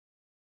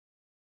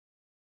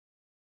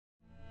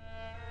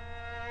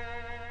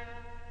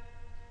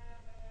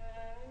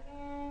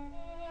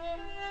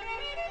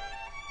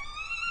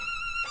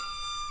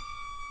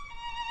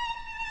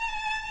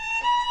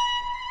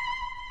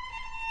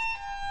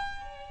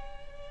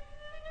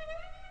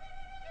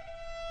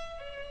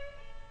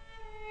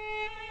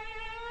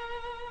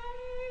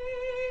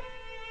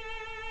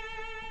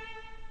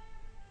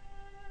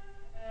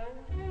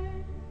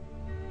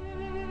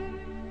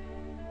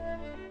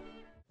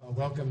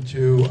welcome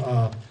to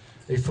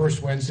a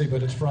first Wednesday,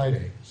 but it's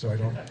Friday, so I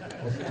don't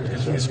hope to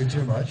confuse you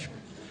too much.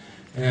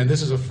 And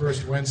this is a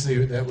first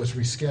Wednesday that was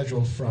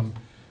rescheduled from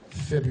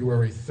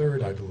February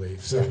 3rd, I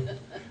believe. So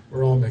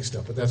we're all mixed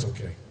up, but that's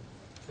okay.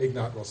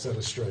 Ignagt will set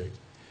us straight.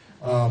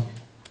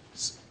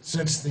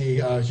 Since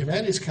the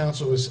Humanities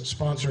Council is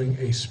sponsoring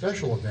a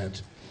special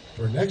event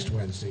for next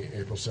Wednesday,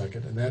 April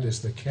 2nd, and that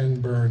is the Ken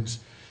Burns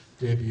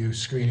debut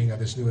screening of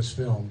his newest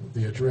film,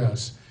 The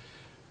Address,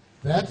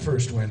 that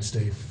first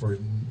Wednesday for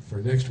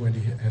next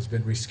Wednesday has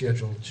been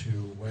rescheduled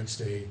to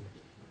Wednesday,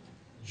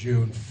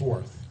 June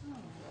 4th.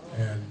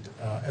 And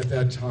at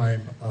that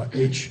time,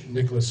 H.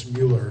 Nicholas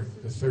Mueller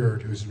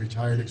III, who's the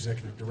retired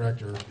executive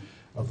director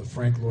of the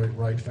Frank Lloyd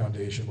Wright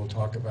Foundation, will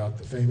talk about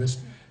the famous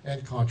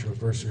and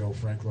controversial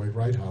Frank Lloyd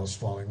Wright House,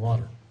 Falling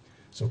Water.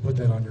 So put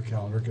that on your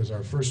calendar, because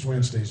our first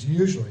Wednesdays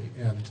usually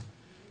end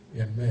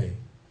in May.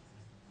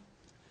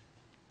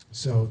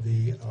 So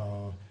the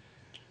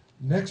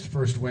next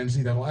first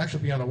Wednesday, that will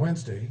actually be on a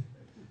Wednesday,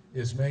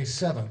 is May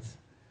 7th,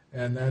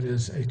 and that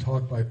is a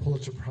talk by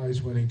Pulitzer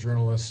Prize-winning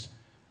journalist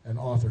and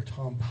author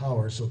Tom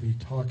Powers. He'll be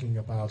talking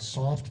about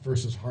soft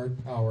versus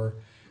hard power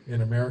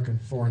in American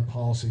foreign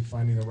policy,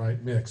 finding the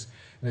right mix.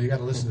 Now you got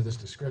to listen to this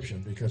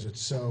description because it's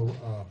so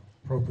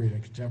appropriate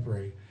and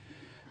contemporary,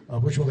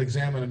 which will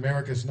examine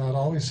America's not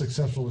always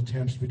successful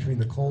attempts between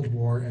the Cold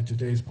War and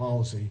today's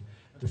policy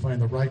to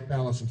find the right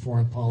balance in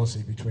foreign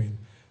policy between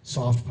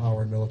soft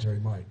power and military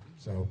might.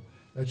 So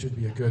that should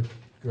be a good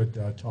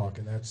talk,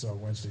 and that's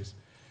Wednesdays,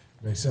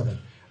 May 7th.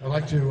 I'd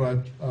like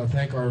to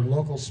thank our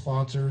local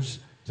sponsors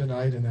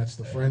tonight, and that's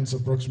the Friends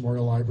of Brooks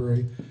Memorial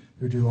Library,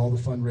 who do all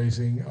the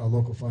fundraising,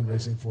 local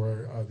fundraising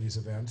for these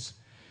events.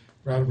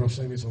 Brattleboro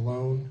Savings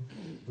Alone,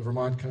 the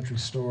Vermont Country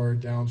Store,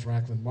 Downs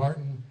Racklin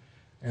Martin,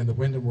 and the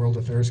Wyndham World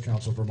Affairs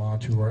Council of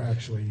Vermont, who are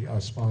actually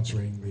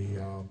sponsoring the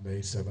May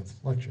 7th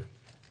lecture.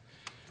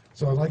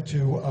 So I'd like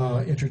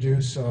to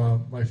introduce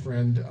my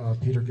friend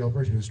Peter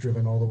Gilbert, who's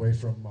driven all the way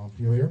from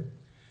Montpelier.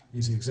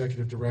 He's the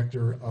executive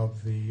director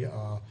of the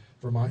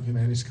Vermont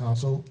Humanities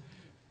Council,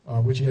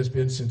 which he has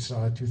been since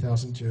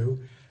 2002.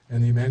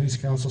 And the Humanities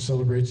Council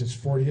celebrates its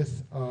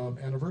 40th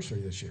anniversary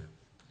this year.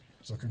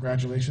 So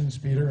congratulations,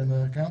 Peter, and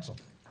the council.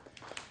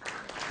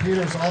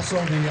 Peter is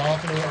also the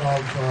author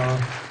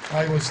of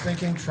I Was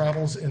Thinking,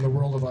 Travels in the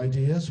World of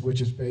Ideas,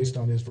 which is based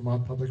on his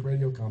Vermont Public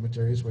Radio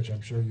commentaries, which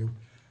I'm sure you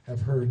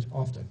have heard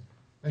often.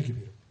 Thank you,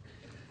 Peter.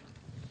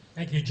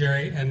 Thank you,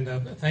 Jerry, and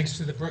thanks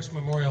to the Brooks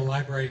Memorial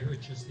Library,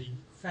 which is the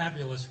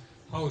fabulous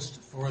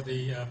host for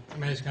the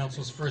Humanities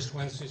Council's First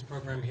Wednesdays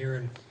program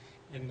here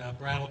in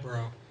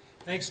Brattleboro.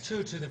 Thanks,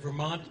 too, to the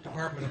Vermont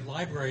Department of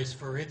Libraries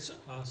for its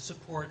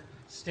support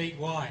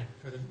statewide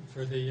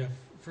for the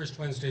First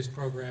Wednesdays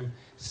program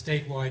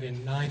statewide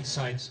in 9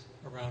 sites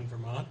around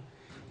Vermont.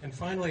 And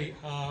finally,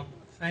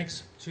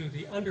 thanks to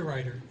the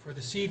underwriter for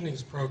this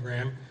evening's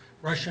program,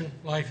 Russian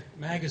Life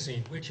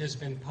magazine, which has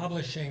been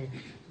publishing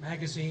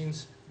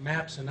magazines,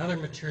 maps, and other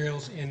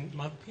materials in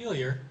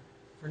Montpelier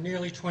for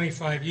nearly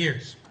 25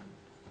 years.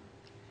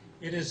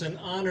 It is an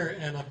honor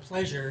and a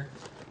pleasure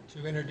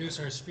to introduce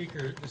our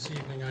speaker this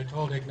evening. I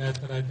told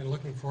Ignagt that I'd been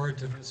looking forward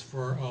to this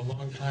for a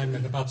long time,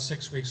 and about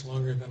 6 weeks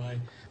longer than I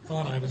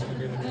thought I was going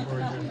to be looking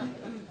forward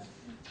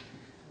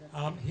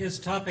to. His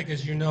topic,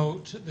 as you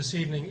know, this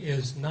evening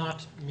is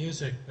not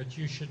music, but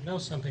you should know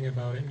something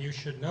about him. You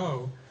should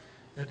know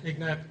that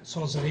Ignagt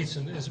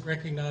Solzhenitsyn is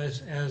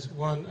recognized as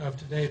one of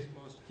today's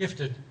most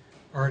gifted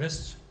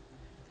artists,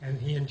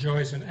 and he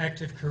enjoys an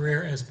active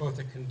career as both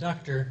a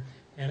conductor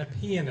and a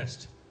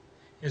pianist.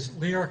 His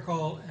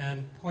lyrical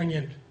and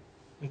poignant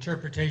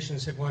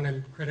interpretations have won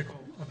him critical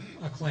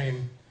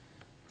acclaim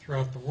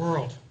throughout the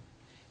world.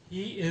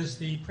 He is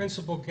the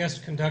principal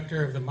guest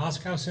conductor of the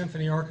Moscow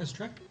Symphony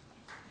Orchestra.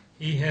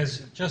 He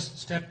has just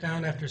stepped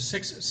down after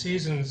 6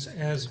 seasons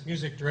as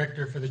music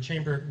director for the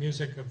Chamber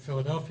Music of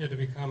Philadelphia to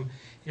become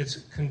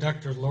its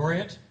conductor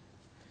laureate.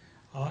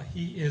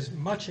 He is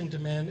much in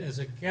demand as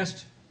a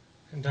guest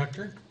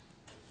conductor,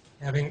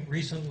 having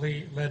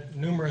recently led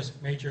numerous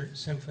major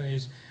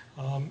symphonies,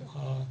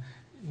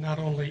 not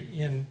only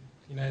in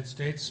the United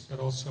States, but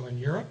also in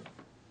Europe.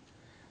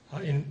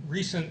 In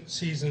recent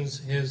seasons,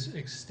 his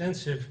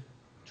extensive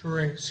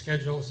touring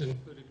schedules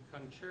included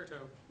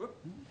concerto.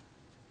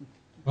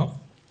 Oh,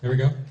 there we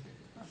go.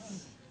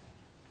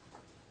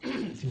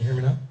 Can you hear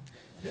me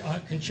now?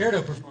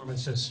 Concerto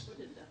performances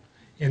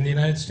in the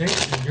United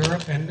States, in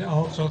Europe, and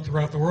also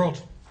throughout the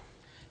world.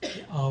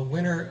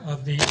 Winner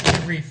of the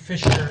Avery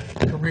Fisher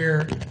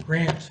Career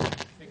Grant,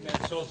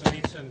 Ignagt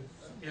Solzhenitsyn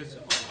is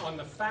on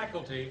the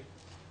faculty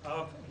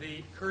of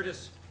the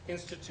Curtis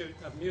Institute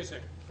of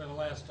Music for the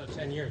last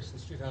 10 years,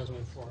 since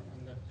 2004, on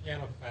the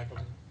piano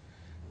faculty.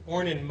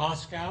 Born in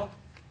Moscow,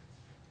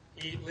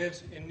 he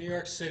lives in New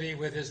York City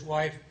with his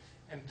wife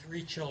and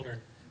 3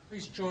 children.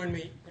 Please join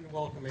me in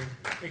welcoming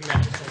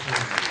Ignagt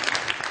Solzhenitsyn.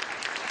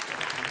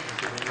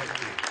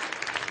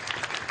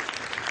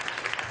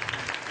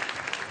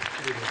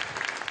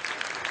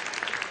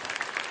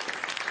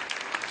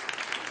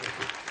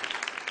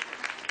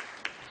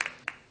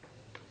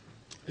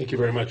 Thank you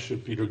very much,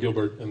 Peter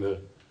Gilbert and the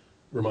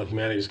Vermont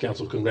Humanities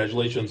Council.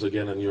 Congratulations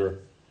again on your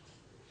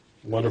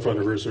wonderful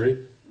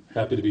anniversary.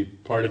 Happy to be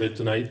part of it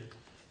tonight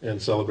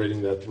and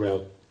celebrating that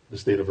throughout the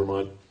state of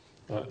Vermont.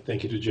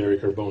 Thank you to Jerry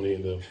Carboni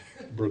and the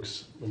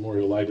Brooks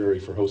Memorial Library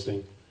for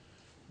hosting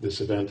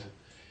this event.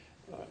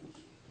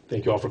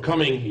 Thank you all for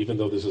coming, even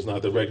though this is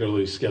not the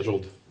regularly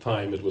scheduled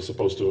time it was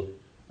supposed to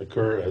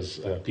occur, as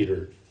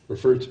Peter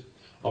referred to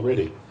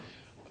already.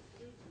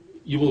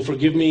 You will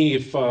forgive me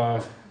if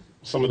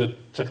some of the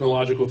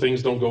technological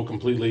things don't go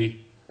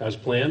completely as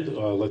planned.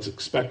 Let's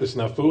expect the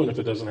snafu, and if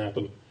it doesn't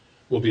happen,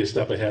 we'll be a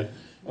step ahead.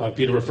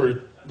 Peter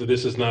referred that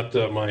this is not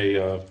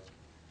my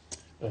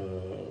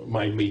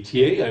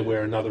métier. I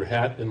wear another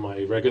hat in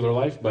my regular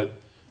life, but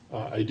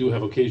I do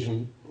have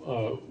occasion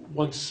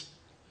once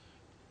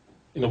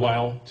in a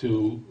while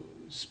to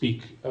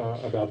speak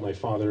about my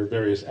father,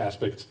 various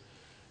aspects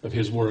of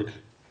his work,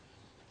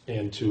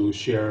 and to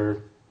share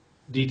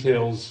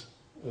details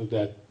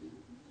that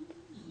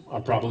are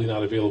probably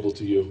not available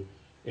to you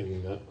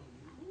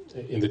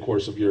in the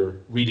course of your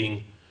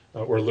reading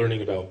or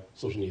learning about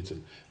Solzhenitsyn.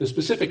 The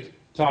specific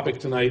topic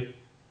tonight,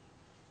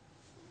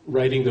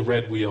 riding the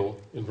red wheel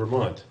in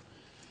Vermont.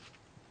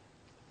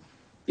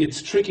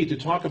 It's tricky to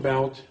talk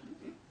about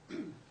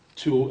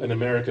to an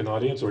American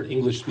audience or an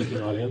English-speaking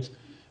audience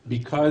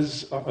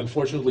because,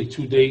 unfortunately,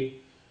 to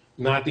date,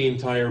 not the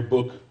entire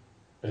book,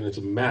 and it's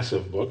a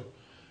massive book,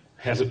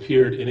 has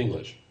appeared in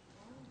English,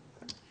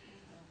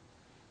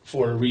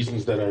 for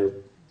reasons that are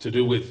to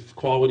do with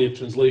quality of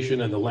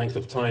translation and the length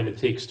of time it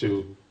takes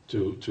to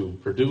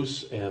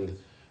produce and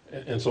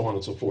so on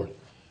and so forth.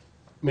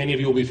 Many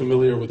of you will be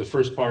familiar with the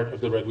first part of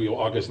the Red Wheel,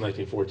 August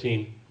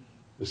 1914,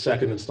 the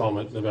second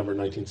installment, November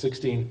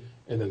 1916,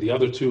 and then the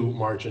other two,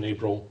 March and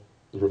April,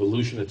 the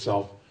revolution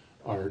itself,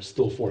 are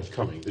still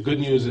forthcoming. The good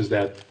news is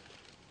that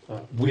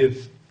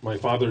with my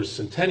father's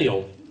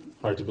centennial,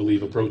 hard to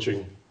believe,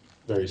 approaching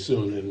very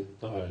soon in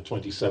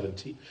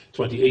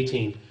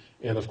 2018,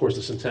 and of course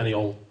the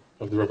centennial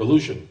of the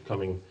revolution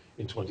coming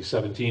in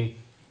 2017.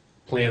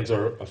 Plans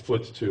are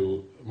afoot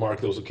to mark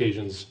those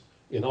occasions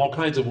in all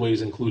kinds of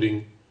ways,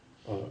 including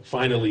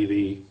finally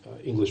the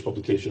English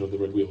publication of the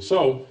Red Wheel.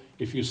 So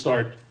if you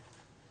start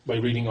by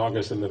reading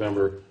August and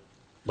November,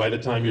 by the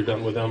time you're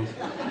done with them,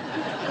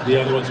 the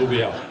other ones will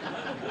be out.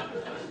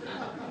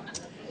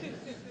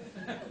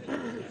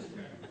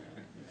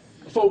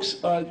 Folks,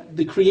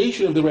 the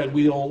creation of the Red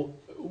Wheel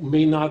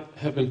may not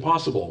have been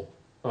possible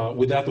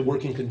without the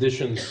working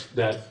conditions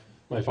that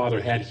my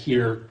father had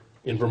here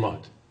in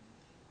Vermont.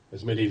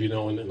 As many of you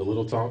know, in the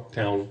little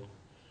town,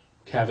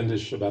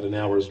 Cavendish, about an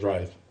hour's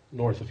drive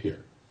north of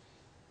here.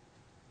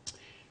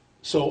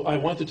 So I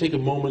want to take a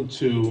moment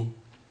to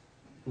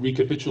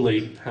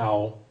recapitulate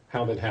how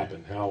that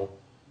happened, how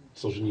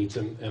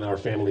Solzhenitsyn and our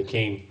family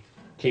came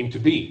to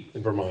be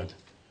in Vermont,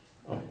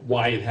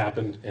 why it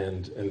happened,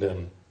 and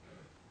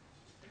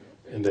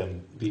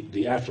then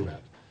the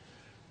aftermath.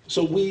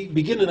 So we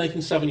begin in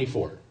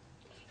 1974,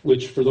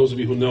 which, for those of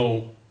you who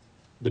know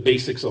the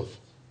basics of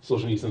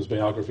Solzhenitsyn's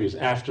biography, is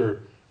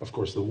after, of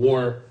course, the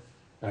war,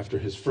 after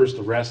his first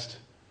arrest,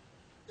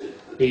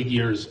 8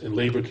 years in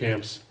labor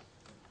camps,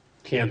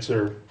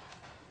 cancer,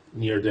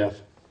 near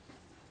death,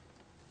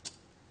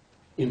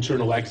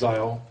 internal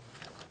exile,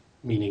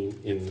 meaning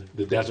in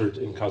the desert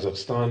in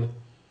Kazakhstan,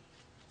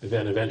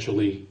 then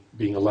eventually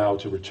being allowed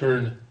to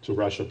return to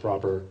Russia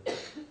proper,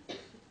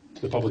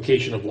 the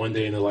publication of One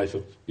Day in the Life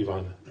of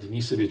Ivan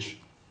Denisovich,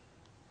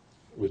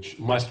 which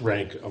must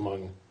rank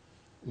among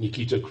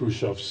Nikita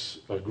Khrushchev's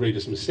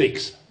greatest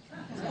mistakes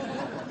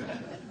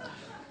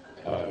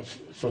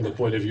from the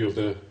point of view of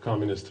the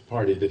Communist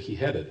Party that he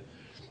headed.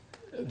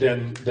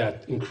 Then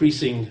that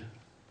increasing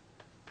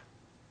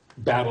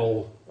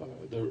battle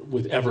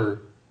with ever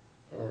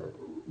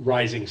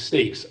rising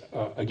stakes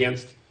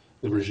against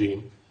the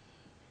regime,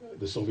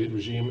 the Soviet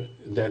regime,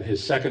 then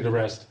his second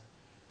arrest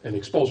and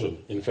expulsion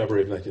in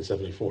February of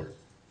 1974.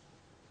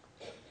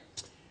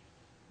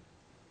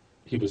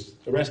 He was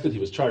arrested, he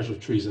was charged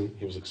with treason,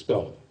 he was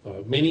expelled.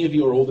 Many of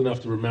you are old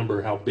enough to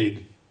remember how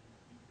big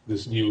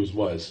this news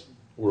was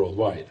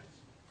worldwide.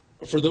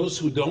 For those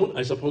who don't,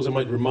 I suppose I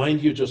might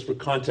remind you, just for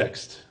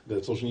context,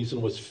 that Solzhenitsyn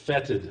was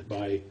feted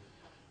by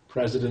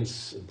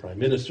presidents and prime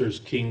ministers,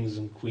 kings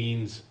and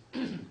queens,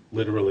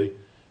 literally,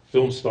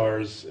 film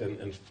stars,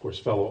 and of course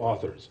fellow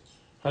authors.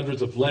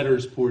 Hundreds of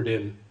letters poured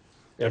in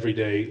every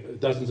day.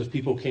 Dozens of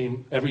people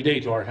came every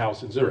day to our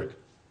house in Zurich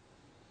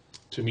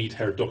to meet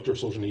Herr Dr.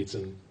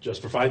 Solzhenitsyn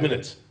just for 5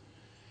 minutes.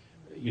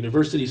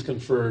 Universities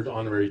conferred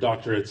honorary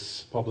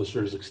doctorates,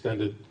 publishers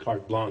extended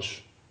carte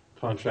blanche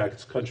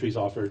contracts, countries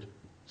offered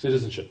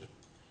citizenship.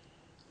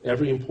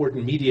 Every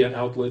important media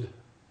outlet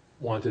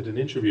wanted an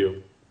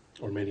interview,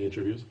 or many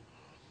interviews,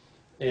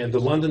 and the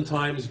London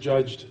Times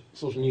judged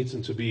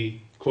Solzhenitsyn to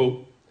be,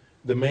 quote,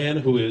 the man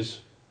who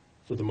is,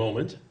 for the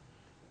moment,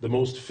 the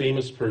most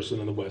famous person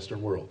in the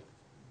Western world.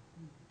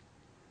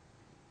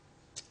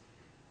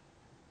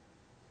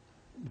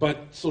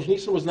 But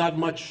Solzhenitsyn was not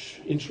much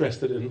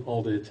interested in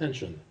all the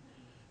attention.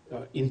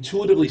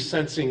 intuitively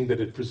sensing that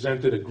it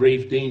presented a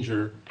grave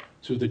danger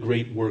to the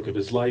great work of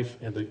his life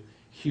and the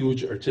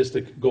huge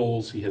artistic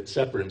goals he had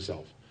set for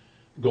himself,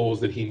 goals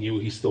that he knew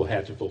he still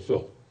had to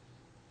fulfill.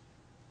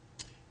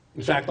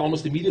 In fact,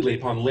 almost immediately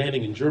upon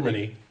landing in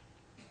Germany,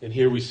 and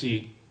here we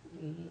see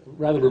a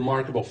rather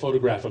remarkable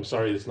photograph. I'm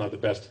sorry it's not the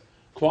best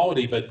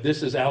quality, but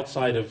this is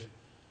outside of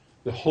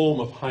the home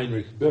of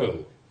Heinrich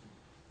Böll,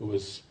 who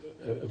was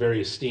a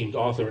very esteemed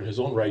author in his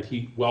own right.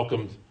 He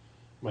welcomed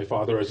my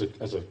father as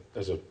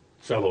a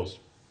fellow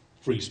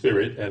free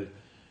spirit,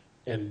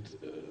 and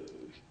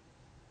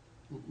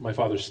my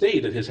father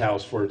stayed at his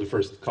house for the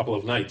first couple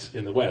of nights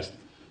in the West.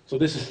 So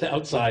this is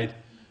outside,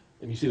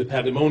 and you see the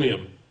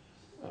pandemonium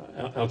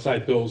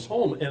outside Bill's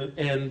home.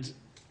 And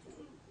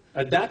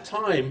at that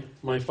time,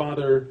 my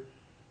father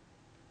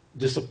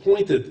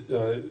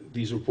disappointed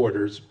these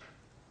reporters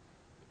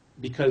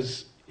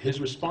because his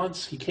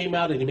response, he came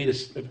out and he made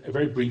a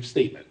very brief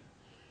statement.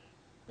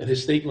 And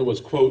his statement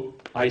was,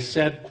 quote, "I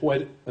said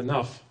quite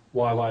enough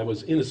while I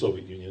was in the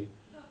Soviet Union.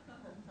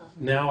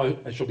 Now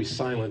I shall be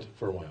silent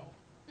for a while."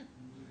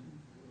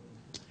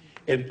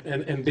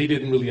 And they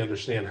didn't really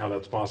understand how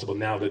that's possible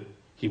now that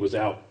he was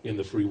out in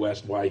the free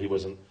West, why he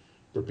wasn't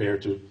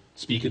prepared to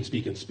speak and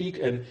speak and speak.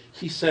 And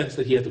he sensed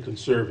that he had to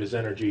conserve his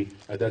energy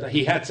at that time.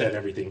 He had said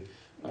everything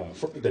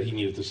that he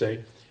needed to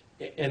say.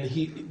 And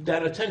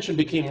that attention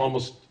became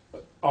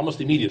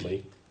almost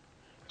immediately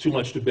too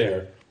much to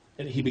bear.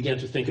 And he began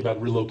to think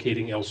about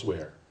relocating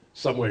elsewhere,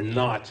 somewhere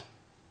not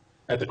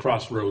at the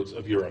crossroads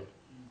of Europe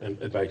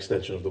and by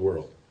extension of the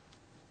world.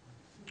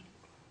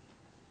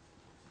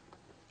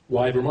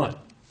 Why Vermont?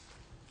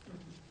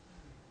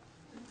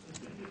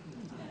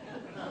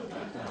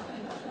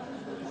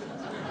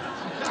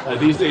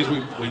 These days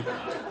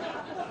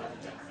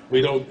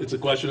we don't, it's a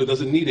question that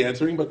doesn't need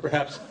answering, but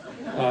perhaps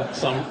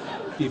some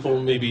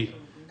people maybe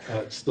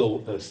still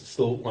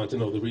want to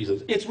know the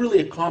reasons. It's really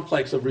a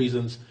complex of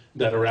reasons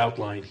that are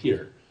outlined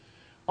here.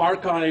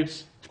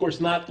 Archives, of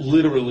course, not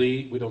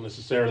literally, we don't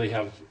necessarily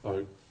have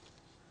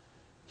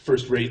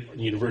first-rate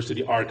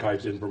university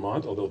archives in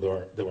Vermont,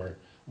 although there are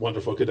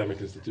wonderful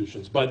academic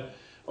institutions. But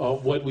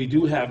what we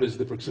do have is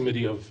the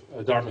proximity of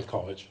Dartmouth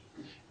College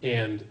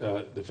and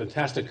the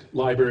fantastic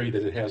library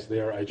that it has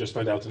there. I just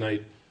found out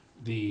tonight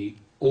the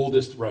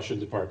oldest Russian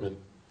department,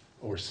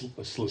 or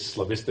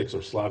Slavistics or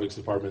Slavics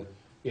department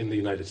in the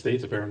United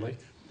States, apparently.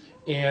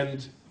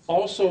 And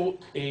also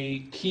a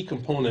key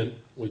component,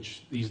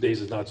 which these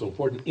days is not so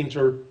important,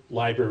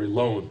 interlibrary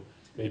loan.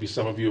 Maybe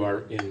some of you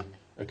are in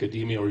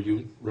academia or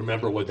you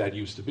remember what that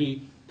used to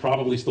be.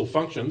 Probably still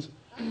functions,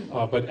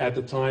 but at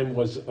the time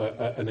was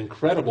an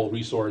incredible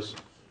resource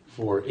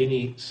for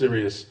any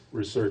serious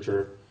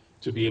researcher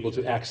to be able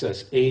to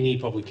access any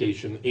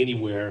publication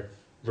anywhere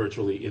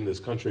virtually in this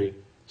country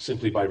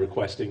simply by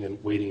requesting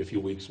and waiting a few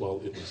weeks while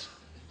it was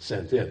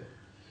sent in.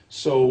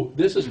 So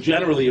this is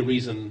generally a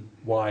reason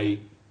why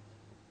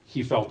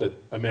he felt that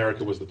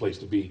America was the place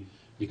to be,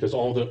 because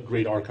all the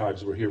great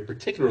archives were here,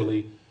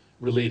 particularly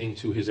relating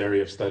to his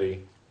area of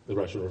study, the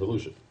Russian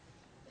Revolution.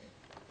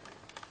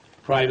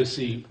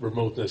 Privacy,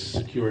 remoteness,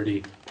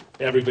 security.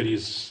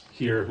 Everybody's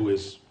here who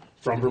is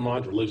from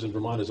Vermont or lives in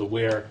Vermont is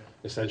aware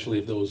essentially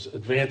of those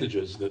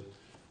advantages that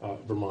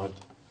Vermont,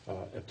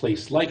 a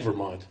place like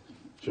Vermont,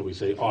 shall we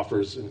say,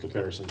 offers in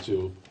comparison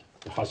to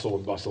the hustle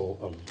and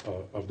bustle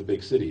of the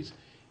big cities.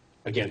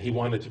 Again, he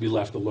wanted to be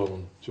left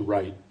alone to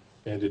write,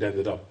 and it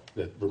ended up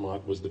that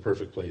Vermont was the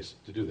perfect place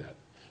to do that.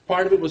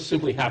 Part of it was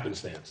simply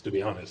happenstance, to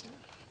be honest.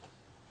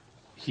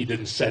 He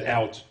didn't set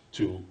out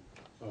to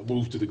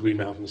move to the Green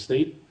Mountain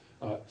State.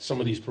 Some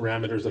of these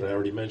parameters that I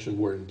already mentioned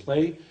were in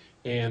play,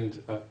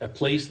 and a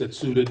place that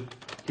suited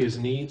his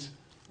needs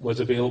was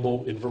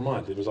available in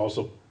Vermont. There was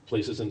also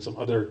places in some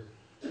other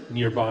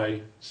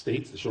nearby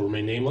states that shall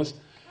remain nameless,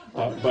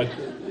 but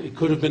it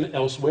could have been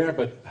elsewhere,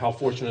 but how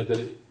fortunate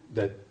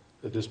that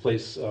this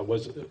place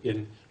was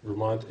in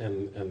Vermont,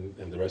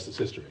 and the rest is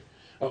history.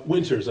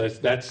 Winters,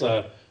 that's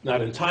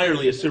not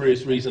entirely a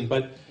serious reason,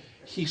 but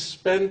he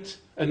spent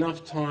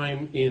enough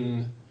time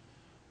in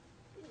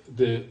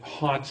the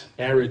hot,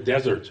 arid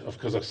desert of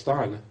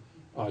Kazakhstan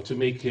to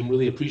make him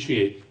really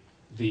appreciate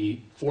the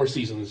four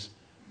seasons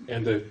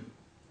and the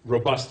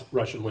robust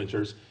Russian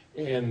winters.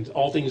 And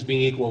all things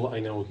being equal, I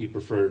know he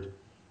preferred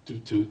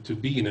to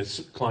be in a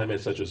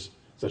climate such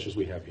as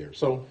we have here.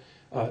 So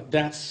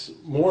that's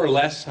more or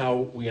less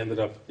how we ended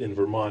up in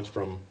Vermont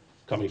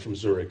coming from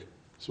Zurich,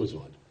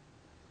 Switzerland.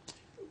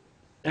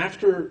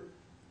 After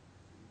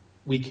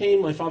we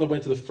came, my father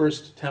went to the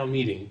first town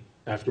meeting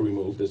after we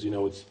moved. As you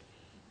know, it's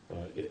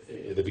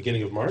at the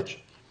beginning of March.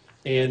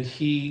 And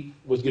he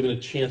was given a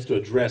chance to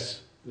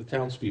address the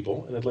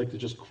townspeople. And I'd like to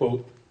just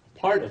quote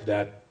part of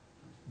that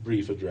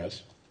brief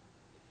address.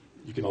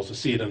 You can also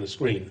see it on the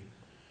screen.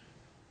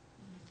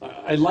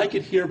 I like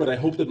it here, but I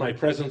hope that my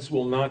presence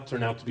will not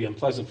turn out to be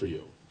unpleasant for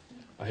you.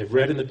 I have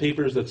read in the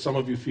papers that some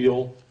of you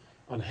feel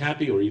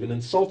unhappy or even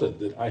insulted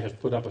that I have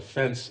put up a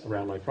fence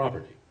around my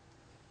property.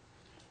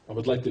 I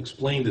would like to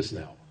explain this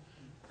now.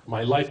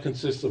 My life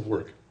consists of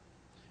work,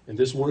 and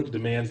this work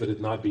demands that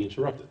it not be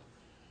interrupted.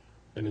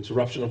 An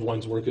interruption of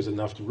one's work is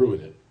enough to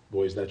ruin it.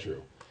 Boy, is that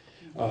true.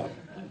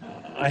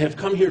 I have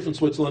come here from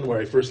Switzerland, where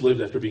I first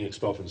lived after being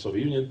expelled from the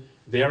Soviet Union.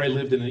 There I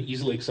lived in an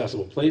easily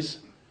accessible place,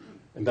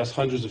 and thus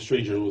hundreds of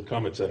strangers would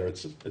come, etc.,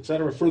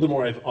 etc.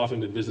 Furthermore, I've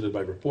often been visited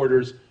by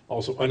reporters,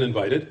 also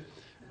uninvited,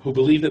 who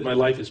believe that my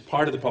life is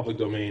part of the public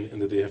domain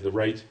and that they have the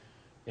right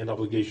and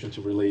obligation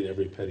to relate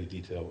every petty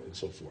detail and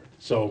so forth.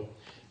 So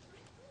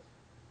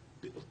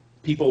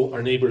people,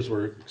 our neighbors,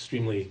 were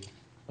extremely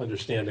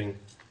understanding.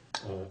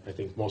 I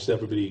think most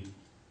everybody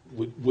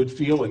would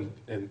feel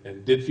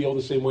and did feel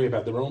the same way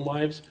about their own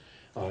lives.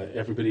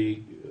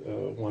 Everybody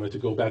wanted to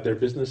go about their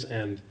business,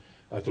 and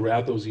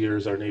throughout those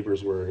years our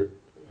neighbors were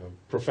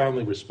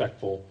profoundly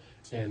respectful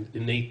and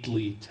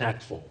innately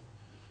tactful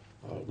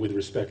with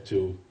respect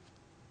to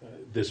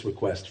this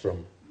request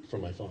from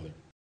my father.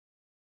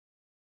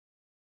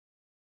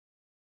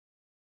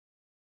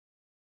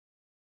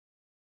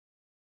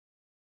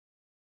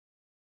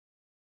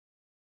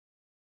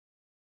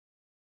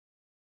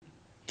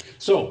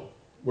 So,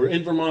 we're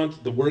in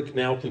Vermont. The work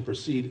now can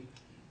proceed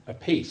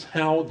apace.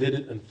 How did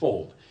it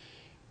unfold?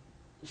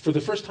 For the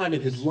first time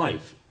in his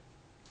life,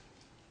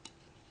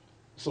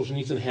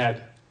 Solzhenitsyn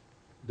had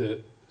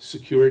the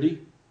security,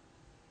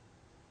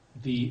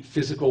 the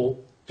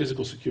physical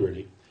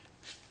security,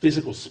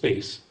 physical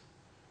space,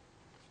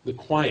 the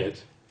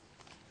quiet,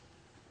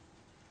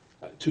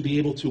 to be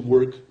able to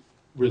work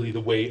really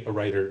the way a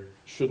writer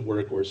should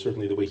work, or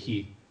certainly the way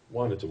he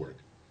wanted to work.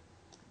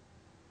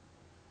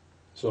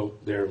 So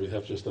there we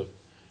have just a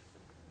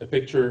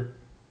picture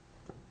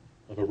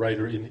of a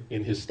writer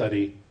in his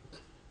study,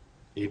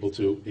 able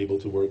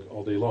to work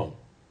all day long.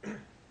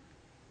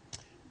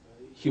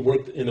 He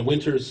worked in the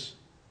winters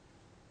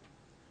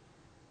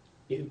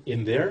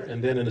in there,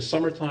 and then in the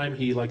summertime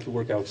he liked to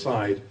work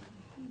outside.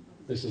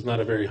 This is not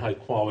a very high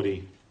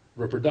quality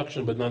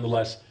reproduction, but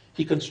nonetheless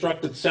he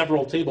constructed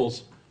several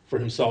tables for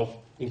himself,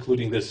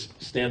 including this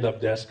stand-up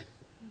desk,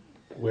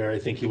 where I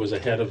think he was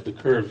ahead of the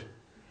curve,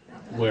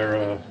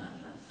 where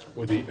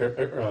with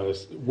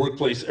the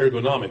workplace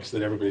ergonomics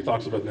that everybody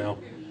talks about now.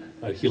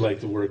 He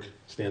liked to work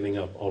standing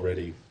up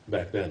already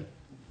back then.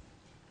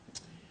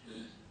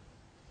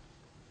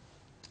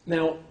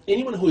 Now,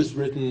 anyone who has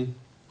written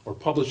or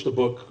published a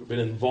book, been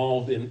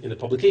involved in the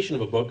publication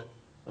of a book,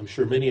 I'm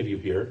sure many of you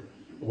here,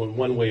 in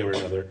one way or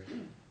another,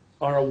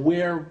 are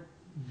aware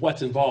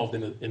what's involved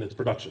in its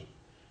production.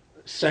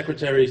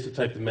 Secretaries to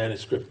type the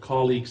manuscript,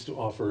 colleagues to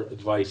offer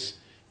advice,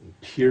 and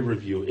peer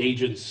review,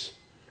 agents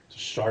to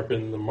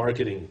sharpen the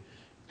marketing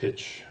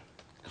pitch,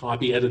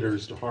 copy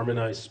editors to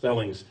harmonize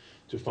spellings,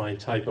 to find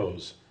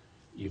typos,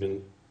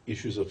 even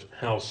issues of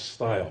house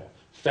style,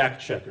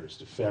 fact checkers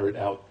to ferret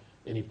out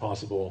any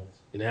possible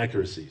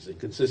inaccuracies,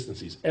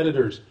 inconsistencies,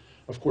 editors,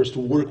 of course, to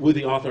work with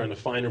the author on the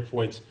finer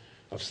points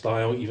of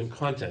style, even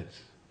content,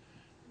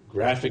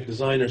 graphic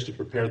designers to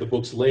prepare the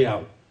book's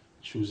layout,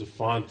 choose a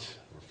font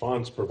or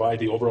fonts, provide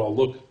the overall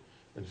look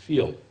and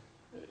feel,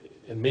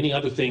 and many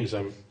other things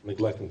I'm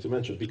neglecting to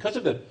mention. Because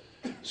of the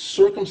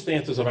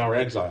circumstances of our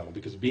exile,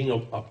 because being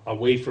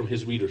away from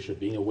his readership,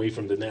 being away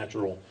from the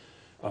natural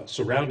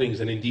surroundings,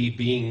 and indeed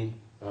being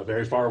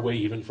very far away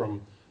even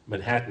from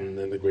Manhattan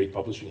and the great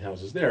publishing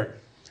houses there,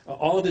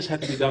 all of this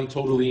had to be done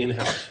totally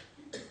in-house.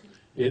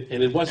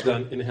 And it was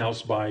done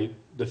in-house by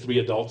the three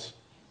adults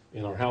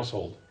in our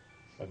household,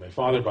 by my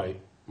father, by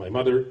my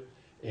mother,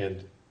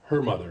 and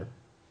her mother,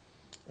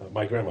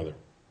 my grandmother,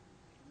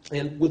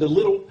 and with a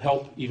little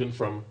help even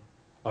from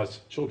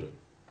us children.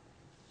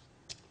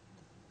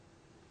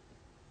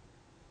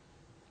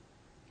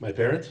 My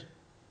parents,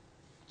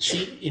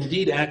 she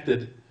indeed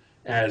acted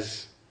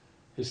as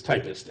his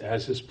typist,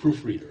 as his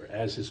proofreader,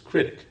 as his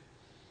critic,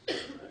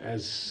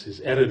 as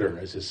his editor,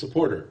 as his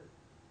supporter.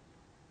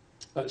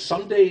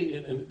 Someday,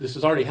 and this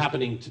is already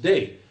happening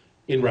today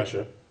in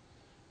Russia,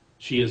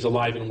 she is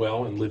alive and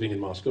well and living in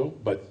Moscow,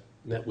 but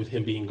with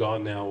him being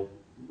gone now,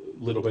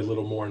 little by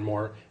little, more and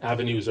more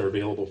avenues are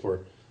available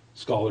for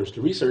scholars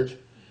to research.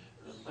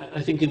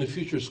 I think in the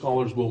future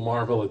scholars will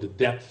marvel at the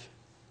depth,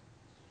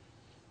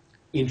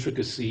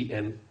 intricacy,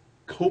 and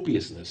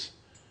copiousness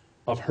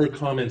of her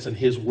comments and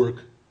his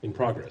work in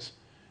progress.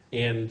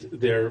 And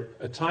there,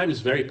 at times,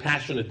 very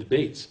passionate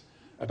debates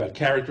about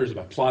characters,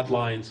 about plot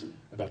lines,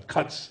 about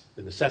cuts,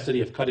 the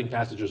necessity of cutting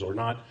passages or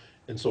not,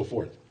 and so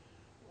forth.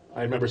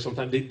 I remember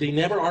sometimes, they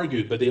never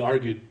argued, but they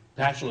argued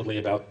passionately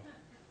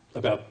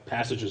about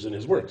passages in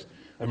his works.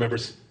 I remember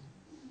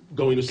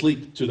going to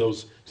sleep to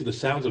the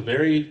sounds of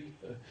very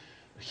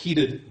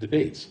heated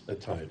debates at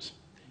times.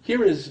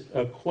 Here is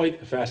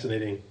quite a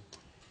fascinating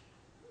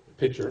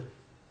picture.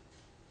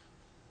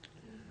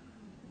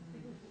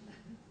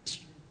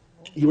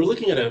 You were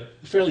looking at a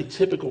fairly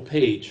typical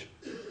page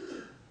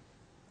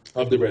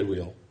of the Red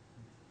Wheel.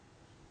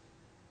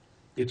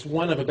 It's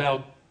one of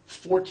about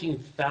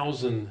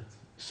 14,000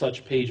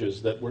 such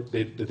pages that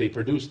they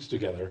produced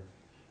together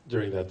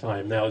during that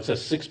time. Now it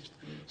says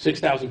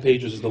 6,000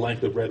 pages is the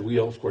length of Red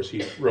Wheel. Of course,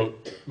 he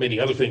wrote many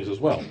other things as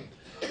well.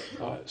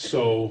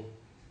 So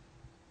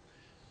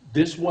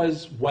this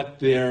was what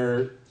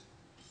their,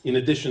 in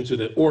addition to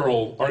the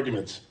oral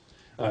arguments,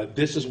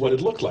 this is what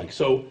it looked like.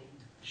 So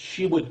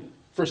she would,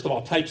 first of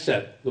all,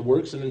 typeset the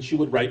works, and then she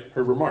would write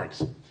her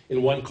remarks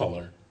in one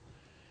color.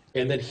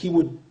 And then he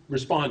would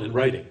respond in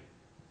writing,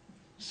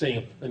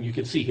 saying, and you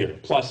can see here,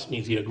 plus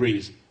means he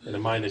agrees, and a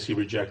minus he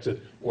rejects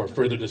it, or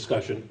further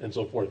discussion, and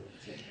so forth.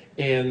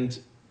 And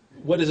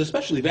what is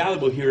especially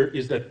valuable here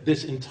is that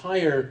this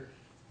entire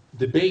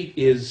debate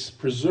is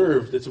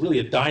preserved. It's really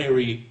a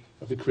diary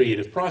of the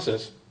creative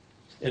process,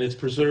 and it's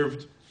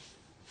preserved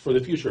for the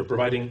future,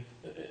 providing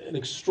an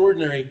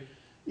extraordinary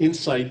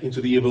insight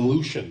into the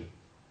evolution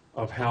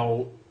of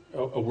how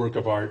a work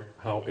of art,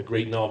 how a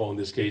great novel in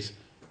this case,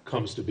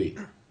 comes to be.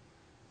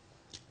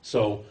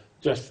 So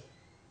just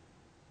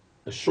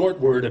a short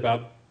word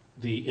about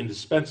the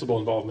indispensable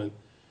involvement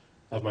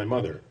of my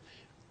mother.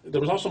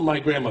 There was also my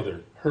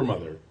grandmother, her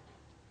mother.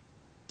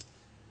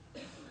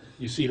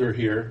 You see her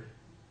here.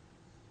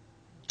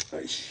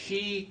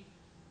 She,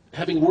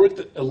 having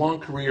worked a long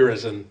career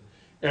as an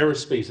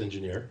aerospace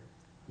engineer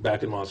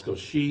back in Moscow,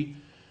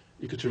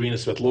 Ekaterina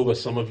Svetlova,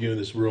 some of you in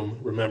this room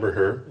remember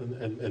her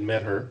and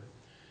met her.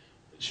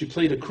 She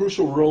played a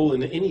crucial role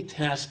in any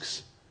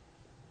tasks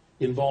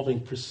involving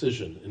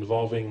precision,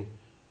 involving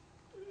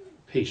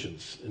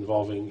patience,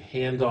 involving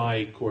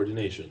hand-eye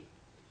coordination.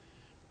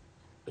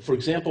 For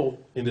example,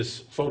 in this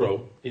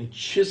photo, in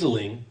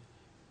chiseling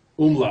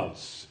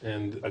umlauts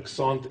and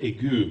accent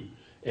aigu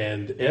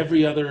and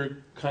every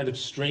other kind of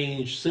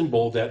strange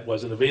symbol that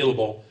wasn't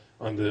available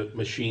on the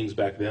machines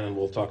back then, and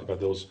we'll talk about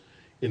those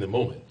in a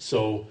moment.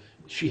 So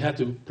she had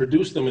to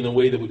produce them in a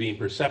way that would be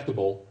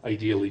imperceptible,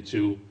 ideally,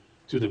 to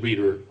the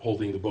reader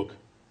holding the book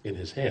in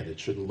his hand. It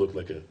shouldn't look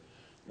like a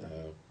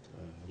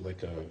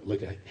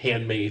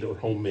handmade or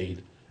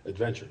homemade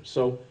adventure.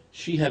 So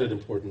she had an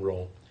important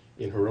role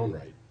in her own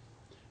right.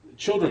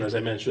 Children, as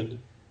I mentioned,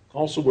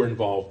 also were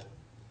involved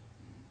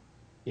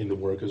in the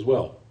work as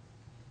well.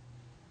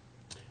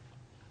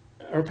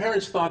 Our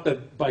parents thought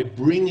that by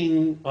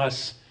bringing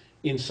us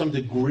in some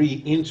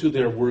degree into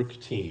their work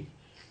team,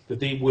 that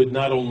they would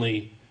not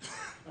only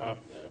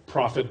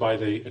profit by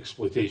the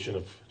exploitation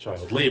of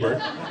child labor,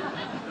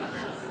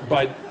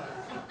 but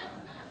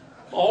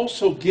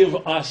also give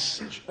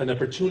us an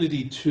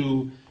opportunity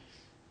to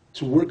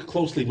work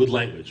closely with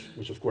language,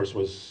 which of course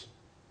was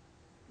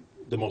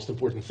the most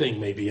important thing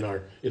maybe in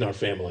our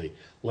family,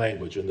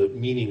 language and the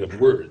meaning of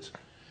words.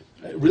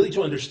 Really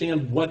to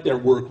understand what their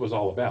work was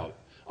all about.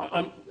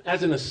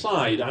 As an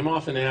aside, I'm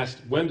often asked,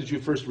 when did you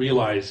first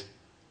realize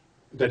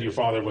that your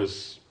father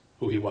was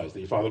who he was, that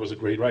your father was a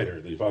great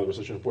writer, that your father was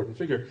such an important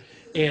figure?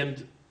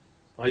 And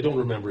I don't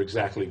remember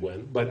exactly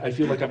when, but I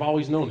feel like I've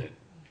always known it.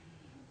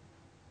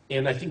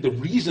 And I think the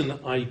reason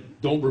I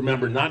don't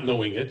remember not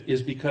knowing it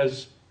is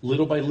because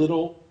little by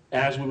little,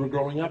 as we were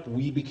growing up,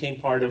 we became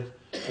part of,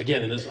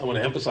 again, I want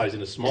to emphasize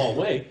in a small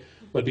way,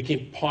 but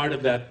became part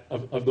of that,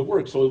 of the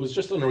work. So it was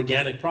just an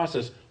organic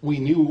process. We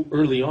knew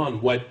early on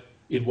what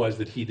it was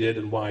that he did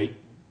and why,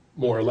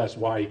 more or less,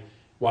 why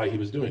he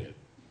was doing it.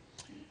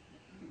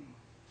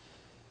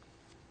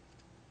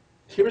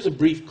 Here's a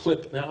brief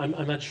clip. Now,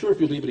 I'm not sure if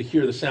you'll be able to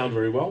hear the sound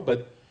very well,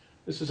 but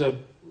this is a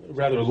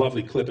rather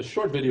lovely clip, a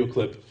short video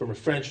clip from a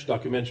French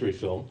documentary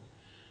film.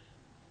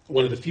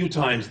 One of the few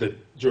times that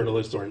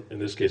journalists, or in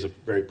this case a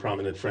very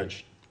prominent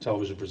French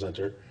television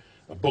presenter,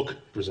 a book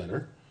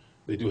presenter,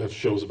 they do have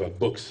shows about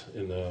books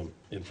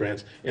in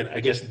France, and I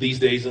guess these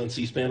days on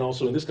C-SPAN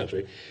also in this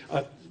country.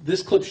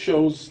 This clip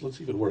shows, let's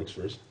see if it works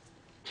first.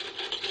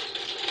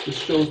 This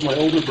shows my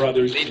older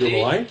brother,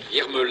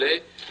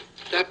 Yermolais,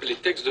 tape les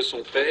textes de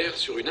son père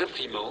sur une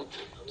imprimante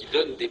qui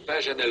donne des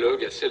pages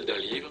analogues à celles d'un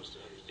livre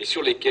et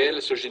sur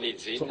lesquelles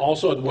Solzhenitsyn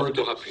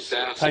portera plus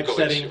tard ses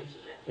corrections.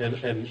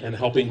 And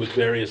helping with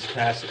various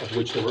tasks, of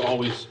which there were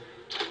always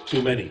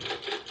too many.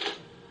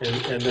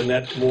 And then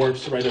that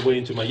morphs right away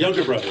into my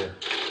younger brother,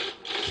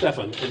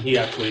 Stefan, and he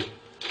actually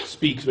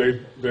speaks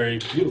very, very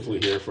beautifully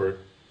here for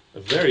a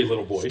very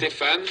little boy.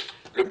 Stéphane,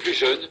 le plus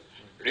jeune,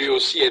 lui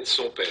aussi aide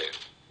son père.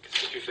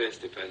 Qu'est-ce que tu fais,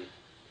 Stéphane?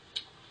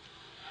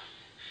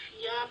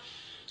 Я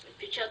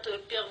печатаю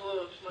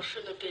первую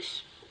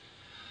машинопись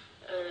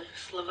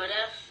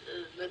словаря,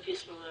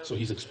 написанного. So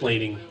he's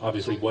explaining,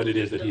 obviously, what it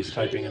is that he's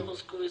typing in.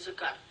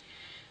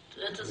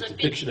 It's a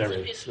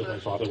dictionary that my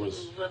father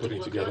was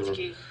putting together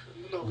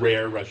of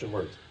rare Russian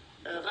words.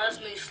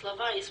 Разные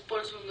слова,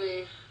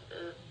 использованные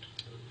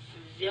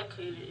век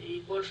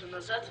и больше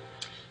назад,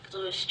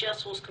 которые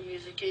сейчас в русском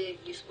языке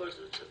не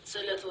используются.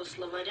 Цель этого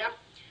словаря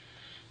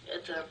 –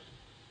 это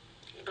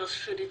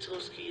расширить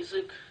русский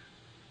язык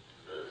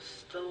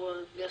с того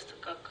места,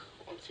 как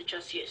он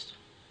сейчас есть.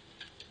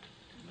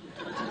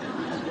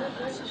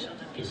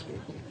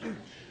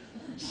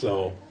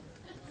 So,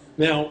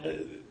 now,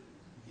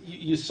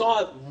 you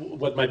saw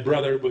what my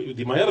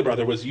other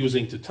brother was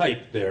using to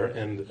type there,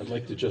 and I'd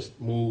like to just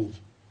move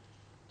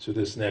to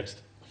this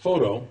next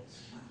photo.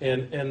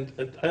 And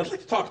I'd like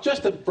to talk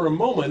just for a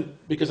moment,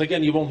 because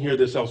again, you won't hear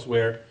this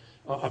elsewhere,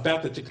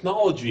 about the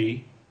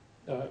technology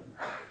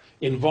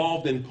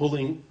involved in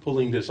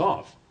pulling this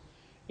off.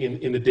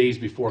 in the days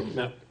before.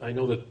 Now, I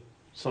know that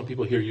some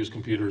people here use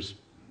computers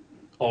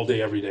all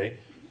day, every day,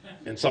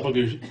 and some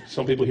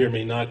people here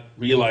may not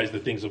realize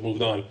that things have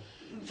moved on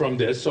from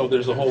this, so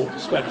there's a whole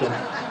spectrum.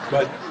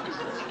 But,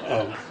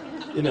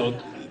 you know,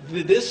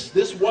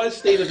 this was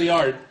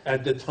state-of-the-art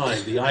at the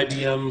time, the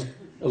IBM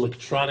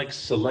Electronics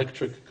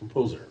Selectric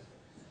Composer.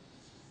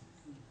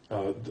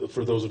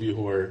 For those of you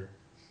who are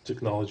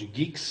technology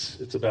geeks,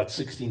 it's about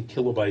 16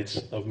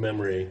 kilobytes of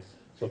memory,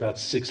 so about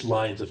 6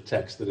 lines of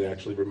text that it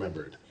actually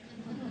remembered,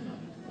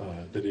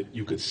 that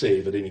you could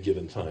save at any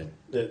given time.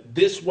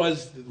 This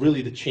was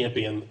really the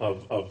champion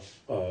of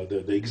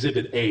the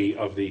exhibit A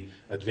of the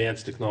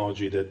advanced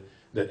technology and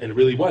it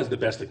really was the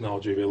best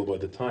technology available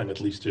at the time,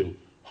 at least to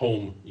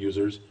home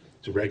users,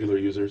 to regular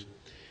users.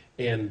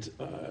 And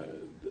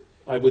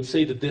I would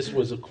say that this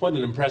was quite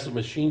an impressive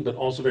machine, but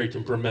also very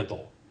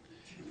temperamental.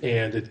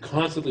 And it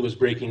constantly was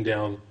breaking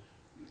down.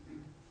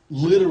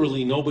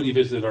 Literally nobody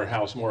visited our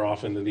house more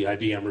often than the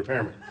IBM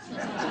repairman.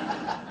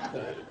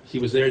 He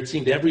was there, it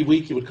seemed, every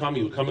week. He would come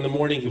in the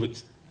morning, he would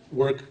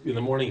work in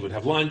the morning, he would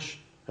have lunch.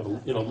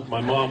 My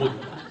mom would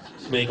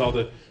make all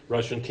the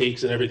Russian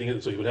cakes and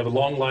everything, so he would have a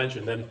long lunch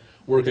and then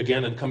work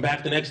again and come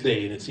back the next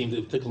day, and it seemed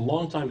it would take a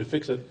long time to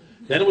fix it.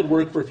 Then it would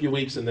work for a few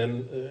weeks, and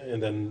then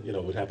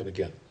it would happen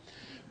again.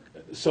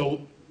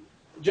 So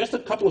just a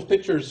couple of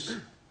pictures,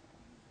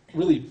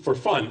 really for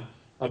fun,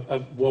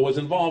 of what was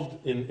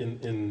involved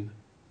in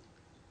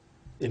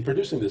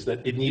producing this,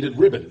 that it needed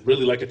ribbon,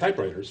 really like a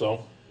typewriter.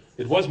 So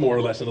it was more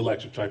or less an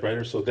electric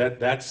typewriter, so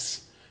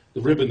that's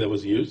the ribbon that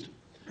was used.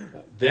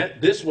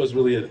 This was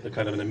really a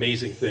kind of an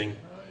amazing thing.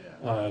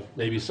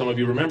 Maybe some of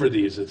you remember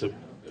these. It's a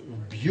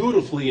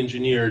beautifully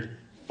engineered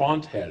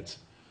font heads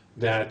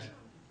that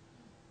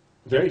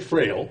very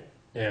frail,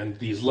 and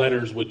these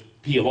letters would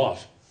peel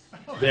off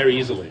very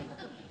easily.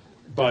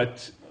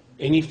 But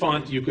any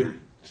font you could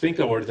think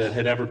of or that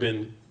had ever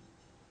been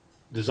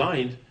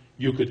designed,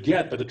 you could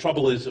get, but the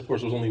trouble is, of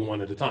course, it was only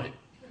one at a time.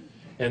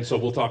 And so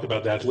we'll talk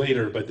about that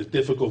later, but the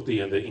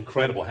difficulty and the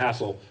incredible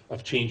hassle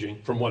of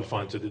changing from one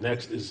font to the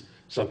next is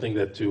something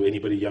that to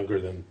anybody younger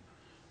than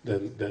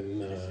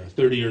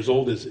 30 years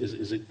old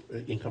is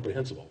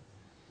incomprehensible.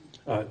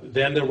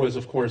 Then there was,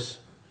 of course,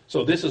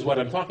 so this is what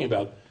I'm talking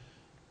about.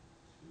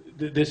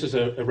 This is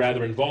a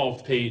rather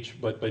involved page,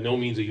 but by no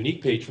means a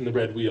unique page from the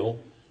Red Wheel,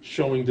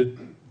 showing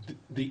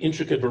the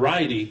intricate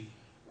variety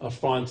of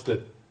fonts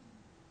that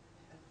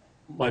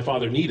my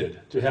father needed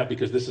to have,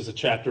 because this is a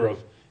chapter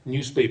of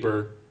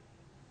newspaper,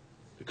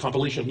 a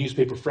compilation of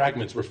newspaper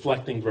fragments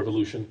reflecting the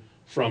revolution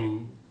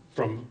from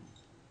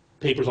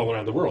papers all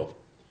around the world.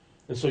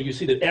 And so you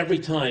see that every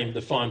time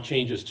the font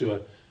changes to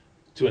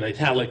an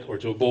italic or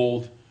to a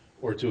bold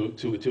or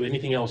to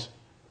anything else,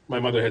 my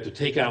mother had to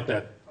take out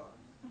that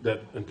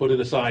and put it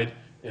aside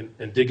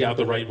and dig out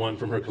the right one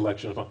from her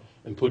collection of fonts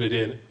and put it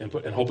in and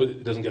hope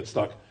it doesn't get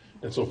stuck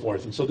and so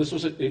forth. And so this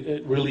was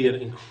really an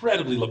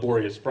incredibly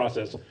laborious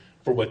process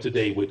for what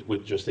today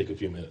would just take a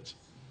few minutes.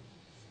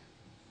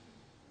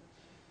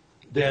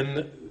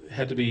 Then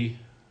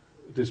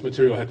this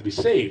material had to be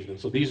saved. And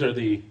so these are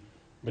the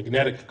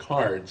magnetic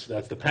cards.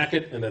 That's the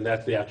packet, and then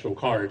that's the actual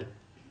card.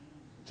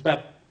 It's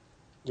about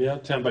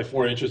 10 by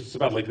 4 inches. It's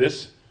about like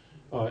this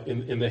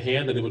in the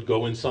hand, and it would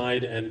go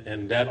inside.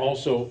 And that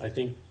also, I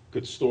think,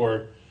 could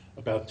store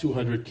about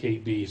 200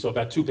 KB, so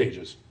about 2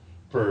 pages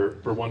per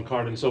one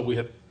card. And so we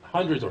had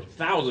hundreds or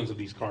thousands of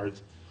these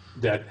cards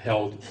that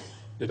held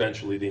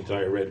eventually the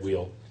entire Red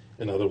Wheel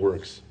and other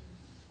works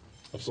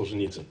of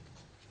Solzhenitsyn.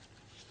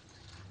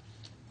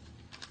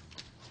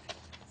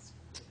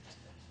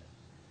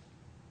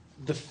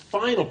 The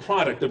final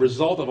product, the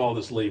result of all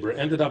this labor,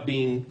 ended up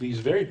being these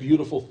very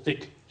beautiful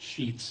thick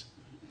sheets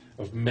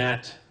of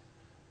matte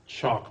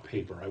chalk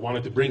paper. I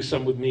wanted to bring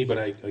some with me, but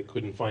I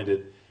couldn't find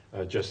it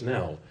just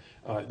now.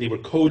 They were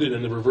coated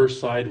on the reverse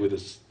side with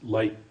this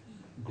light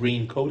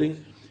green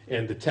coating,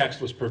 and the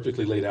text was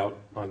perfectly laid out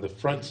on the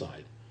front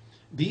side.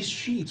 These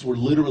sheets were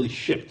literally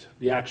shipped.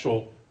 The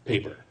actual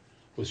paper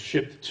was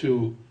shipped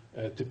to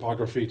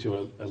typography,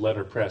 to a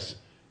letterpress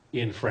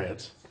in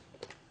France,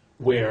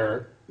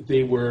 where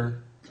they were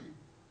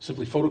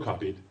simply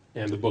photocopied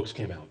and the books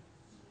came out.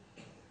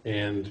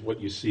 And what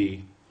you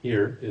see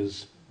here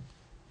is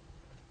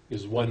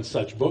one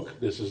such book.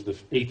 This is the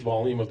 8th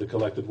volume of the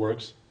collected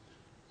works.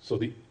 So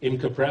the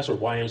IMCA Press, or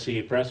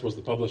YMCA Press, was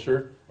the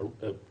publisher,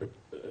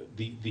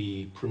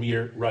 the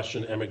premier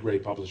Russian emigre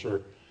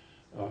publisher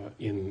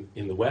in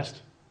the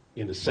West,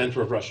 in the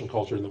center of Russian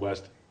culture in the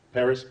West,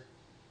 Paris.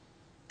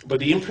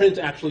 But the imprint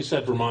actually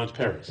said Vermont,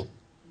 Paris,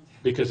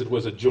 because it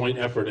was a joint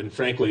effort, and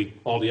frankly,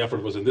 all the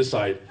effort was on this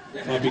side,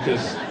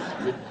 because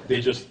they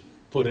just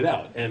put it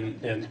out,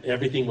 and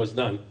everything was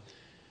done.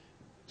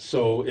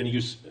 So, and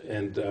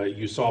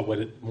you saw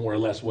more or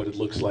less what it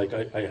looks like.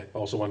 I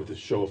also wanted to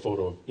show a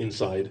photo of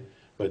inside,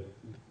 but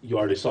you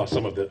already saw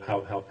some of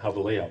how the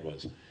layout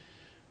was.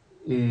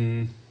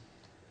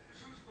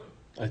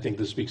 I think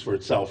this speaks for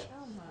itself.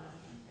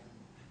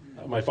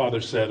 My father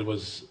said it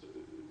was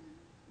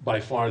by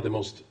far the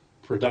most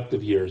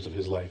productive years of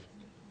his life.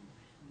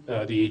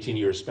 the 18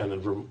 years spent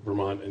in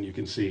Vermont, and you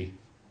can see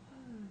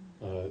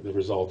the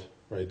result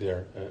right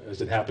there,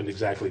 as it happened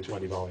exactly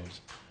 20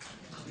 volumes.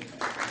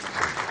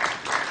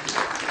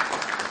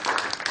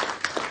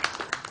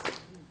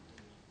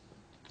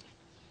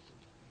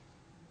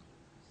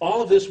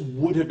 All of this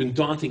would have been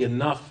daunting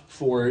enough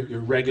for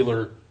your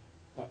regular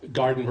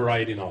garden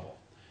variety novel.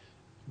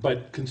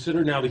 But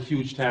consider now the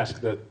huge task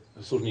that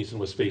Solzhenitsyn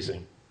was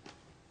facing.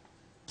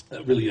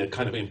 Really a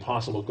kind of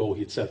impossible goal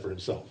he'd set for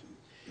himself.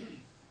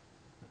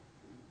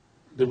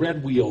 The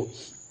Red Wheel,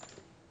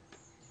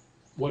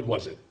 what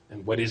was it?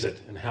 And what is it?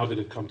 And how did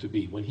it come to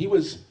be? When he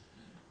was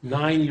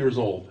 9 years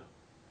old,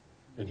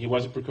 and he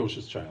was a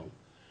precocious child,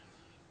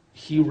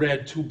 he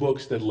read two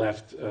books that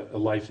left a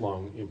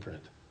lifelong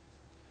imprint.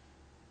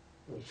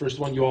 The first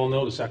one you all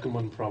know, the second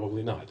one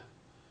probably not.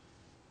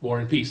 War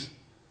and Peace.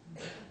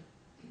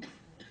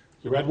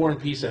 He read War and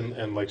Peace,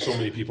 and like so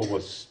many people,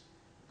 was,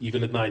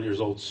 even at 9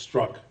 years old,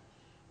 struck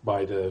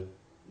by the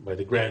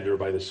grandeur,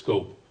 by the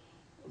scope,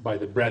 by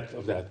the breadth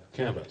of that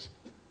canvas.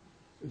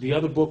 The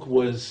other book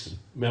was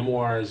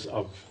memoirs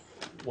of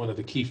one of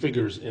the key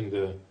figures in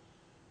the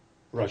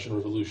Russian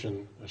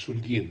Revolution,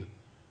 Shulgin.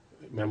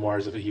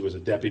 Memoirs of it. He was a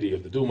deputy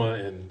of the Duma,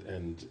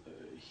 and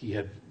he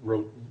had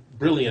wrote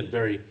brilliant,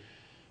 very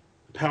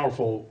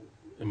powerful,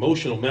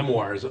 emotional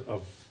memoirs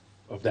of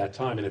that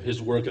time and of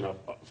his work, and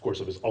of course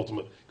of his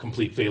ultimate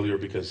complete failure,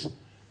 because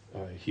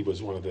he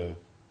was one of the,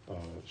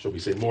 shall we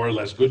say, more or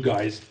less good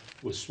guys,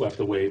 was swept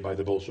away by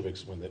the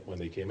Bolsheviks when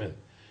they came in.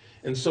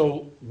 And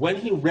so when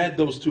he read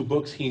those two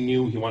books, he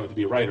knew he wanted to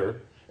be a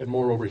writer, and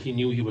moreover, he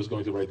knew he was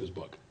going to write this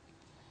book.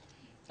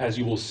 As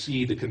you will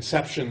see, the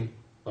conception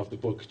of the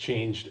book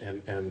changed,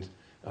 and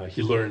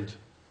he learned,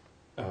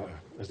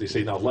 as they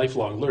say now,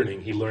 lifelong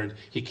learning.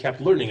 He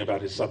kept learning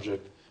about his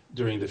subject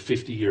during the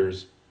 50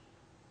 years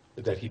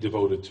that he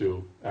devoted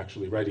to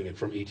actually writing it,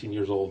 from 18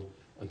 years old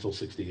until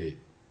 68.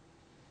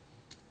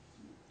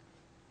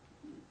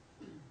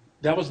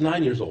 That was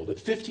 9 years old. At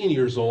 15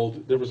 years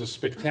old, there was a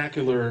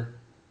spectacular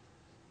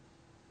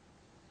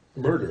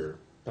murder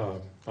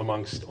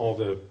amongst all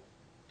the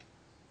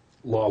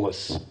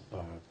lawless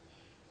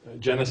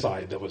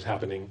genocide that was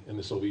happening in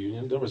the Soviet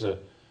Union. There was an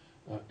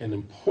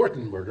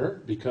important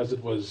murder because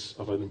it was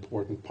of an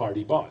important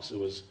party boss. It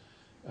was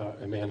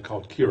a man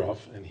called Kirov,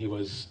 and he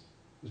was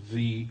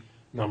the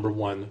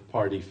 #1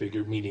 party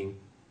figure, meaning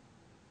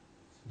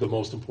the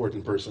most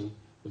important person,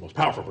 the most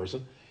powerful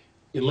person,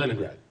 in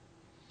Leningrad.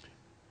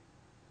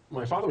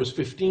 My father was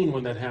 15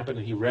 when that happened,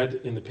 and he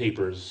read in the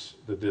papers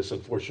that this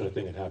unfortunate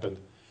thing had happened.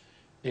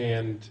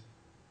 And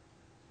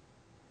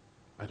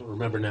I don't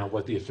remember now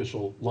what the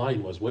official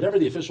line was. Whatever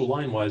the official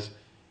line was,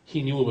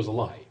 he knew it was a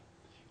lie.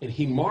 And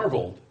he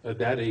marveled at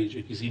that age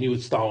because he knew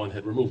that Stalin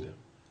had removed him.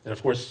 And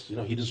of course, you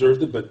know, he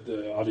deserved it, but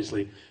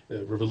obviously,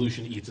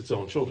 revolution eats its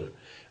own children.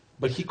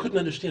 But he couldn't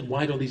understand,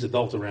 why don't these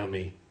adults around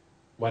me,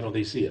 why don't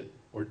they see it?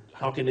 Or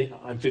how can they,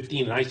 I'm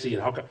 15 and I see it,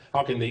 how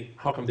come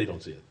they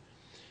don't see it?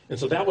 And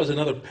so that was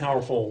another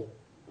powerful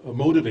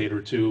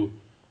motivator to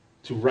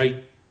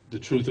write the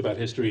truth about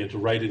history, and to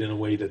write it in a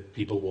way that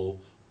people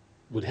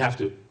would have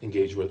to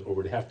engage with or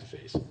would have to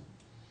face.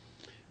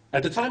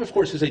 At the time, of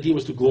course, his idea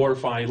was to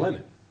glorify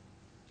Lenin.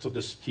 So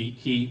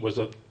he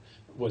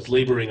was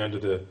laboring under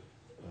the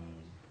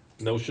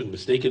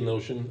mistaken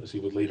notion, as he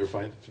would later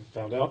find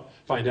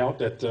out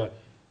that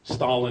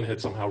Stalin had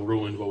somehow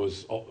ruined what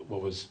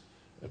was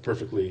a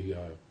perfectly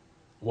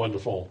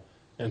wonderful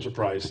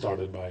enterprise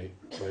started by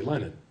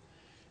Lenin.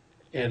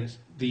 And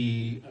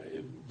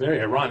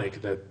very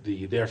ironic that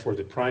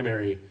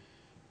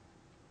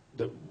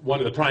one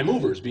of the prime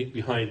movers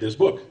behind this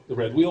book, The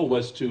Red Wheel,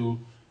 was to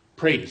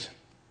praise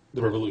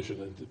the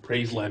revolution, and to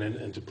praise Lenin,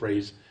 and to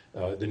praise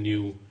the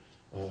new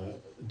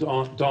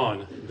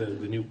dawn, the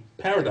new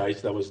paradise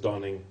that was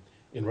dawning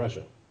in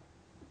Russia.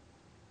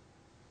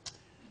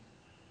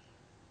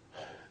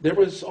 There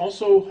was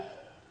also a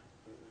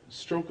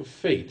stroke of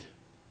fate.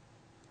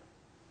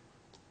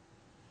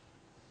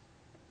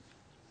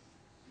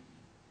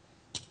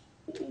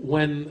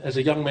 When, as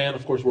a young man,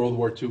 of course, World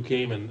War II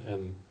came,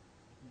 and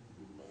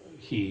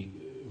he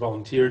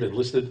volunteered,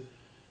 enlisted.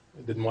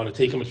 Didn't want to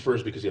take him at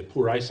first because he had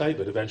poor eyesight,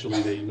 but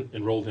eventually they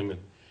enrolled him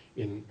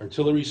in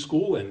artillery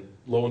school, and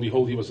lo and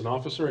behold, he was an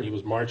officer, and he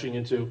was marching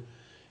into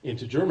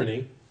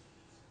Germany,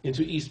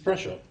 into East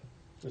Prussia.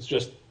 It's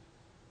just,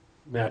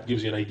 map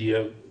gives you an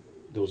idea,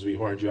 those of you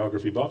who aren't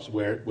geography buffs,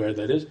 where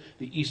that is,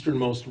 the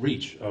easternmost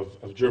reach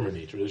of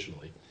Germany,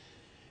 traditionally.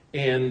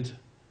 And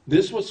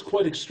this was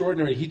quite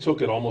extraordinary. He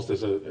took it almost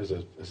as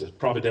a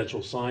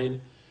providential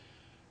sign,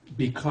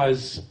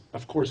 because,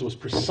 of course, it was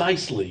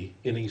precisely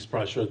in East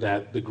Prussia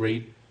that the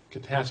great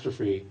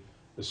catastrophe,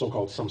 the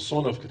so-called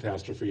Samsonov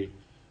catastrophe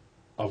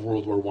of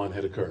World War I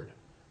had occurred.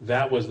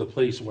 That was the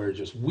place where,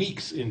 just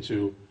weeks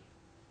into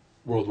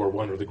World War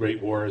I, or the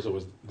Great War as it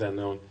was then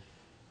known,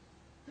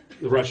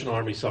 the Russian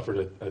army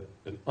suffered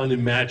an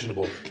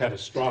unimaginable,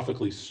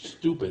 catastrophically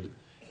stupid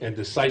and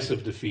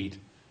decisive defeat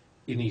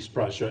in East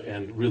Prussia,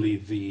 and really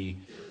the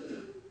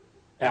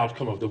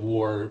outcome of the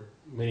war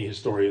many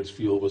historians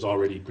feel was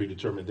already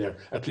predetermined there,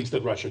 at least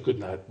that Russia could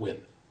not win.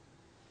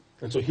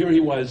 And so here he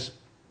was,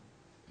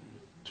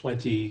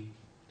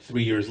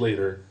 23 years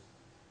later,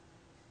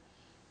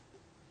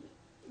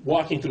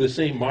 marching through the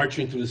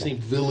same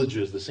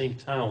villages, the same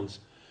towns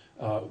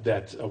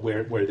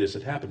where this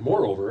had happened.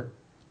 Moreover,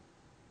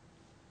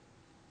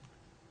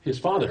 his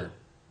father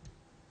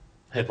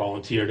had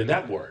volunteered in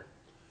that war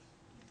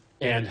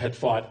and had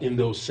fought in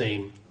those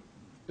same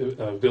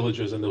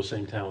villages and those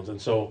same towns.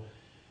 And so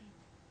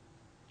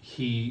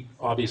he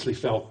obviously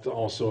felt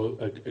also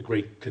a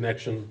great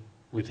connection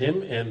with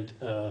him, and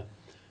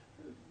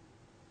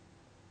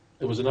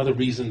it was another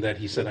reason that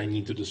he said, I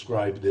need to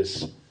describe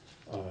this,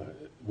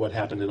 what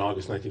happened in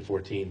August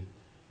 1914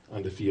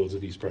 on the fields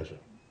of East Prussia.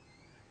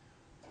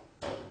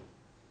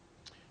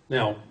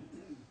 Now,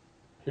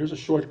 here's a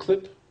short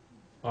clip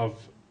of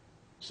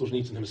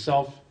Solzhenitsyn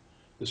himself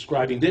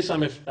describing this.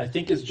 I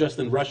think it's just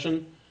in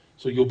Russian,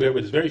 so you'll bear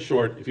with it. It's very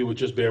short. If you would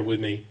just bear with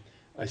me,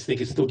 I think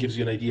it still gives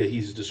you an idea.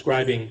 He's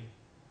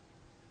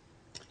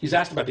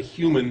asked about the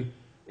human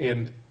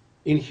and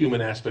inhuman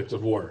aspects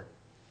of war,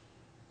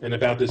 and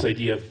about this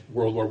idea of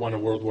World War I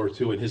and World War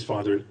II, and his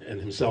father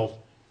and himself,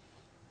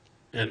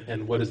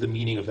 and what is the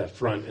meaning of that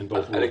front in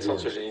both World Ignagt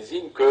Wars.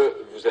 Solzhenitsyn,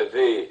 que vous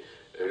avez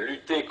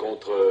lutté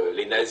contre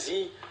les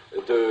nazis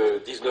de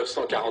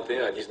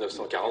 1941 à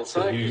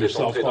 1945. Vous êtes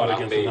entré dans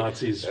l'armée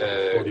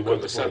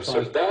comme simple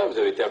soldat, vous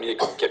avez terminé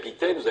comme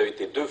capitaine, vous avez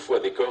été 2 fois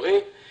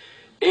décoré.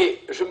 Et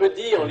je me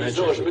disais en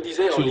lisant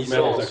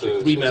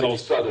cette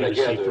histoire de la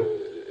guerre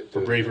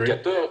de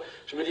 14,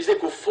 je me disais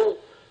qu'au fond,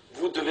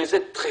 vous devez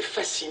être très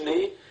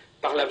fasciné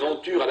par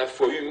l'aventure à la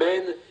fois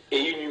humaine et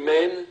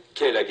inhumaine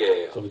qu'est la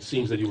guerre. So it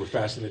seems that you were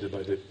fascinated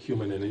by the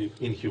human and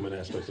inhuman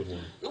aspects of war.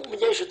 Ну, у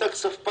меня еще так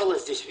совпало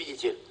здесь,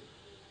 видите.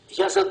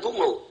 Я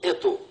задумал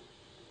это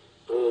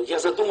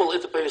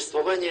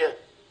повествование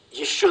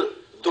еще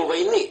до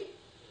войны.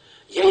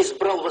 Я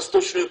избрал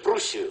Восточную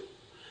Пруссию,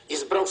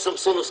 избрал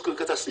Самсоновскую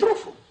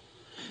катастрофу,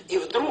 и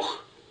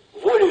вдруг,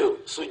 волею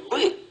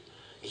судьбы,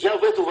 я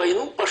в эту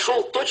войну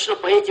пошел точно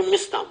по этим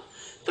местам.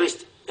 То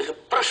есть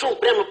прошел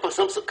прямо по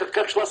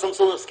как шла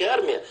Самсоновская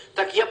армия,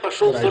 так я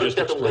пошел в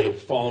 45-м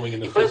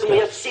году. И поэтому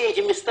я все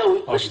эти места,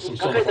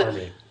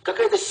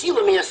 какая-то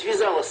сила меня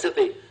связала с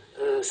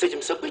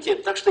этим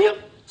событием, так что я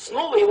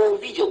снова его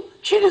увидел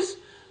через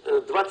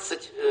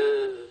 30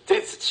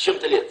 с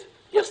чем-то лет.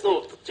 Я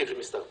снова в тех же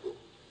местах был.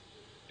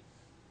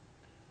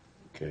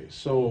 Okay,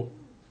 so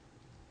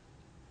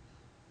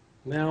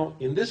now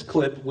in this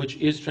clip, which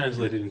is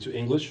translated into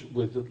English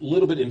with a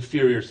little bit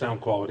inferior sound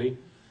quality,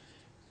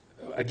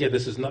 again,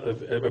 this is not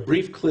a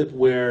brief clip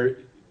where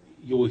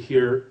you will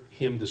hear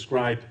him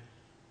describe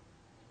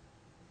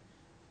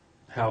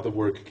how the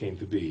work came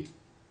to be.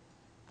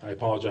 I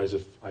apologize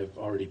if I've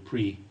already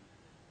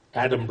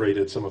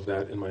adumbrated some of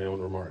that in my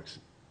own remarks.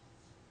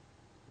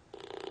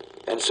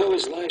 And so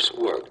his life's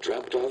work,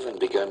 dreamt of and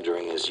begun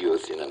during his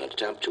youth in an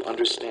attempt to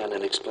understand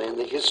and explain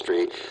the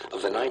history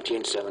of the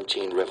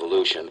 1917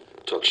 revolution,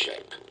 took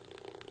shape.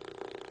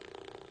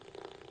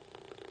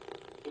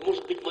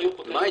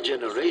 My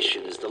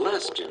generation is the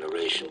last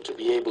generation to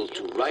be able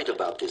to write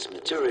about this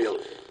material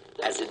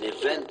as an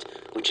event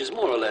which is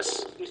more or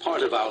less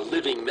part of our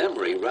living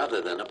memory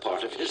rather than a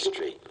part of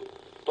history.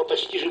 По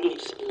почти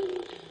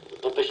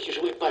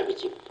живой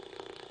памяти.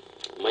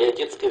 Моя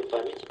детская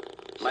память.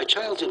 My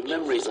childhood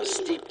memories are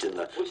steeped in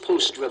the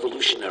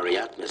post-revolutionary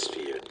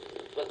atmosphere.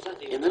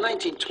 In the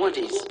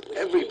 1920s,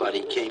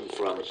 everybody came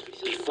from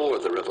before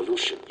the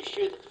revolution.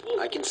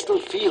 I can still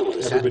feel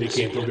this Everybody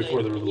atmosphere. came from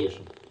before the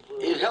revolution.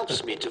 It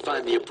helps me to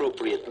find the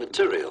appropriate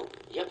material.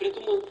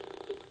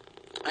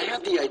 I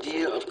had the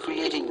idea of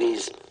creating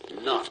these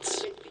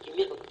knots,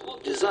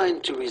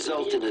 designed to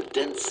result in a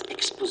dense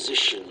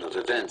exposition of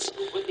events.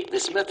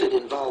 This method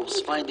involves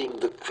finding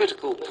the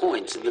critical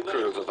points in the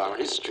curve of our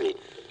history.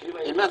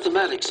 In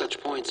mathematics,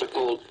 such points are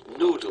called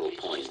nodal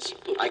points.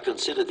 I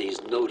consider these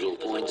nodal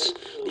points,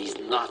 these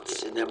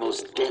knots, in their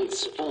most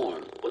dense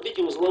form. Вот эти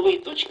узловые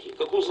точки,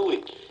 как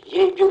узлы,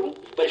 я их беру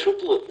в большой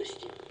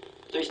плотности.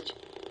 То есть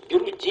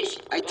беру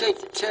 10. I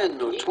take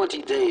 10 or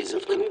 20 days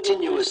of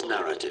continuous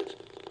narrative.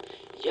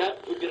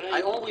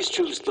 I always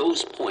choose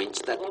those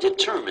points that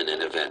determine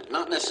an event,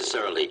 not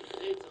necessarily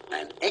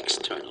an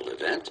external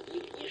event,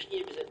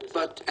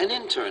 but an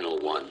internal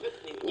one,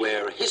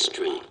 where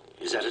history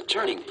is at a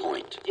turning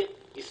point.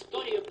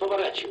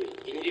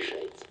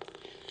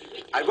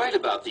 I write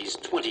about these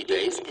 20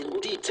 days in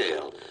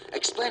detail,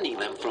 explaining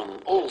them from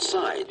all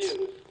sides.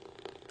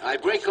 I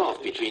break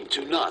off between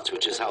 2 knots,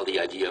 which is how the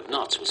idea of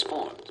knots was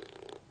formed.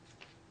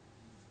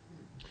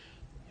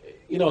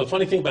 You know, the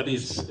funny thing about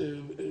these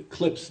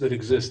clips that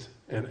exist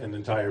and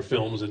entire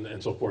films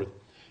and so forth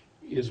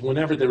is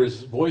whenever there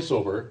is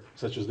voiceover,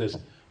 such as this,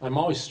 I'm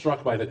always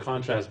struck by the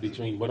contrast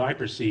between what I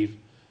perceive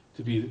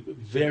to be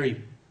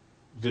very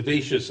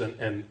vivacious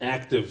and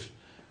active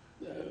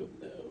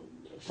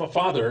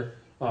father,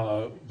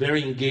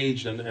 very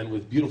engaged and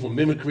with beautiful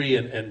mimicry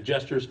and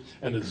gestures,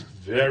 and this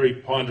very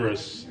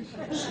ponderous,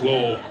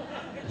 slow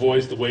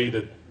voice, the way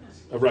that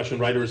a Russian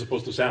writer is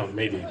supposed to sound,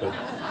 maybe, but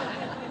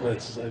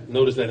I've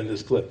noticed that in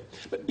this clip.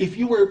 But if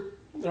you were,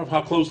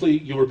 how closely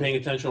you were paying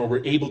attention or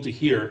were able to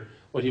hear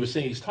what he was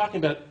saying, he's talking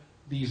about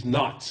these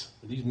knots,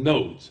 these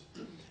nodes.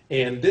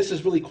 And this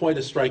is really quite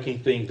a striking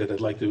thing that I'd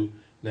like to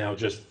now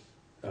just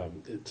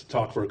to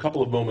talk for a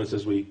couple of moments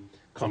as we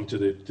come to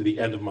the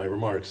end of my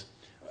remarks.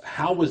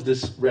 How was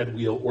this red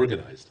wheel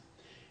organized?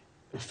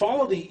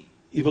 Follow the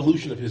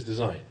evolution of his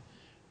design.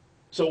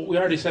 So we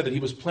already said that he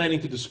was planning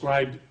to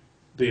describe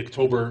the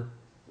October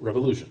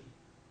Revolution,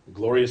 the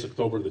glorious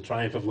October, the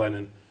triumph of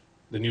Lenin,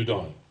 the new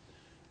dawn.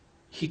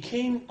 He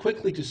came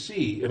quickly to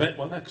see,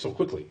 well, not so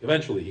quickly,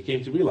 eventually he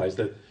came to realize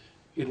that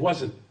it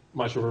wasn't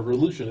much of a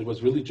revolution, it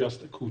was really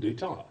just a coup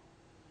d'etat.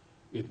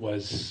 It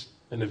was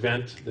an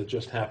event that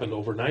just happened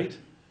overnight,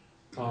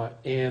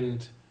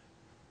 and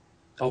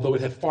although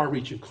it had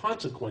far-reaching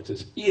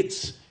consequences,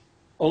 its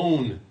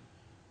own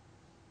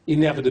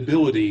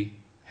inevitability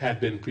had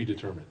been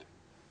predetermined.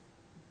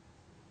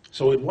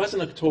 So it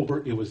wasn't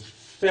October, it was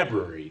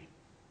February,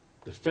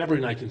 the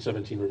February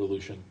 1917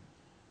 revolution.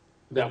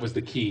 That was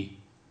the key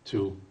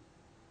to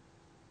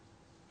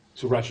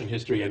Russian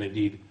history and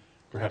indeed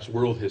perhaps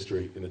world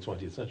history in the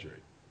 20th century.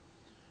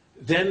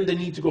 Then the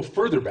need to go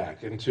further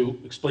back and to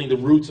explain the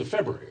roots of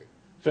February.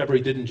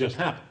 February didn't just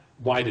happen.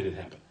 Why did it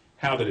happen?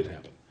 How did it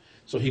happen?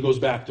 So he goes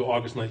back to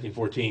August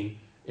 1914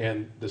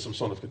 and the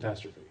Samsonov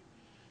catastrophe.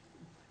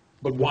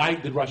 But why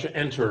did Russia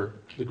enter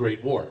the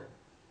Great War?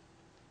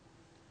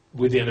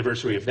 With the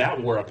anniversary of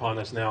that war upon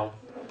us now,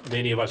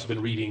 many of us have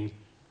been reading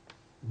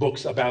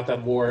books about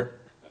that war,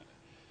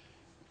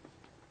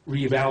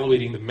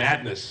 reevaluating the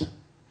madness,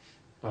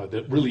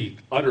 the really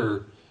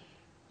utter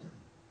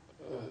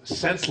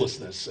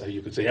senselessness.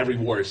 You could say every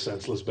war is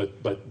senseless, but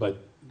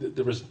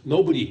there was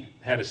nobody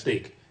had a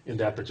stake in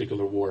that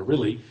particular war,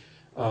 really.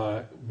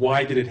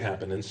 Why did it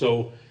happen? And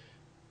so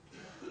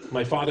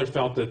my father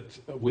felt that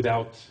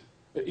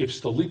if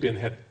Stolypin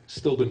had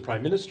still been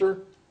prime minister,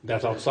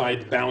 that's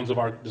outside the bounds of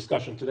our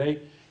discussion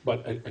today,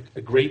 but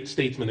a great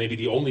statesman, maybe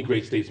the only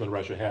great statesman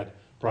Russia had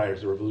prior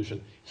to the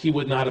revolution, he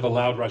would not have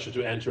allowed Russia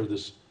to enter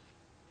this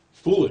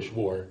foolish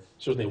war,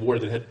 certainly a war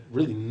that had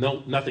really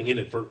nothing in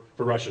it for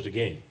Russia to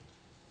gain.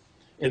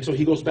 And so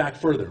he goes back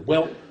further.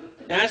 Well,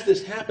 as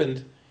this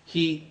happened,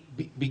 he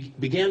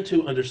began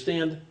to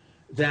understand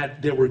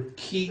that there were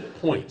key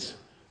points,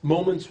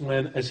 moments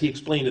when, as he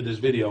explained in this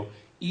video,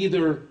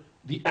 either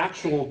the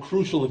actual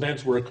crucial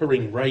events were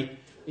occurring right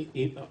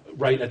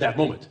at that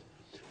moment,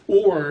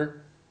 or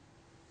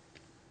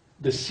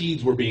the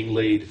seeds were being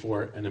laid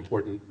for an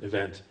important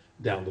event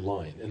down the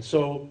line. And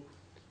so,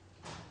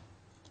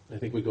 I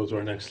think we go to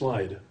our next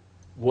slide.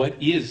 What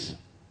is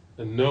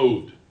a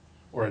node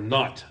or a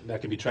knot?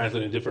 That can be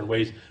translated in different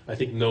ways. I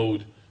think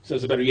node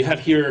says it better. You have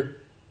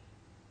here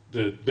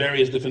the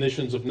various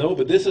definitions of node,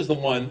 but this is the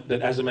one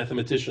that, as a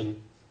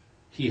mathematician,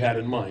 he had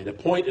in mind. A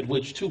point at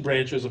which two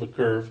branches of a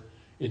curve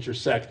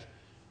intersect,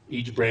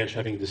 each branch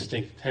having a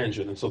distinct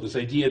tangent. And so this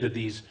idea that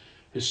these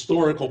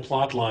historical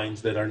plot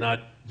lines that are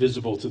not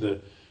visible to the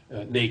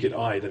naked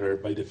eye, that are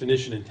by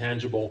definition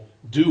intangible,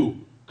 do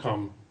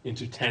come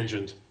into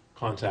tangent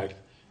contact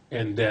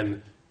and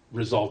then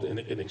result in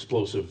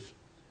explosive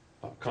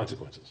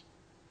consequences.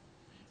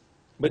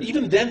 But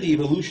even then, the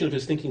evolution of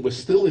his thinking was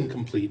still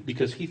incomplete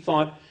because he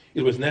thought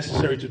it was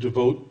necessary to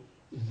devote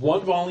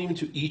one volume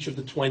to each of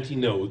the 20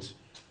 nodes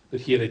that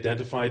he had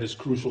identified as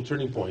crucial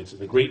turning points in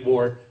the Great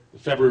War, the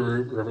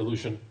February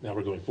Revolution, now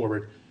we're going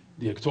forward,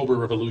 the October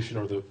Revolution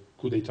or the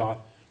coup d'etat,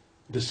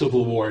 the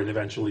Civil War, and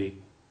eventually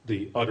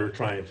the utter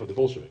triumph of the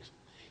Bolsheviks.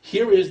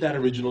 Here is that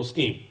original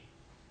scheme.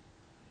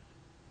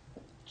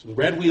 So the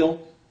Red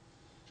Wheel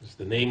is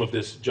the name of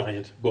this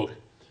giant book,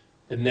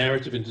 a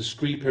narrative in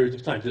discrete periods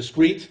of time.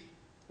 Discrete,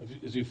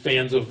 as you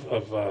fans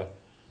of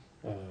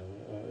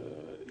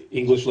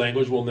English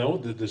language will know,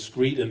 the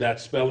discrete in that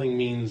spelling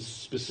means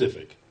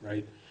specific,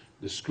 right?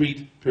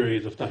 Discrete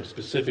periods of time,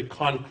 specific,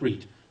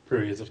 concrete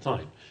periods of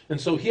time. And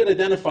so he had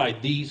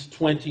identified these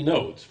 20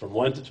 nodes, from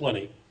 1 to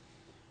 20,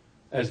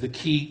 as the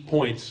key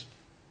points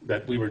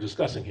that we were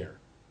discussing here.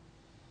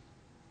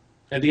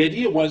 And the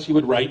idea was he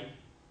would write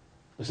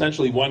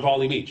essentially one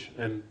volume each,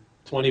 and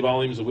 20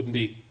 volumes, it wouldn't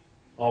be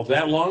all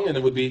that long, and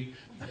it would be,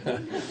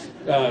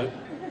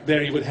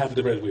 there you would have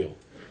the Red Wheel.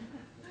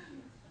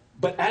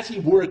 But as he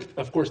worked,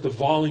 of course, the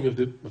volume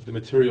of the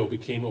material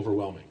became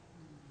overwhelming.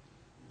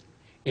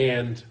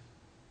 And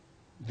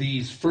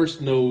these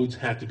first nodes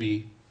had to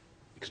be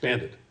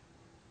expanded.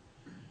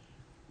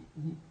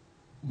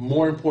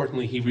 More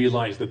importantly, he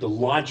realized that the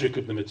logic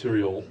of the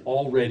material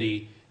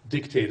already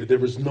dictated there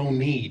was no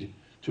need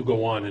to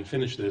go on and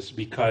finish this,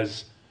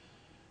 because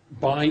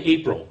by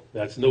April,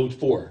 that's node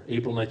 4,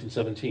 April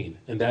 1917,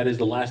 and that is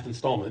the last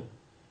installment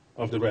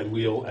of the Red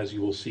Wheel, as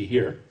you will see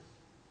here.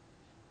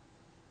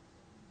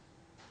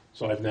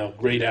 So I've now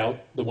grayed out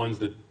the ones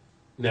that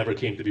never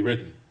came to be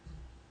written.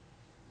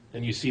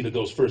 And you see that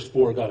those first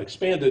 4 got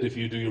expanded. If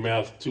you do your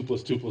math, 2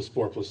 plus 2 plus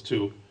 4 plus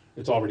 2,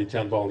 it's already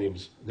 10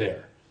 volumes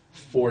there.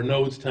 4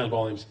 nodes, 10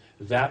 volumes,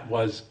 that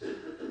was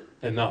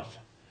enough.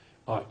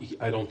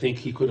 I don't think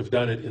he could have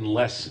done it in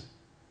less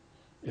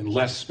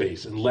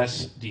space, in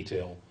less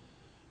detail.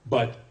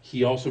 But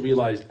he also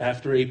realized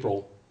after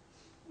April,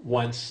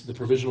 once the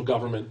provisional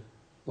government,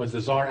 once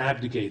the Tsar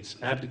abdicates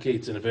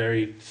in a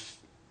very,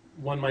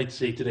 one might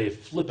say today,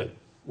 flippant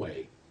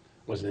way.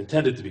 Wasn't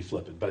intended to be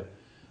flippant, but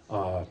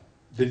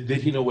did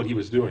he know what he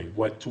was doing,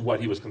 to what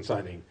he was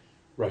consigning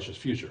Russia's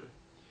future?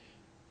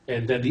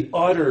 And then the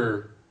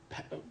utter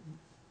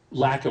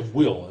lack of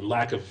will and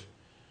lack of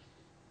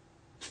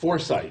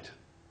foresight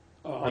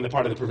on the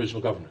part of the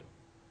provisional government.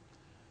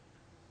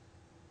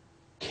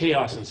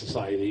 Chaos in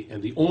society,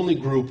 and the only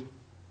group,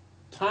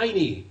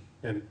 tiny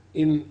and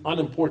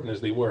unimportant as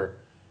they were,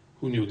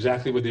 who knew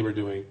exactly what they were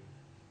doing,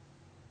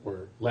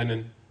 were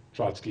Lenin,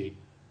 Trotsky,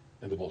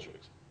 and the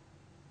Bolsheviks.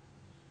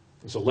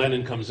 And so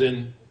Lenin comes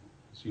in,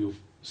 as you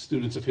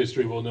students of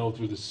history will know,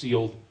 through the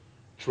sealed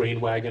train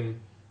wagon,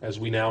 as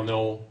we now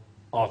know,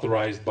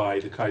 authorized by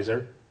the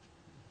Kaiser.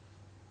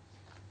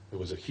 It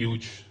was a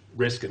huge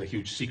risk and a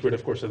huge secret,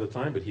 of course, at the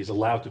time, but he's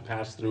allowed to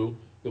pass through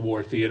the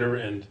war theater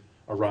and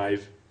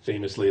arrive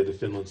famously at the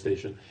Finland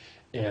station,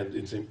 and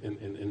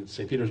in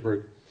St.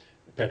 Petersburg,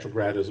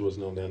 Petrograd as it was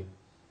known then,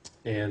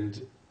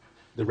 and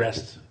the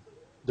rest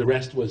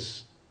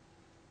was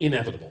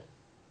inevitable.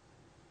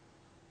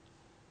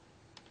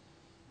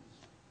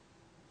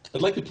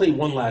 I'd like to play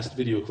one last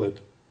video clip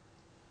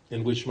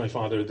in which my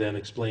father then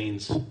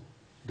explains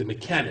the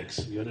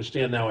mechanics. You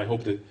understand now, I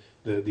hope, that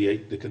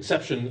the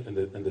conception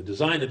and the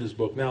design of this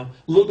book. Now,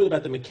 a little bit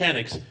about the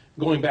mechanics,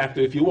 going back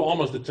to, if you will,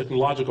 almost the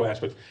technological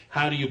aspect.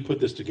 How do you put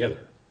this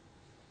together?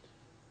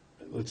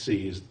 Let's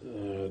see.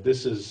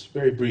 This is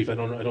very brief. I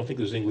don't think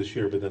there's English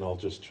here, but then I'll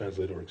just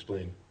translate or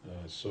explain.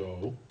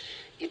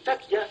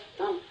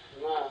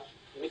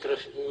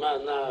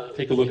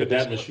 Take a look at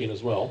that machine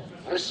as well.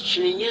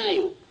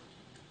 Расчленяю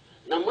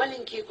на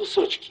маленькие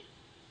кусочки.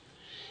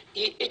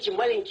 И эти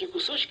маленькие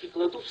кусочки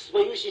кладу в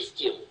свою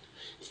систему.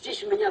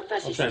 Здесь у меня та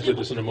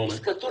система, из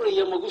которой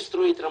я могу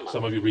строить роман.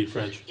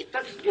 И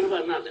так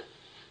сперва надо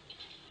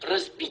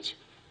разбить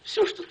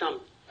все, что там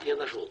я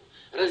нашел.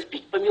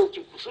 Разбить по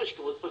мелким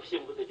кусочкам, вот по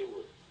всем вот этим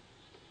вот.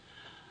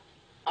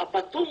 А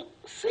потом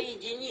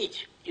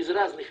соединить из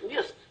разных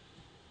мест,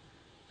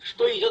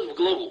 что идет в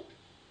главу.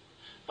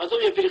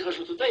 Потом я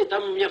перехожу туда, и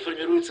там у меня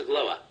формируется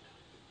глава.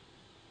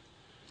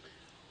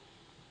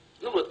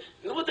 Ну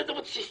вот эта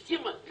вот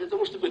система, для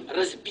того, чтобы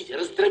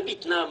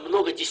раздробить на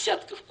много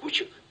десятков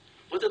кучек,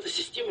 вот эта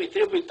система и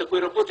требует такой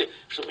работы,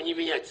 чтобы не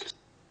менять.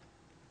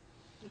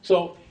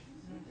 So,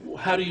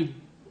 how do you,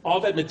 all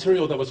that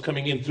material that was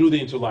coming in through the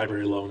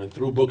interlibrary loan and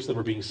through books that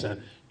were being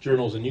sent,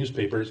 journals and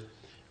newspapers,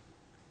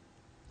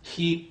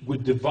 he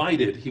would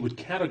divide it, he would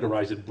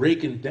categorize it,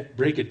 break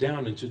it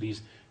down into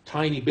these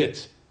tiny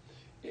bits.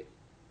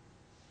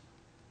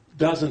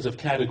 Dozens of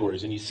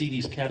categories, and you see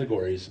these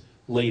categories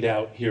laid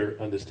out here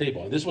on this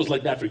table. And this was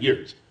like that for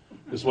years.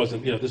 This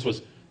wasn't,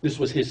 this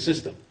was his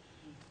system.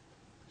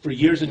 For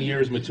years and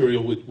years,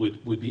 material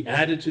would be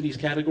added to these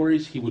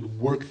categories. He would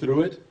work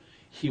through it.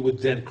 He would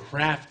then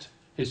craft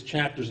his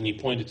chapters, and he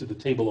pointed to the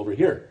table over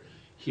here.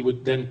 He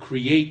would then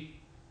create,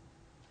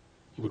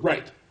 he would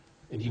write,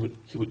 and he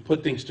would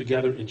put things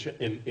together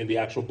in the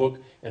actual book,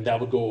 and that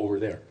would go over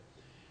there.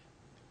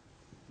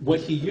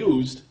 What he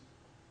used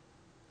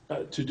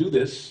to do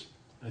this,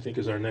 I think,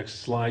 is our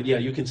next slide. Yeah,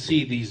 you can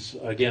see these,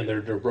 again,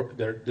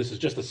 this is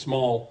just a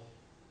small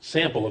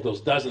sample of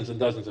those dozens and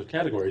dozens of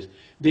categories.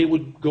 They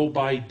would go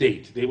by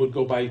date. They would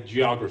go by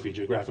geography,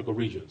 geographical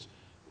regions.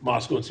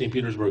 Moscow and St.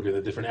 Petersburg are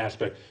the different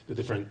aspect, the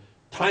different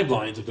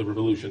timelines of the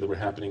revolution that were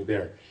happening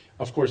there.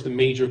 Of course, the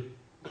major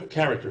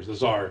characters, the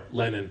Tsar,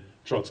 Lenin,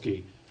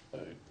 Trotsky,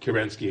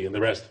 Kerensky, and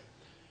the rest.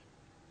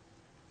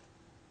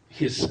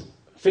 His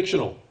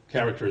fictional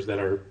characters that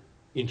are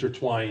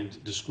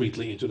intertwined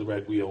discreetly into the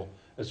red wheel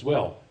as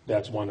well.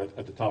 That's one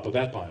at the top of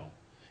that pile.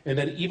 And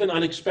then even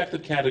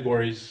unexpected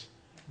categories,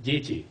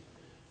 дети,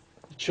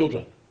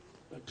 children,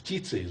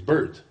 птицы,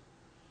 birds,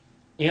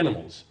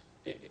 animals.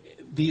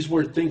 These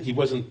were things he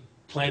wasn't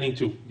planning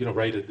to,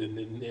 write in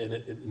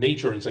a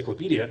nature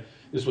encyclopedia.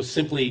 This was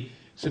simply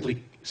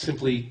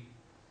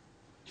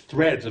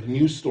threads of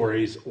news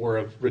stories or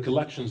of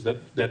recollections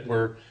that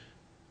were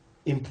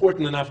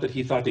important enough that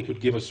he thought they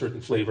could give a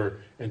certain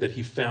flavor, and that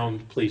he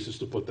found places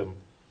to put them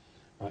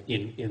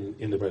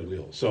in the red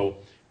wheel. So,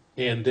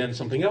 and then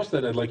something else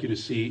that I'd like you to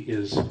see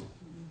is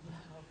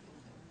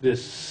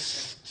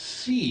this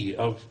sea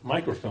of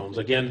microfilms.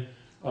 Again,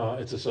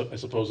 it's, I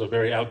suppose, a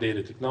very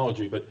outdated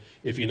technology, but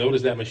if you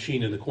notice that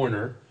machine in the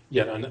corner,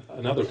 yet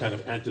another kind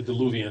of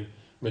antediluvian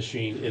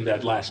machine in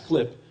that last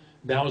clip,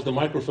 that was the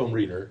microfilm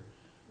reader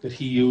that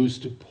he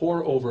used to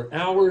pore over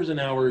hours and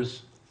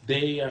hours,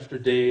 day after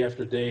day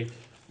after day,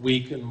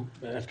 week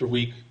after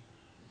week,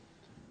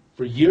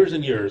 for years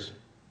and years.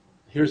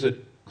 Here's a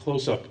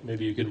close-up,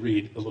 maybe you could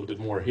read a little bit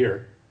more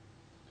here.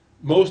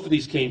 Most of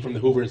these came from the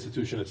Hoover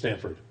Institution at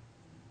Stanford,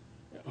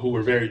 who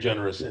were very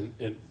generous, and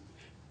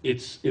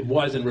it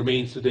was and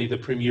remains today the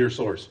premier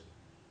source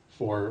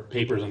for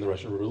papers on the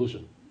Russian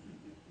Revolution.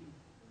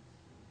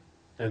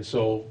 And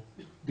so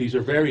These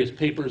are various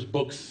papers,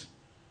 books,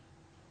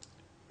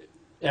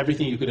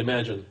 everything you could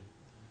imagine.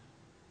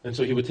 And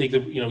so he would take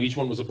each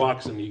one was a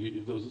box,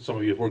 and some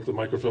of you have worked with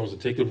microfilms, would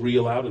take the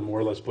reel out and more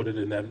or less put it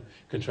in that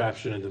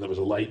contraption, and then there was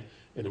a light,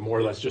 and more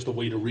or less just a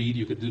way to read.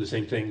 You could do the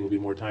same thing, it would be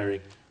more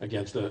tiring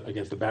against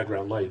the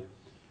background light.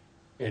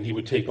 And he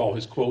would take all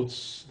his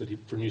quotes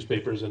for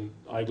newspapers and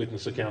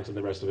eyewitness accounts and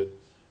the rest of it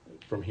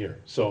from here.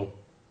 So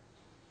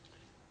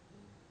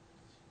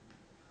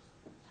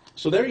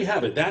there you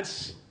have it.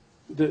 That's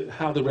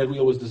how the Red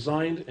Wheel was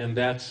designed, and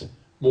that's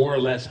more or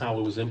less how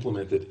it was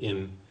implemented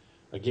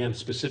again,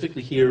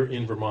 specifically here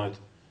in Vermont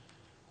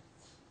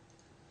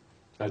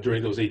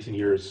during those 18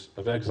 years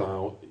of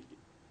exile.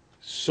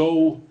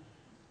 So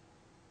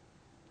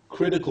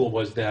critical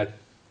was that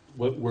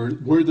what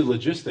were the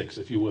logistics,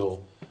 if you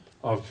will,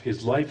 of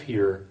his life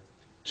here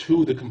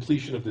to the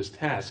completion of this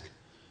task,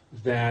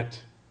 that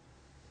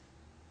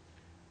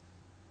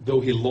though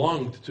he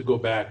longed to go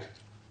back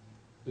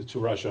to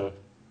Russia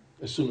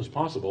as soon as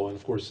possible, and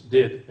of course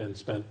did, and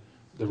spent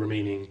the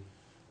remaining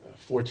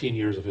 14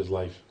 years of his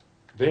life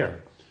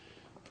there,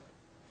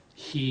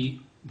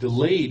 he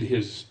delayed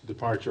his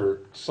departure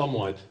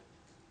somewhat,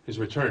 his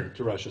return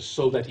to Russia,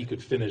 so that he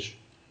could finish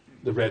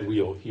the Red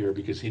Wheel here,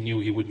 because he knew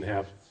he wouldn't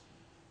have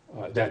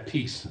that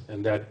peace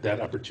and that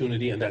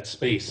opportunity and that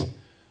space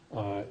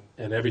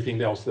and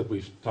everything else that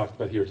we've talked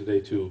about here today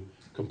to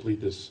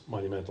complete this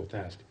monumental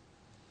task.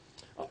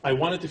 I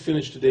wanted to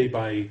finish today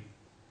by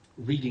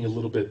reading a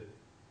little bit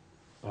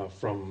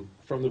from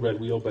the Red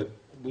Wheel, but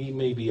we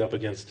may be up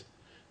against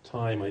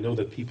time. I know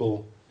that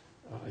people,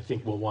 I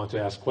think, will want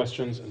to ask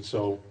questions, and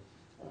so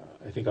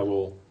I think I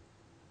will,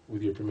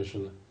 with your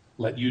permission,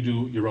 let you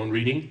do your own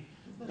reading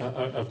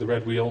of the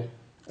Red Wheel.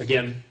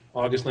 Again,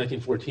 August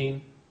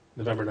 1914,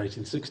 November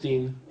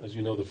 1916. As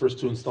you know, the first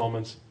two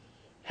installments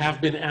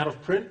have been out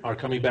of print, are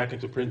coming back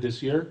into print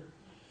this year.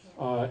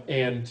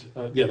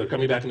 They're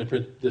coming back into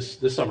print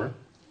this summer.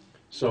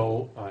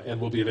 So, and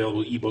will be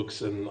available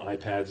ebooks and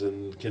iPads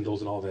and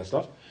Kindles and all that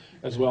stuff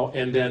as well.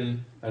 And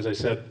then, as I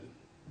said,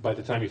 by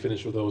the time you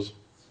finish with those,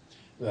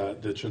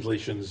 the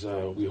translations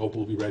we hope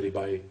will be ready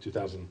by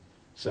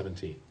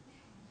 2017.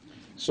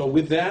 So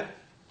with that,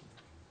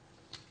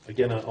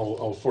 again,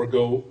 I'll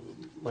forego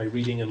my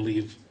reading and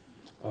leaves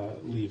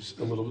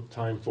a little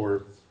time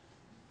for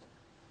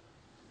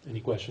any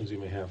questions you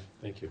may have.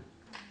 Thank you.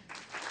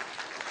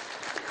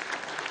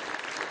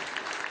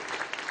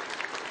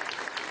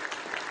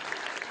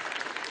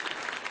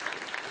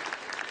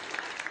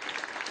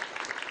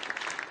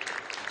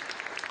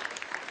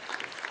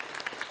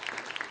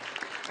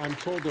 I'm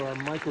told there are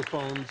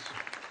microphones.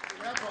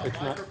 We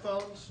have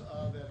microphones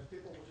that if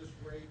people will just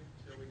wait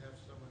until we have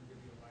someone give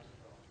you a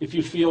microphone. If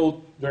you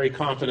feel very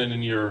confident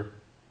in your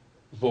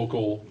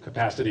vocal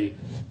capacity,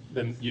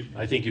 then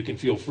I think you can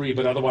feel free,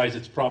 but otherwise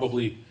it's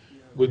probably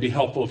would be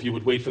helpful if you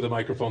would wait for the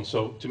microphone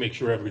to make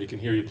sure everybody can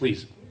hear you,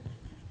 please.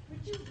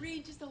 Would you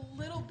read just a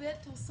little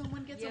bit till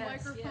someone gets a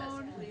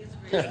microphone? Yes, please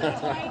Just a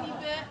tiny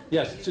bit?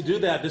 Yes, to do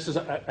that,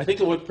 I think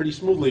it went pretty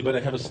smoothly, but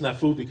I have a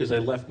snafu because I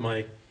left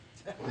my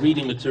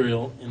reading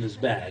material in this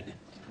bag.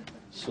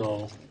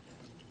 So,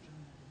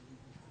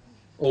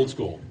 old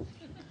school.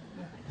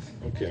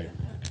 Okay.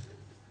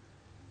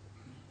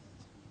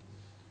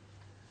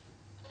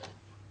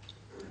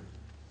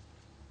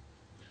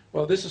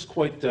 Well, this is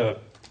quite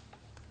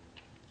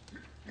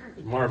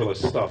marvelous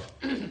stuff.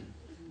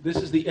 This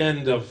is the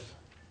end of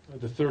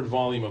the third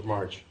volume of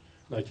March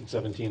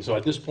 1917. So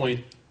at this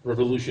point,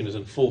 revolution is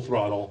in full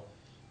throttle.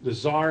 The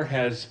Tsar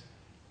has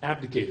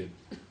abdicated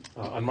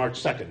on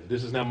March 2nd.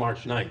 This is now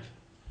March 9th,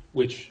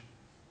 which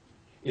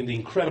in the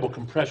incredible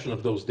compression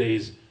of those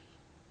days,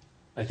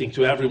 I think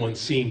to everyone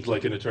seemed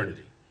like an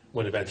eternity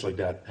when events like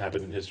that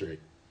happen in history.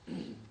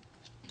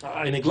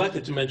 I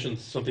neglected to mention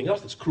something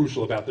else that's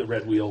crucial about the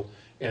Red Wheel,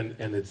 and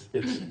it's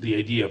the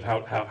idea of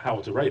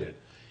how to write it,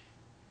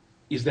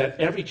 is that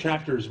every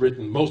chapter is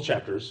written, most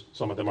chapters,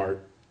 some of them are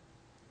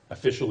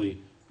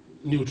officially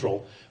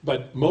neutral,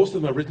 but most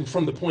of them are written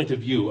from the point of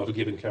view of a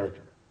given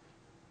character.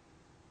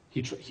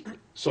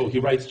 So he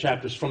writes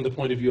chapters from the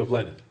point of view of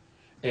Lenin.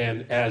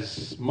 And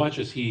as much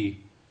as he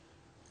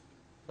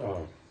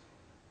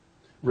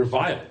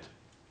reviled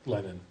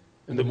Lenin,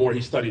 and the more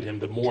he studied him,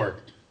 the more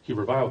he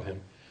reviled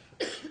him,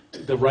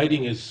 the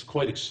writing is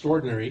quite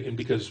extraordinary, and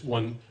because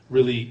one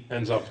really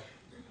ends up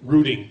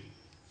rooting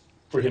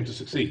for him to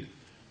succeed.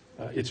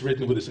 It's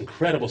written with this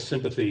incredible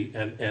sympathy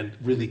and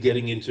really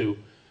getting into,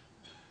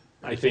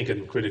 I think,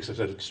 and critics have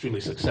said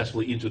extremely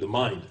successfully, into the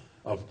mind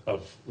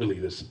of really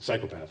this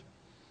psychopath,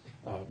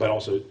 but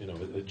also, you know,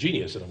 a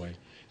genius in a way.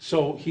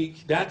 So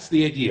that's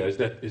the idea, is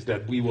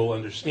that we will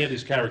understand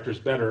these characters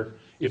better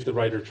if the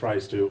writer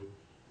tries to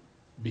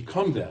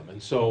become them.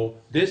 And so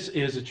this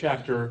is a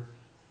chapter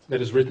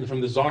that is written from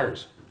the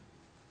Tsar's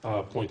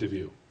point of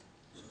view.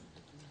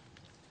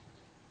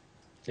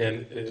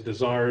 And the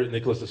Tsar,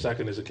 Nicholas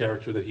II, is a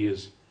character that he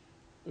is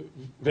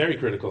very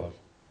critical of,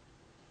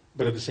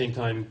 but at the same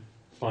time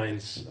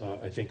finds,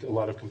 I think, a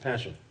lot of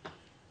compassion.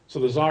 So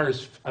the Tsar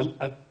is,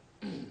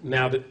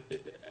 now that,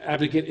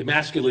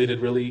 emasculated,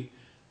 really.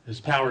 His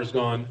power is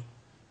gone,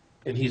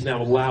 and he's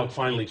now allowed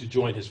finally to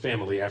join his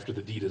family after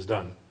the deed is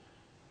done.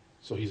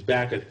 So he's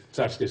back at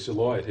Tsarskoye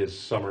Selo at his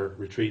summer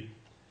retreat,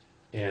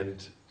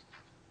 and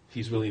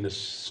he's really in a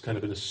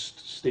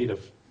state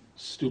of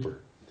stupor.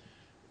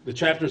 The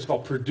chapter is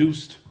called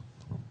Produced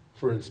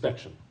for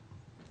Inspection.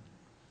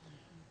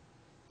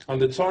 On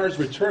the Tsar's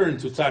return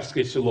to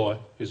Tsarskoye Selo,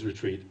 his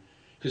retreat,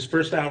 his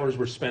first hours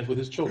were spent with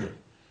his children.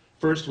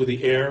 First with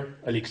the heir,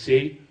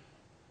 Alexei,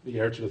 the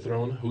heir to the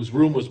throne, whose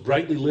room was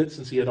brightly lit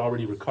since he had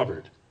already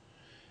recovered.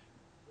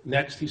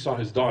 Next, he saw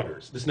his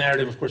daughters. This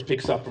narrative, of course,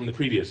 picks up from the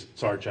previous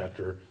Tsar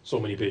chapter, so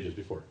many pages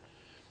before.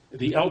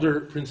 The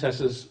elder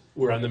princesses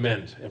were on the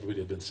mend. Everybody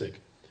had been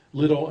sick.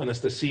 Little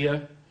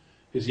Anastasia,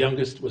 his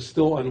youngest, was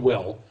still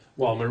unwell,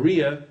 while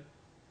Maria,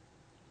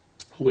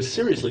 who was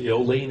seriously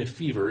ill, lay in a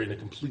fever in a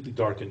completely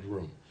darkened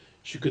room.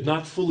 She could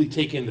not fully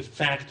take in the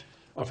fact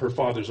of her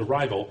father's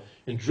arrival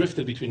and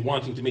drifted between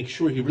wanting to make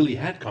sure he really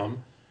had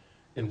come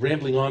and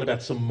rambling on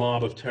about some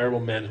mob of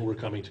terrible men who were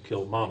coming to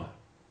kill Mama.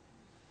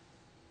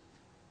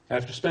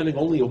 After spending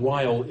only a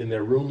while in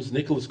their rooms,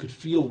 Nicholas could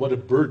feel what a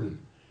burden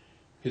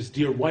his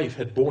dear wife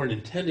had borne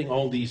in tending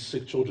all these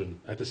sick children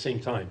at the same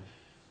time,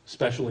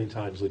 especially in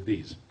times like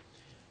these.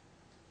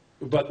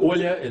 But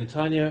Olya and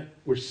Tanya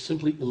were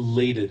simply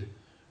elated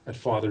at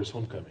father's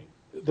homecoming.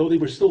 Though they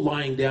were still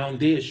lying down,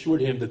 they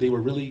assured him that they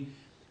were really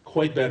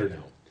quite better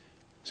now.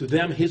 To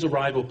them, his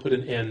arrival put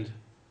an end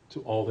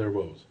to all their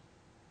woes.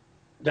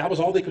 That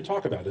was all they could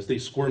talk about as they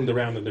squirmed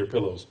around in their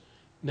pillows.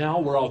 Now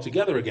we're all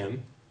together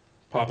again,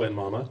 Papa and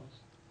Mama.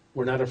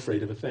 We're not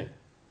afraid of a thing.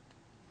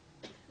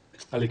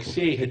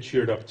 Alexei had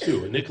cheered up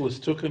too, and Nicholas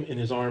took him in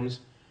his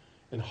arms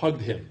and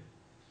hugged him,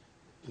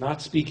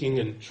 not speaking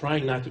and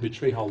trying not to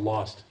betray how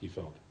lost he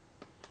felt.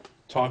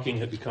 Talking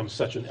had become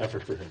such an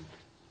effort for him.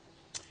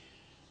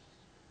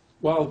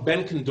 While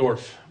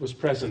Benkendorf was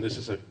present, this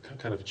is a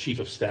kind of chief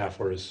of staff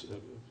or his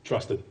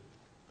trusted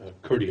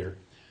courtier.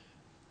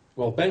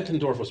 While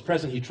Benkendorf was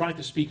present, he tried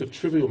to speak of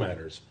trivial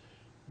matters,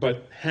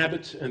 but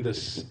habit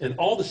and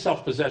all the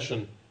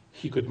self-possession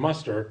he could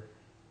muster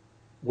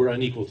were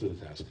unequal to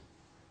the task.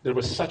 There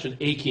was such an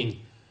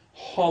aching,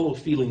 hollow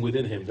feeling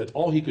within him that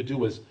all he could do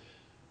was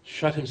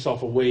shut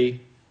himself away,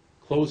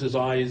 close his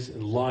eyes,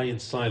 and lie in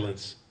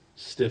silence,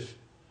 stiff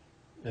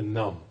and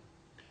numb.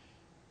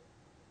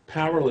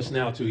 Powerless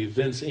now to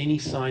evince any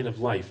sign of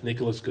life,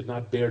 Nicholas could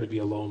not bear to be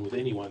alone with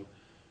anyone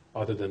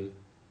other than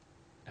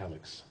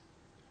Alex.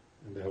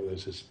 And that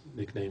was his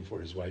nickname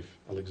for his wife,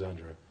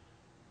 Alexandra.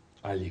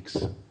 Alex.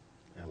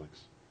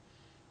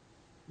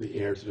 The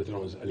heir to the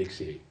throne is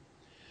Alexei.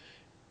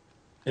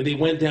 And they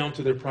went down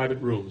to their private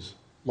rooms,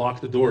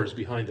 locked the doors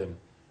behind them.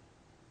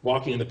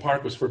 Walking in the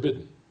park was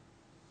forbidden.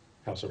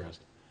 House arrest.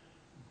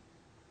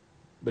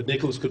 But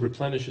Nicholas could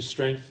replenish his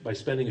strength by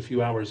spending a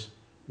few hours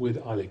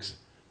with Alex,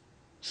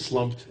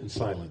 slumped in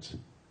silence.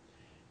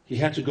 He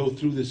had to go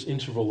through this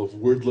interval of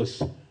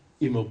wordless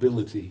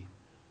immobility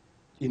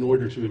in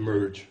order to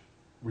emerge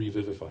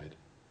revivified.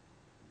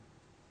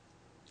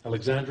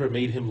 Alexandra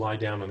made him lie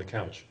down on the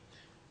couch.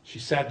 She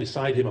sat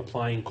beside him,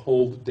 applying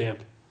cold,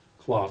 damp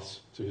cloths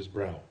to his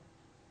brow.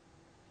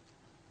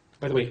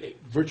 By the way,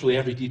 virtually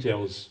every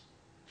detail is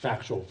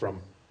factual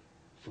from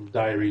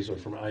diaries or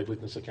from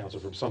eyewitness accounts or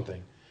from something.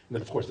 And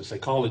then, of course, the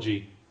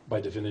psychology, by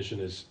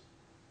definition, is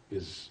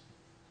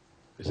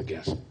a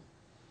guess.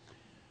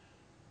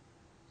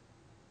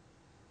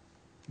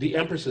 The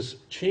Empress's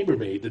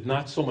chambermaid did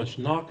not so much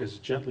knock as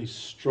gently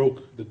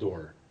stroke the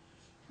door.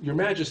 Your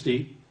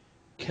Majesty,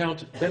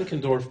 Count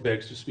Benkendorf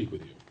begs to speak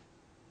with you.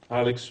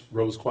 Alex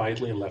rose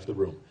quietly and left the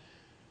room.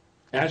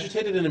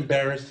 Agitated and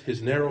embarrassed,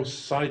 his narrow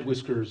side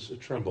whiskers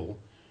a-tremble,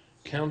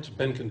 Count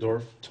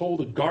Benkendorf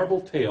told a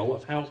garbled tale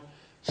of how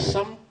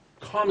some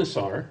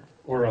commissar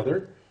or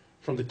other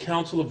from the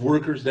Council of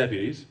Workers'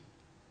 Deputies,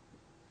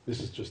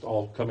 this is just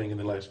all coming in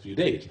the last few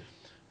days,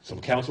 some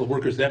Council of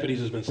Workers' Deputies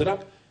has been set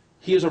up,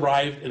 he has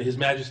arrived and His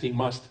Majesty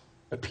must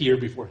appear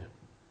before him.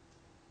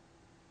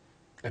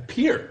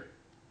 Appear?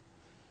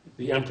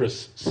 The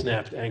Empress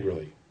snapped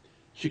angrily.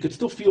 She could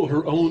still feel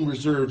her own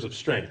reserves of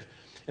strength,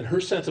 and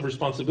her sense of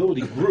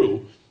responsibility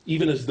grew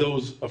even as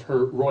those of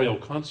her royal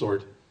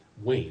consort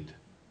waned.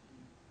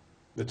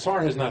 The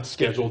Tsar has not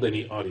scheduled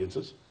any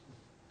audiences.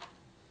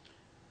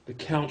 The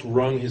Count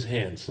wrung his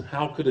hands.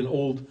 How could an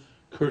old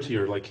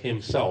courtier like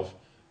himself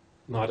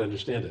not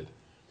understand it?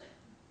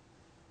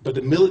 But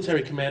the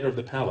military commander of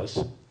the palace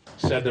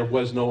said there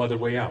was no other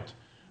way out.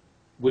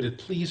 Would it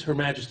please Her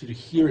Majesty to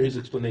hear his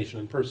explanation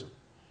in person?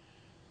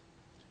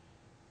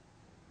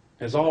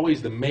 As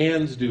always, the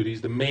man's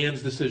duties, the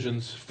man's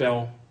decisions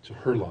fell to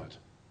her lot.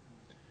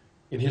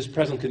 In his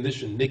present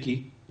condition,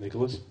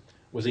 Nicholas,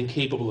 was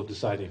incapable of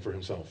deciding for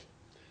himself.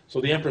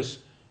 So the Empress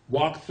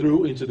walked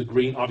through into the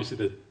green, obviously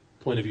the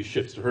point of view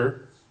shifts to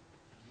her.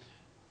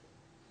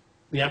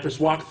 The Empress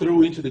walked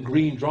through into the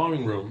green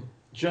drawing room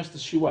just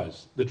as she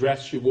was. The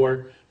dress she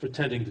wore for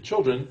tending the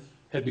children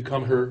had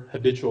become her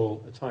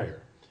habitual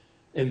attire.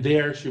 And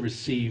there she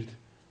received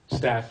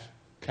Staff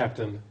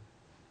Captain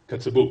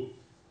Kotzebue.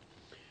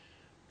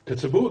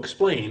 Kotzebue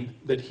explained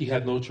that he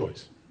had no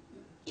choice.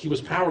 He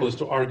was powerless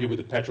to argue with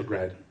the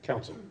Petrograd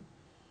Council,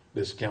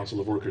 this Council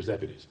of Workers'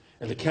 Deputies.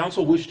 And the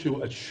council wished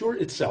to assure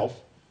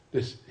itself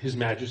that His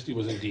Majesty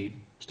was indeed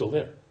still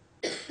there.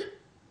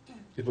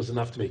 It was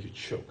enough to make you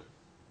choke.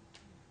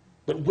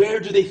 But where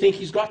do they think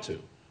he's got to?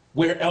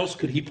 Where else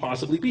could he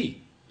possibly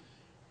be?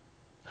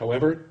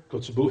 However,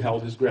 Kotzebue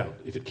held his ground.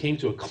 If it came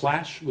to a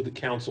clash with the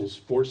council's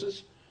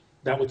forces,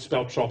 that would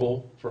spell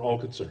trouble for all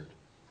concerned.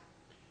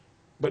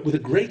 But with a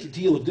great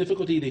deal of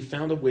difficulty, they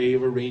found a way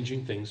of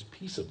arranging things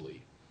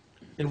peaceably.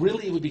 And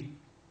really, it would be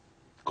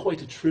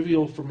quite a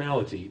trivial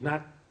formality,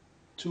 not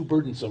too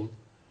burdensome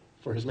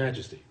for His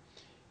Majesty.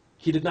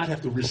 He did not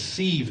have to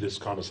receive this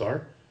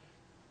commissar,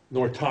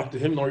 nor talk to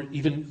him, nor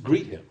even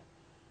greet him.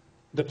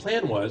 The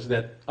plan was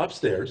that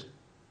upstairs,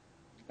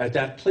 at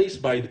that place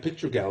by the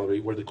picture gallery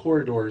where the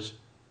corridors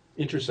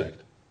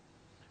intersect,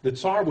 the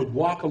Tsar would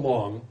walk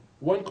along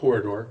one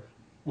corridor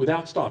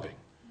without stopping.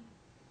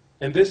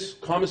 And this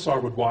commissar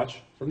would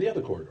watch from the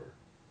other corridor.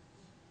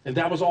 And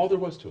that was all there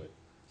was to it.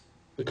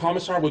 The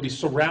commissar would be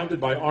surrounded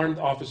by armed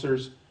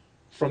officers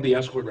from the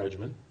escort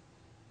regiment.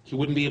 He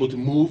wouldn't be able to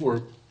move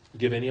or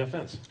give any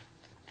offense.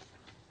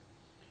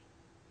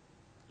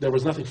 There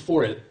was nothing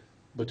for it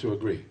but to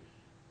agree.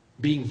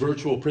 Being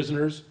virtual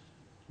prisoners,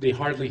 they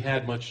hardly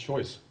had much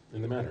choice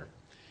in the matter.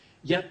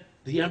 Yet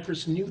the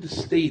Empress knew the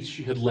state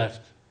she had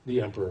left the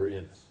Emperor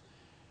in.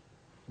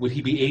 Would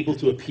he be able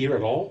to appear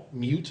at all,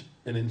 mute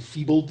and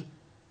enfeebled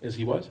as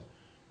he was?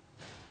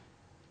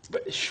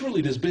 But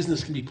surely this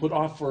business can be put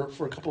off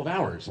for a couple of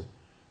hours,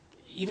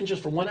 even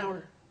just for 1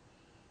 hour.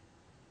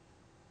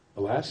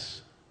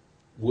 Alas,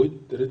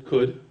 would that it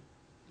could.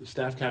 The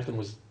staff captain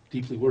was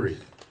deeply worried.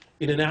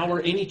 In an hour,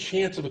 any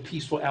chance of a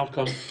peaceful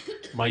outcome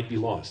might be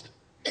lost.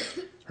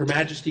 Her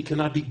Majesty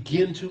cannot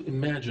begin to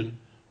imagine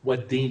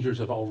what dangers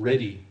have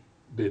already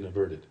been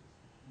averted.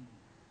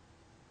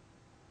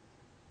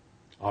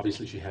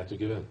 Obviously, she had to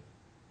give in.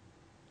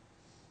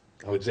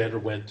 Alexander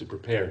went to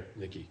prepare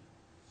Nicky.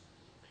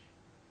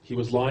 He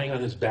was lying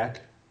on his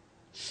back,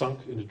 sunk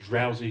in a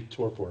drowsy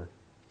torpor,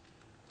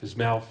 his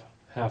mouth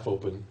half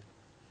open,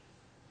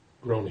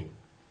 groaning.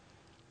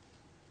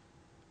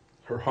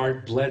 Her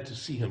heart bled to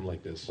see him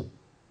like this.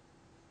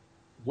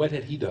 What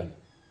had he done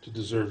to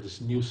deserve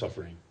this new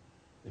suffering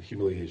and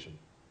humiliation?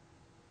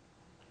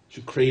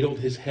 She cradled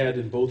his head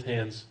in both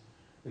hands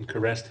and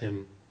caressed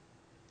him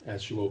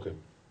as she woke him.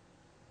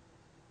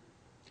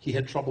 He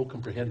had trouble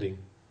comprehending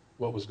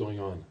what was going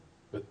on.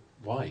 But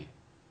why?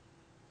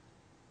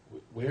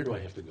 Where do I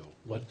have to go?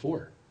 What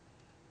for?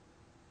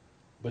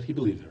 But he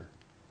believed her.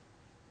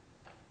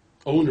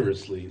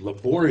 Onerously,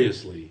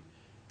 laboriously,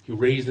 he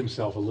raised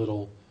himself a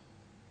little,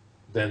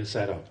 then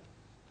sat up.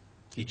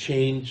 He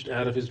changed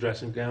out of his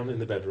dressing gown in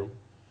the bedroom,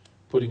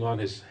 putting on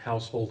his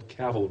household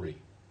cavalry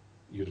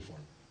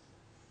uniform.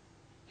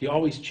 He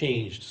always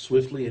changed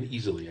swiftly and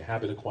easily, a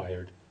habit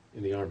acquired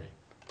in the army.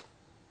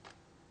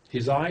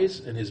 His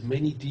eyes and his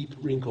many deep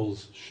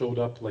wrinkles showed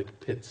up like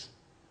pits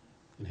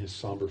in his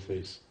somber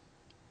face.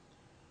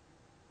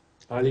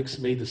 Alex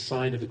made the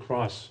sign of the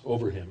cross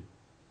over him,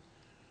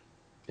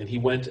 and he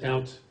went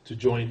out to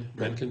join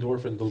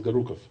Benkendorf and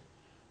Dolgorukov,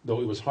 though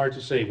it was hard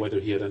to say whether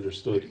he had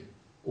understood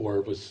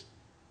or was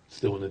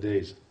still in a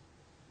daze.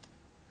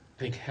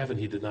 Thank heaven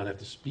he did not have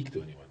to speak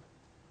to anyone.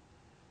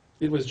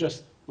 It was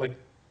just like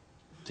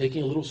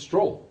taking a little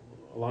stroll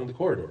along the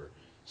corridor,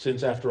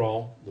 since, after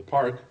all, the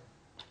park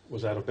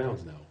was out of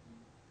bounds now.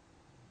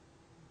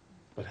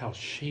 But how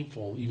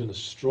shameful even a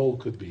stroll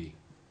could be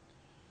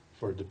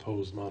for a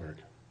deposed monarch.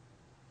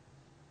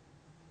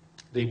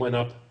 They went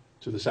up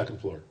to the second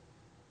floor.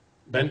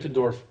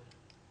 Benkendorf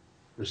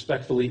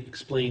respectfully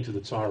explained to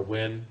the Tsar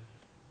when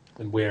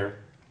and where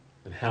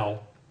and how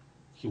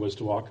he was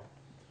to walk,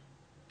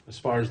 as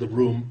far as the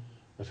room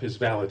of his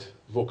valet,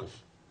 Vokov.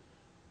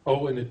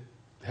 Oh, and it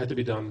had to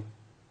be done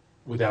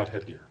without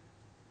headgear.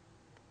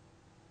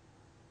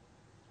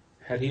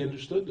 Had he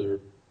understood, or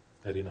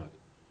had he not?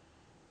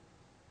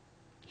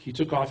 He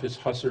took off his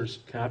hussar's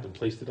cap and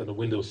placed it on a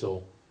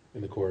windowsill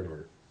in the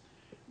corridor.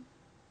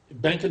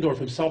 Benkendorf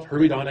himself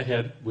hurried on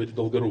ahead with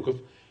Dolgorukov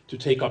to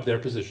take up their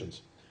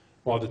positions,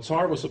 while the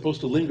Tsar was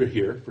supposed to linger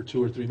here for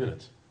 2 or 3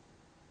 minutes.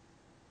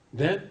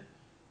 Then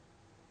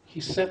he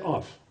set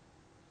off,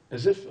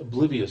 as if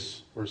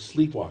oblivious or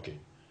sleepwalking,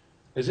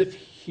 as if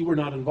he were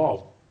not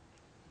involved,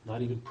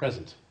 not even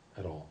present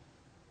at all.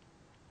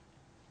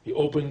 He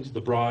opened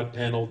the broad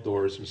paneled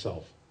doors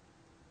himself.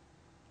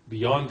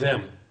 Beyond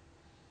them,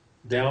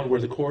 down where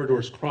the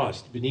corridors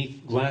crossed,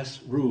 beneath glass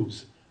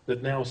roofs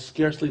that now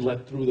scarcely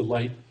let through the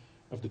light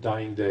of the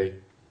dying day,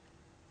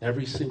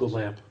 every single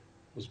lamp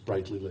was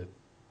brightly lit.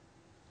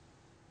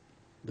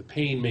 The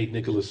pain made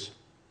Nicholas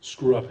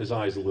screw up his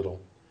eyes a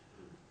little.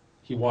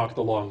 He walked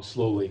along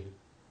slowly,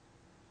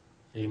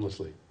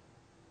 aimlessly.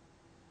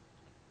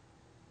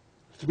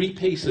 3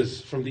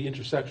 paces from the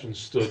intersection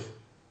stood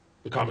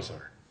the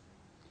commissar,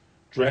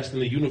 dressed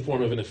in the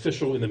uniform of an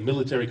official in the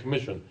military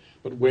commission,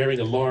 but wearing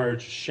a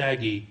large,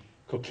 shaggy,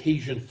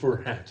 Caucasian fur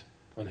hat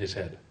on his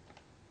head.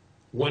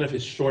 One of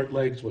his short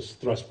legs was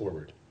thrust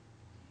forward.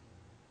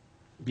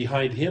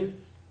 Behind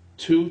him,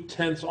 2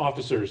 tense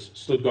officers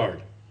stood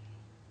guard.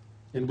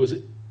 And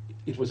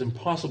it was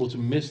impossible to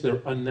miss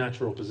their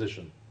unnatural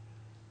position,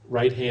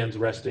 right hands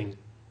resting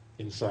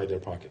inside their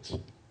pockets.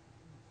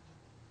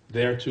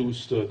 There too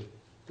stood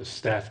the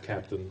staff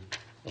captain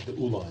of the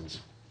Uhlans.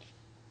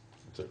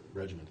 It's a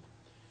regiment.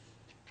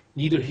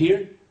 Neither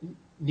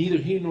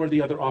he nor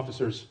the other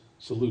officers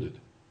saluted,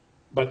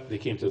 but they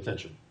came to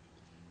attention.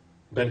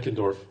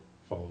 Benkendorf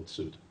followed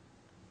suit.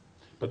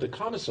 But the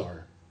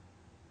commissar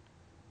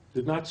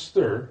did not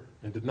stir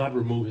and did not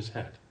remove his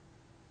hat.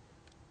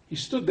 He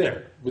stood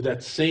there with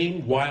that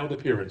same wild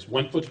appearance,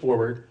 1 foot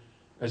forward,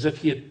 as if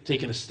he had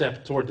taken a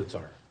step toward the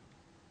Tsar.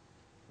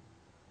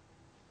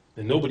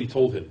 And nobody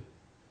told him,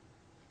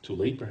 too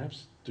late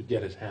perhaps, to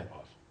get his hat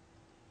off.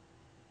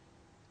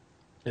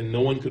 And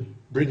no one could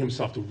bring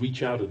himself to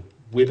reach out and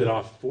whip it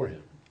off for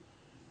him.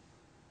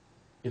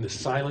 In the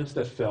silence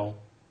that fell,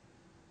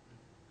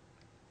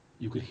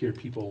 you could hear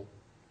people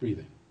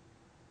breathing.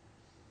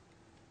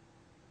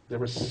 There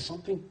was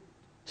something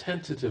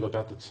tentative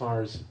about the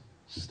Tsar's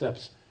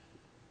steps,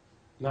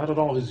 not at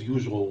all his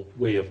usual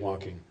way of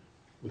walking,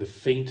 with a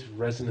faint,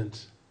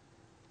 resonant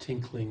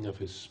tinkling of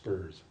his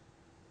spurs.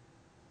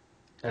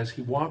 As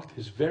he walked,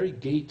 his very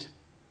gait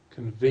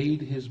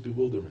conveyed his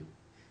bewilderment.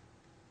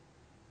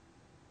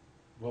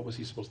 What was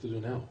he supposed to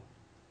do now?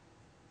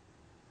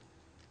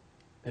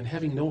 And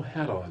having no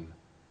hat on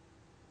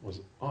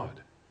was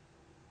odd.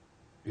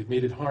 It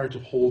made it hard to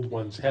hold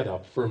one's head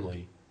up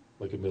firmly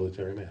like a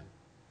military man.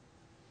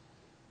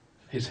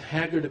 His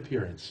haggard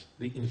appearance,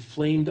 the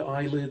inflamed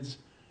eyelids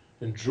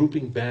and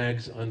drooping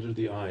bags under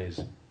the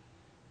eyes,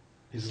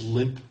 his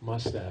limp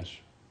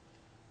mustache,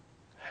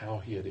 how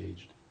he had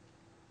aged.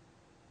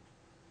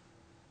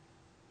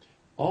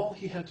 All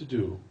he had to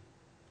do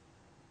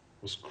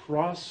was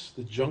cross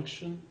the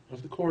junction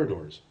of the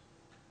corridors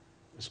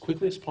as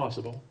quickly as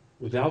possible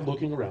without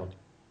looking around,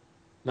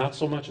 not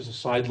so much as a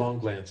sidelong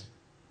glance,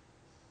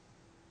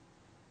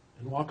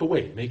 and walk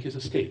away, make his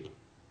escape.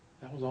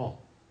 That was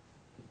all.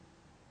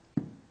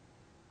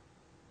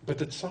 But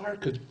the Tsar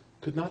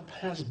could not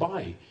pass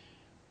by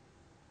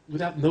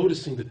without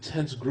noticing the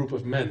tense group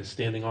of men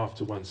standing off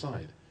to one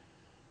side.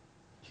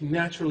 He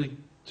naturally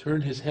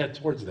turned his head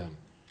towards them,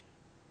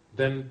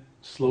 then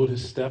slowed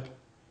his step,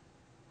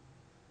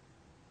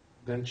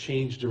 then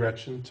changed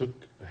direction, took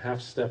a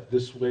half step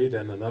this way,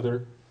 then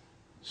another,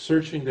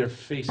 searching their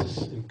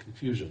faces in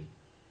confusion,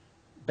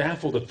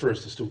 baffled at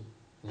first as to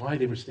why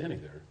they were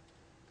standing there,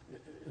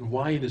 and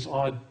why in this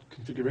odd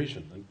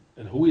configuration,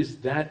 and who is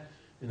that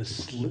in a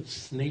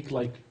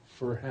snake-like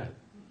fur hat.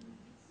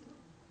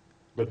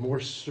 But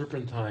more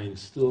serpentine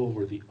still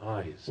were the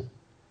eyes.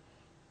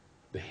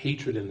 The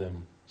hatred in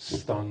them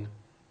stung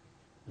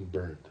and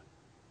burned.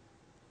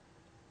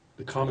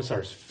 The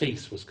commissar's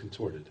face was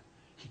contorted.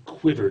 He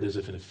quivered as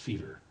if in a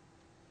fever.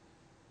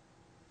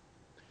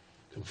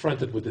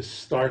 Confronted with this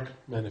stark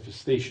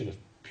manifestation of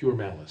pure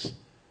malice,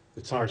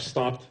 the Tsar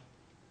stopped,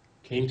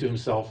 came to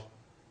himself,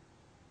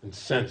 and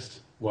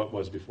sensed what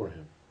was before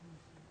him.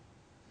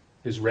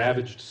 His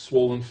ravaged,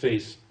 swollen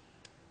face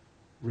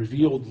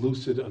revealed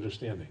lucid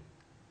understanding,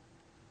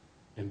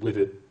 and with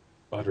it,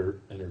 utter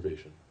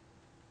enervation.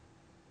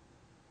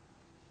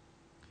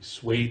 He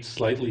swayed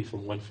slightly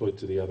from one foot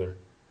to the other.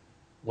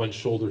 One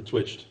shoulder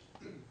twitched.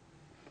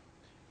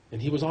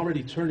 And he was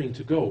already turning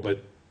to go,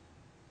 but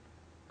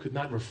could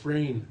not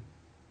refrain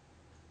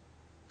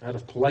out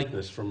of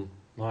politeness from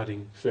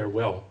nodding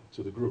farewell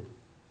to the group.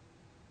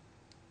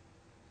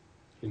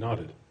 He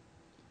nodded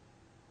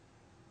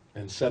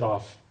and set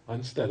off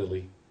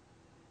unsteadily,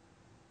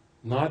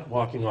 not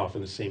walking off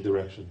in the same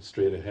direction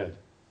straight ahead,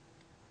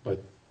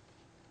 but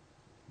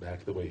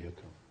back the way he had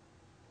come.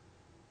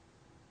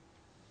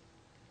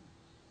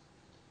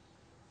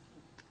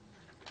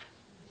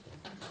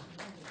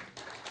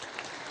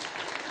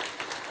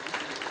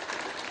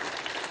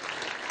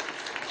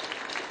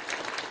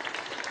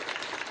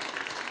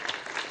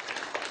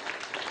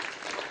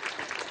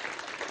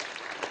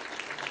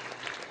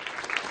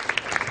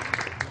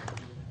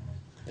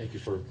 Thank you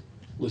for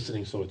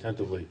listening so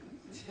attentively.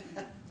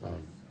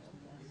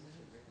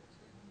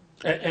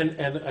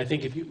 And I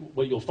think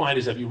what you'll find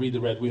is if you read the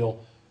Red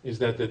Wheel is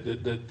that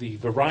the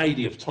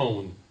variety of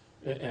tone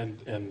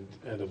and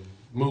of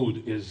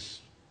mood is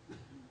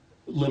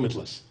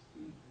limitless.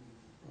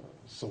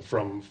 So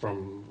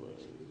from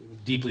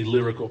deeply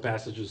lyrical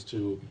passages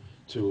to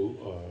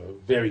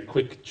very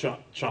quick,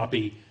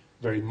 choppy,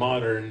 very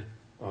modern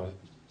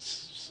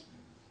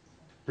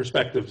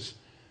perspectives.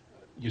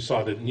 You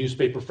saw the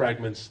newspaper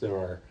fragments. There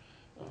are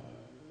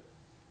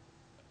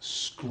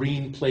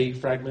screenplay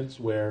fragments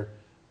where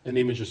an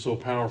image is so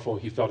powerful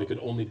he felt it could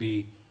only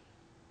be,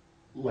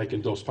 like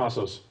in Dos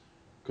Passos,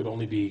 could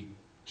only be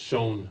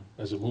shown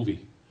as a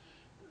movie,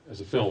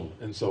 as a film.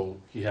 And so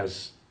he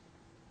has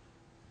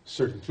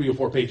certain 3 or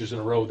 4 pages in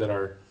a row that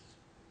are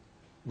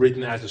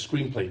written as a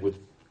screenplay with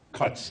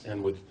cuts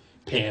and with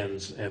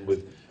pans and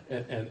with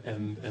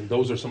And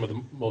those are some of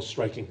the most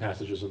striking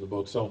passages in the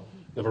book. So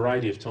the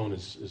variety of tone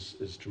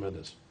is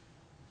tremendous.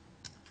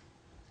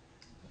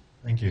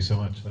 Thank you so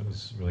much. That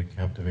was really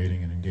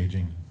captivating and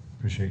engaging.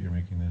 Appreciate your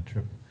making that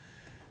trip.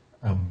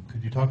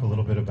 Could you talk a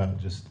little bit about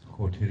just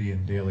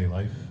quotidian daily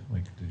life?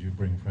 Like, did you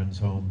bring friends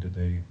home? Did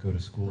they go to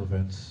school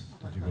events?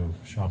 Did you go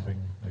shopping?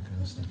 That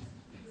kind of stuff.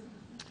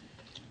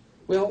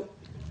 Well,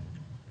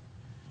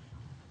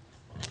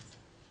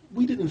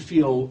 we didn't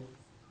feel,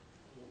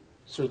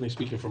 certainly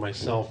speaking for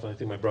myself, and I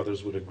think my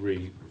brothers would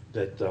agree,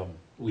 that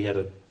we had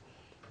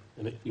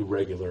an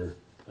irregular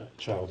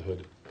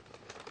childhood.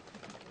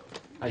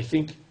 I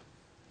think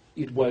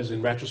it was,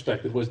 in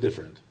retrospect, it was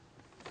different.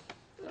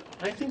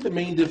 I think the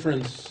main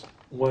difference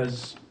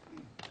was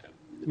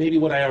maybe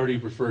what I already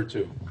referred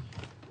to,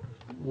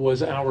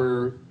 was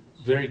our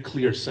very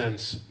clear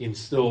sense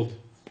instilled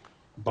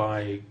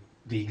by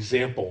the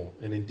example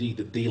and indeed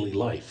the daily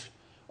life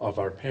of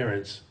our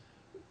parents,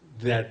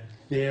 that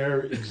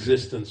their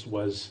existence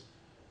was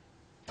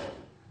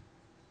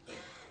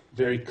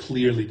very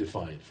clearly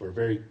defined for a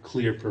very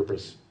clear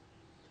purpose,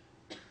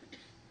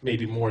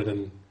 maybe more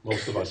than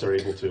most of us are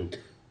able to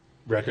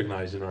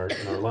recognize in our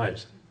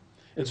lives.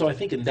 And so I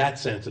think in that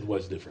sense it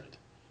was different,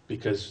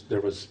 because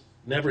there was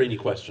never any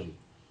question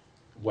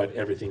what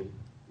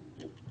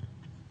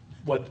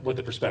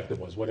the perspective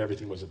was, what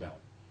everything was about.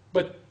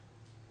 But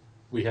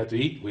we had to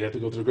eat, we had to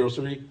go to the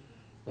grocery.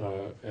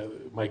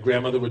 My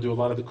grandmother would do a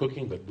lot of the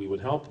cooking, but we would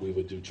help, we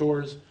would do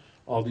chores,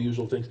 all the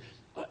usual things.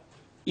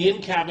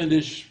 In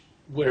Cavendish,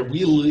 where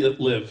we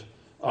live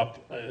up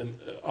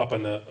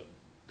on the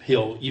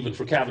hill, even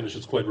for Cavendish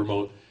it's quite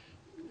remote,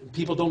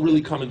 people don't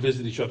really come and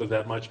visit each other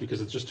that much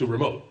because it's just too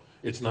remote.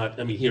 It's not,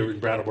 I mean, here in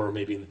Brattleboro,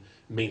 maybe in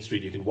Main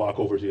Street, you can walk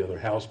over to the other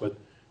house, but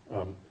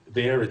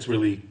there it's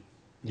really,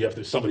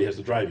 somebody has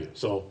to drive you.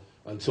 So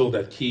until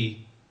that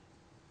key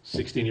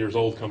 16 years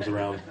old comes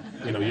around,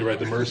 you're at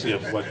the mercy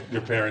of what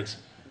your parents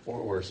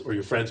or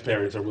your friends'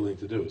 parents are willing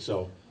to do.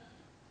 So,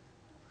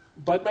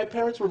 but my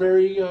parents were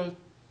very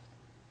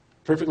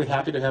perfectly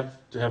happy to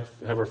have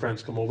our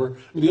friends come over.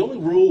 I mean, the only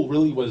rule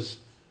really was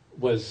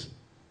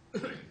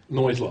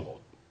noise level,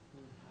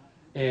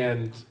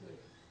 and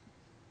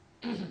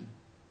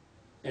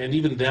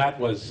even that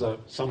was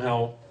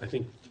somehow, I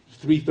think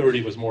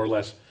 3:30 was more or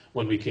less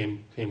when we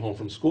came home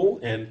from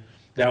school, and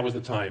that was the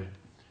time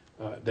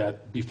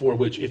that before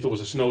which, if it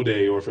was a snow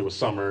day or if it was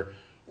summer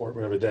or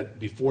whatever, that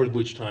before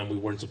which time we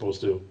weren't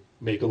supposed to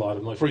make a lot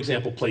of noise. For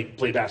example,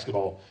 play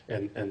basketball,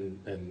 and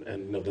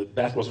the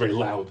basketball's a very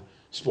loud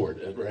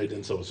sport, right?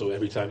 And so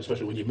every time,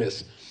 especially when you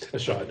miss a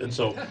shot, and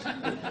so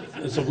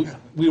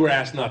we were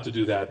asked not to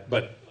do that,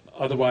 but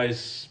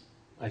otherwise,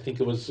 I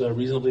think it was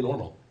reasonably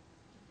normal.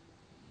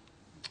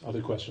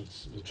 Other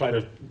questions? We'll try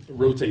to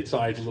rotate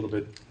sides a little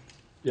bit.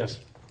 Yes?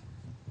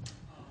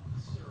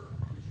 Sir,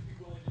 would you be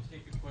willing to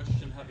take a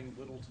question having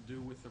little to do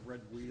with the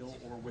Red Wheel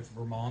or with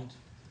Vermont?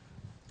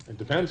 It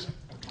depends.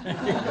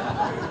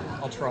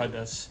 I'll try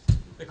this.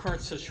 The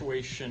current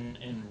situation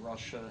in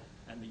Russia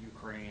and the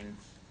Ukraine,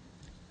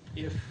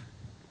 if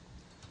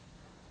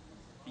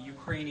the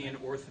Ukrainian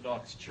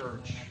Orthodox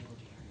Church...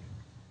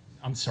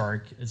 I'm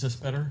sorry, is this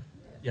better?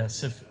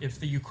 Yes, if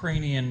the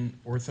Ukrainian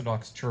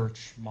Orthodox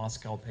Church,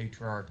 Moscow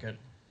Patriarchate,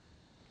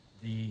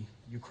 the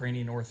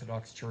Ukrainian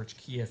Orthodox Church,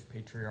 Kiev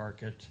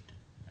Patriarchate,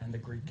 and the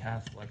Greek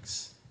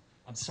Catholics,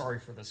 I'm sorry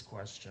for this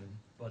question,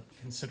 but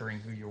considering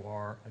who you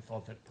are, I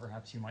thought that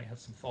perhaps you might have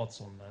some thoughts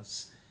on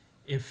this.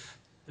 If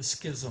the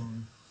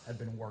schism had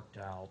been worked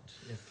out,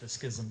 if the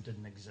schism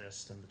didn't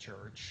exist in the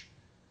church,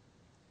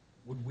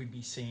 would we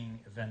be seeing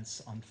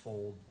events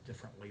unfold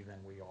differently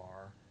than we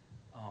are?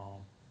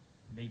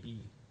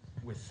 Maybe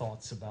with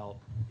thoughts about,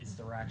 is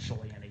there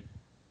actually any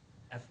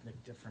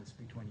ethnic difference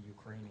between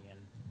Ukrainian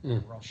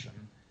and Russian?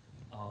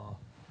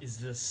 Is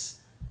this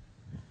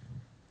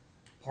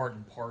part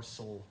and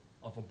parcel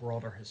of a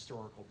broader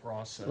historical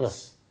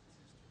process?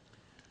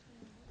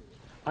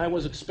 Well, I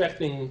was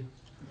expecting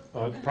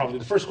probably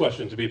the first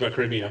question to be about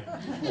Crimea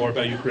or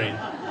about Ukraine.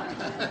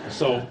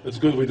 So it's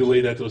good we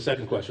delayed that to the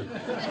second question.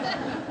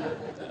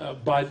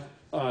 But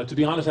to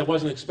be honest, I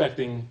wasn't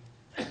expecting,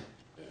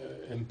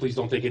 and please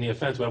don't take any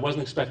offense, but I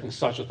wasn't expecting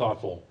such a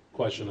thoughtful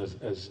question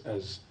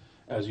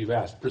as you've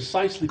asked,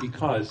 precisely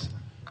because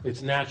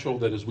it's natural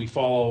that as we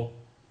follow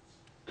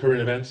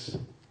current events,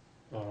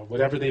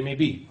 whatever they may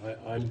be,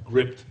 I'm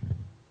gripped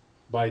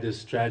by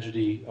this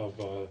tragedy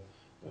of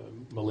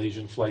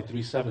Malaysian Flight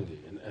 370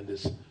 and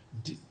this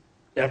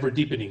ever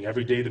deepening,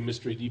 every day the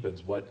mystery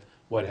deepens,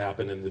 what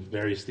happened and the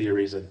various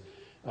theories. And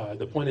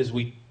the point is,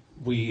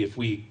 if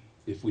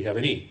we have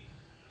any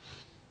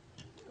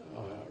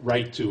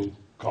right to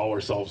call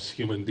ourselves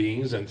human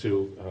beings and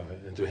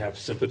to have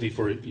sympathy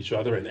for each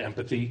other and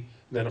empathy,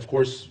 then of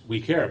course we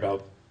care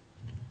about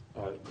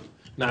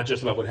not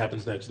just about what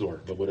happens next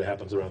door, but what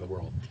happens around the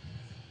world.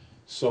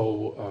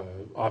 So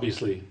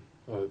obviously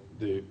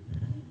the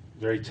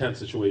very tense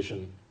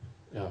situation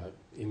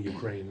in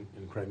Ukraine,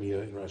 in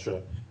Crimea, in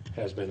Russia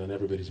has been on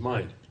everybody's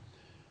mind.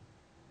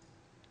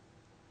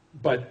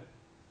 But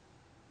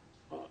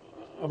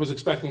I was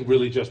expecting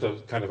really just a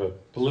kind of a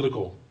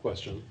political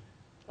question,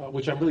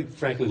 which I'm really,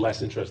 frankly,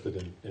 less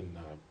interested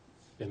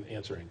in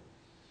answering.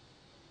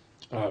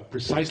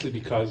 Precisely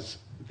because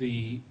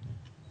the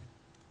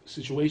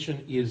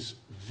situation is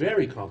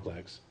very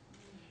complex,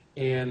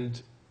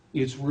 and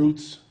its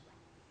roots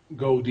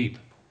go deep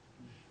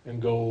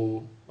and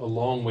go a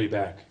long way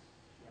back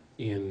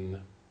in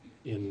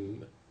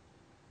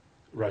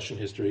Russian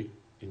history,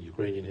 in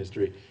Ukrainian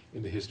history,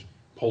 in the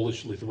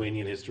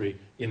Polish-Lithuanian history,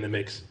 in the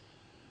mix,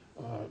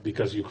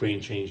 because Ukraine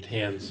changed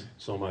hands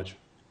so much.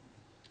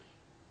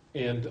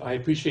 And I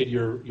appreciate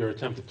your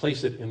attempt to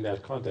place it in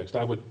that context.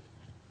 I would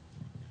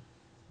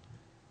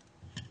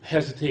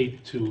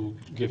hesitate to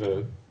give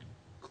a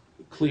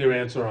clear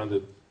answer on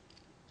the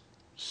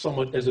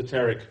somewhat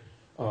esoteric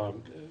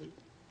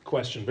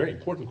question, very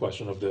important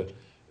question of the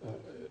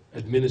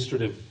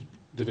administrative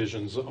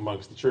divisions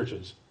amongst the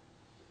churches.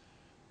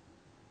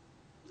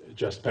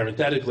 Just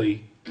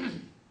parenthetically,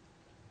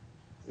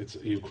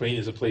 Ukraine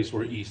is a place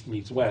where East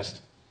meets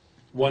West.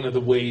 One of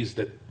the ways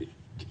that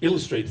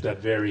illustrates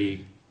that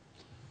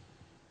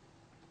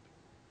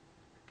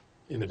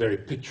in a very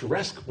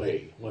picturesque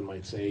way, one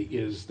might say,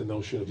 is the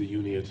notion of the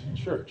Uniate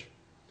Church,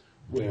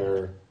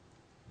 where,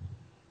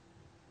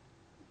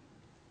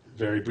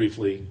 very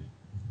briefly,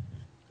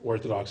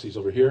 Orthodoxy is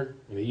over here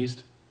in the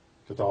East,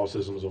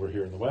 Catholicism is over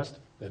here in the West,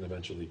 then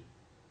eventually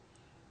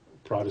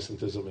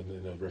Protestantism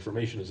and the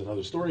Reformation is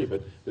another story,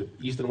 but the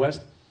East and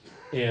West.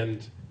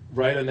 And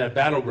right on that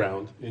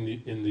battleground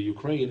in the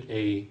Ukraine,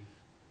 a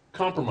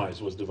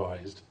compromise was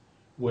devised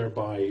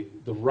whereby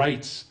the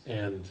rites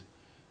and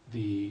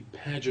the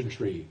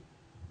pageantry,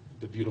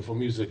 the beautiful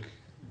music,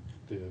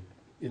 the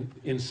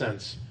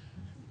incense,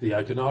 the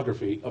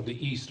iconography of the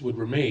East would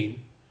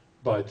remain,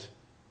 but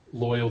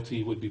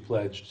loyalty would be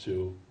pledged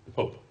to the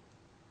Pope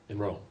in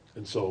Rome.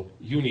 And so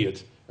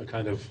Uniate, a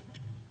kind of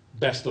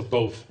best of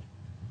both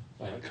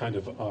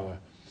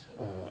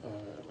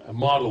a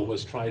model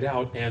was tried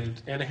out, and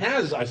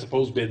has, I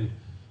suppose, been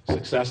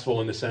successful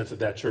in the sense that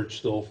that church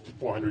still,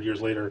 400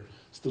 years later,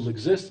 still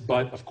exists,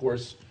 but of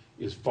course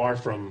is far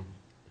from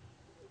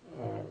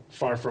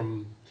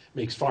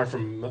makes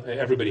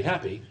everybody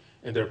happy.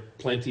 And there are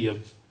plenty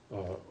of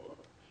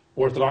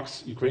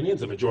Orthodox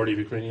Ukrainians. The majority of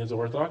Ukrainians are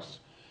Orthodox.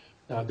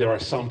 There are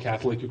some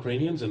Catholic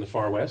Ukrainians in the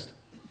far west.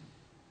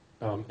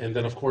 And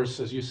then, of course,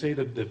 as you say,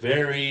 the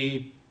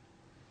very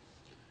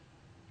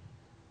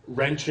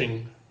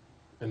wrenching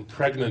and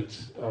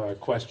pregnant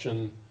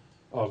question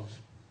of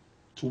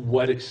to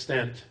what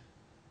extent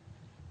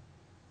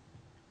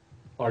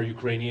are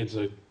Ukrainians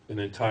an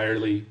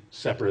entirely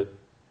separate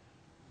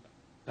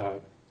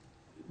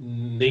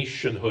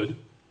nationhood,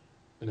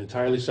 an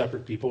entirely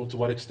separate people? To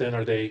what extent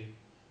are they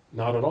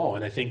not at all?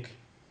 And I think,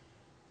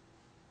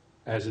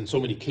 as in so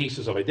many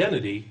cases of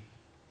identity,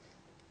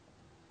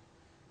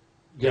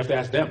 you have to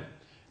ask them,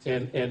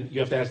 and you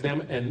have to ask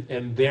them,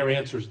 and their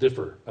answers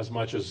differ as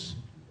much as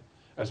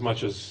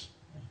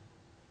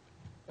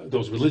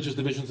those religious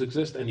divisions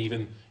exist, and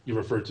even you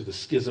refer to the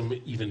schism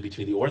even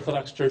between the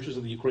Orthodox churches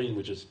of the Ukraine,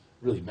 which is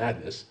really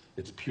madness.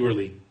 It's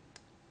purely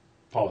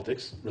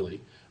politics,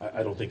 really.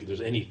 I don't think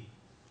there's any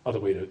other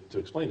way to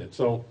explain it.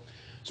 So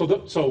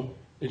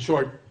in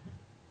short,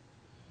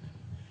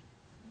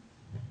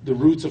 the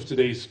roots of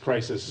today's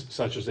crisis,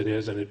 such as it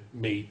is, and it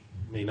may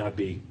not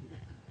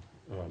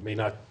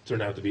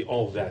turn out to be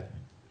all that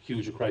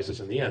huge a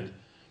crisis in the end,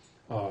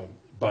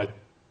 but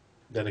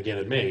then again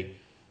it may.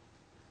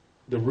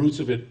 The roots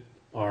of it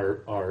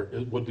are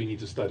what we need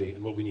to study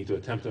and what we need to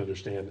attempt to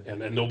understand, and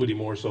nobody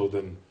more so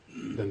than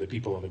the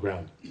people on the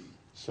ground.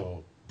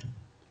 So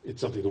it's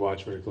something to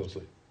watch very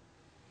closely.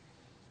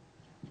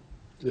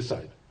 This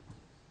side.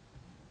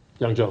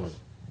 Young gentleman.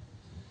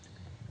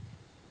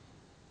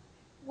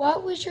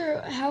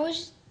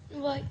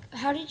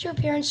 How did your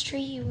parents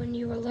treat you when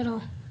you were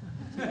little?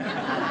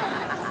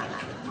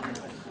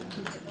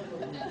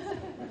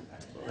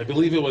 I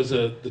believe it was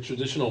the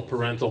traditional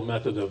parental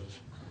method of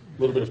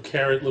a little bit of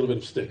carrot, a little bit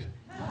of stick.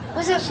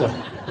 Was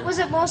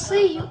it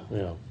mostly you?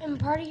 Yeah. And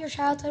part of your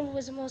childhood,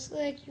 was it mostly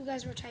like you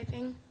guys were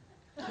typing?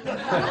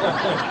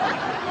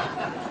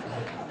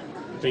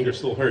 Fingers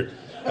still hurt.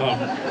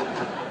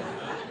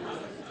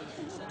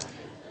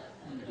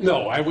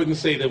 No, I wouldn't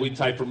say that we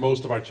typed for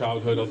most of our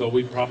childhood, although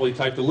we probably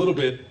typed a little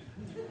bit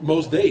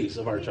most days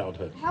of our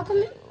childhood. How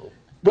come?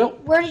 Well,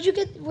 where did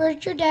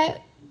your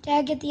dad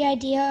get the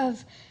idea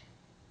of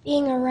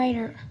being a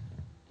writer?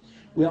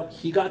 Well,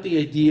 he got the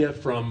idea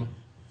from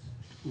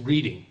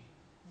reading.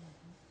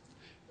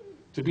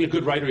 To be a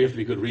good writer, you have to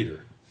be a good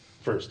reader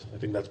first. I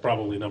think that's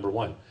probably number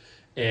one.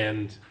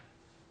 And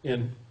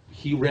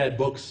he read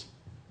books,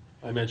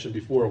 I mentioned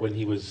before, when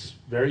he was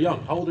very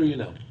young. How old are you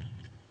now?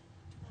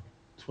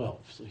 12.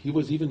 So he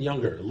was even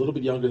younger, a little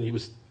bit younger than he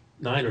was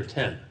 9 or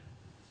 10.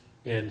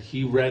 And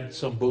he read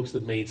some books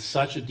that made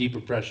such a deep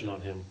impression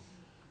on him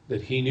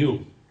that he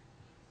knew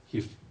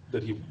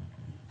that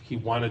he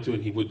wanted to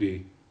and he would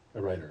be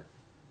a writer.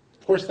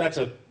 Of course, that's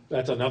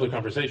another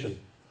conversation.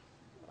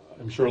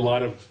 I'm sure a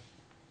lot of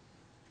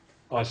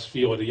us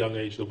feel at a young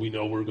age that we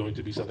know we're going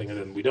to be something and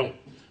then we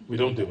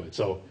don't do it.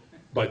 So,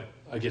 but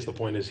I guess the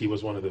point is he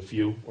was one of the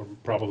few, or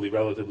probably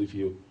relatively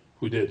few,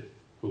 who did.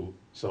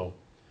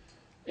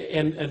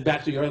 And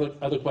back to your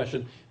other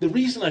question, the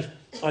reason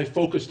I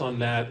focused on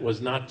that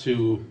was not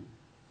to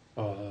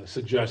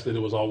suggest that it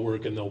was all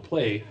work and no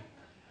play,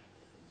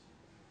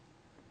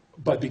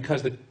 but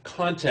because the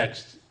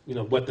context,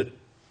 what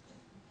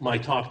my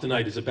talk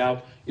tonight is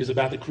about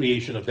the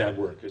creation of that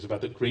work, is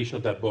about the creation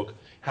of that book,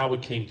 how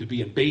it came to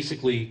be, and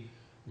basically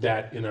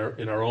that in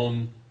our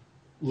own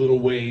little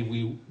way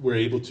we were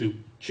able to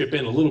chip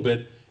in a little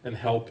bit and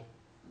help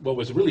what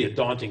was really a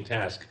daunting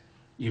task,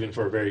 even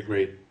for a very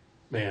great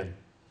man,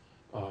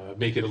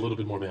 make it a little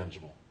bit more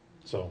manageable.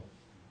 So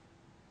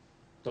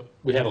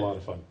we had a lot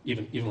of fun,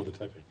 even with the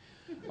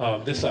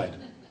typing. This side.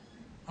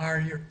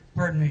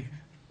 Pardon me.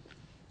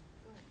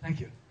 Thank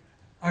you.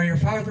 Are your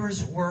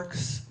father's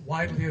works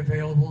widely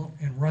available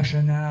in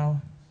Russia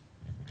now?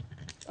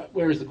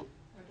 Where is the...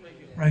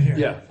 Right here.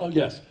 Yeah. Oh,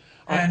 yes.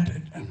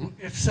 And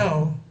if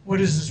so, what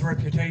is his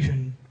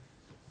reputation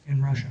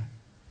in Russia?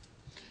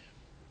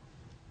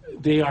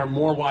 They are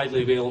more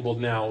widely available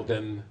now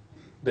than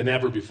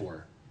ever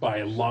before, by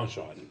a long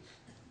shot.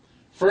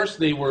 First,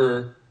 they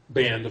were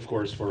banned, of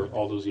course, for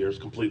all those years,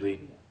 completely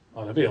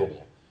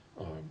unavailable.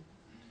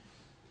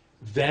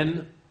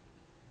 Then,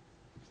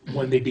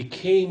 when they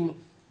became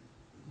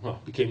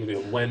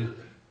available,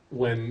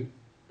 when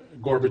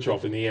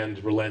Gorbachev in the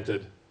end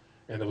relented,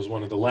 and it was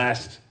one of the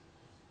last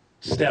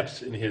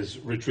steps in his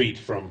retreat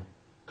from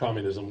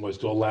communism was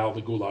to allow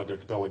the Gulag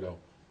Archipelago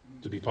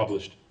to be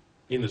published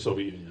in the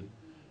Soviet Union.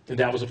 And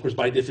that was, of course,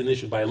 by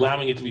definition, by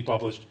allowing it to be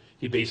published,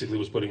 he basically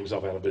was putting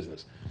himself out of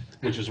business,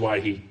 which is why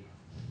he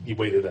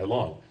waited that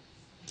long.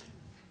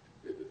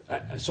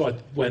 So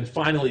when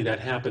finally that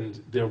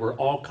happened, there were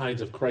all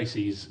kinds of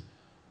crises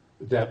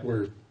that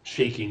were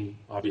shaking,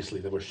 obviously,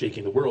 that were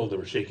shaking the world, that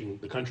were shaking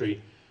the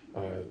country,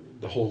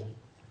 the whole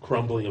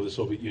crumbling of the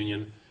Soviet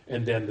Union,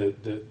 and then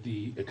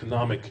the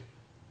economic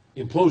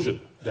implosion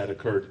that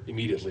occurred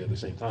immediately at the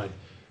same time.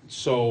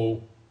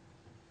 So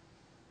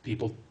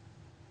people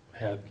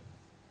had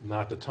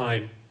not the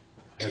time,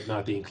 had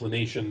not the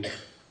inclination,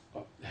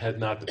 had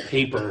not the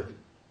paper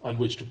on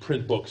which to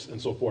print books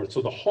and so forth.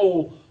 So the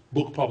whole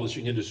book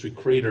publishing industry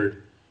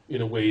cratered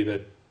in a way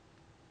that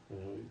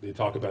they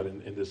talk about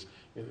in this,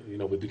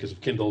 because of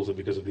Kindles and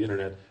because of the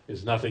internet,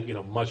 is nothing,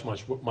 much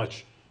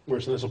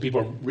worse than that. So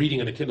people are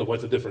reading in a Kindle.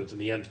 What's the difference? In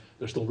the end,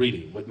 they're still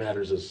reading. What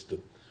matters is the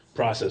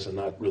process and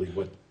not really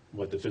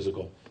what the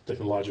physical,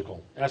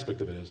 technological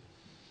aspect of it is.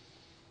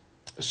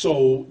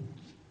 So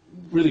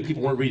really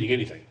people weren't reading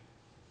anything.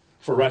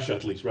 For Russia,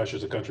 at least. Russia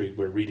is a country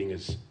where reading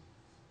is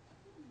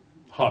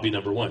hobby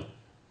number one.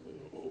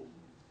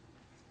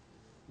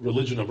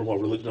 Religion number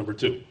one, religion number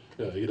two.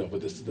 But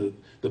this is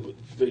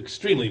the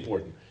extremely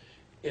important.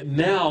 And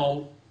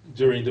now,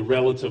 during the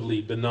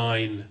relatively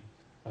benign,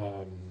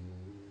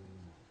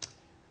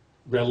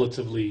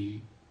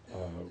 relatively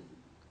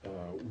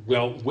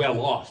well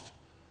off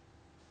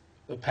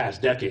the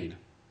past decade,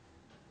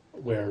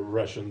 where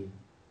Russian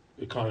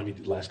economy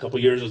the last couple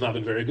of years has not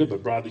been very good,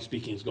 but broadly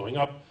speaking, it's going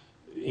up.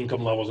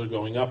 Income levels are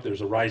going up.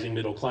 There's a rising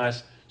middle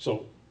class.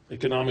 So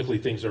economically,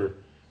 things are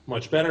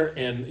much better,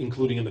 and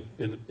including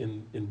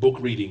in book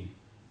reading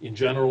in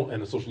general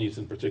and in Solzhenitsyn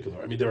in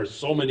particular. I mean, there are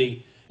so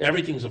many.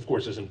 Everything's, of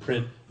course, is in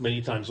print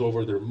many times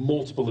over. There are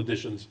multiple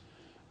editions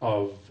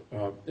of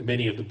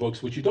many of the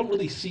books, which you don't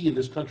really see in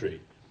this country.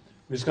 In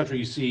this country,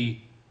 you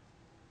see.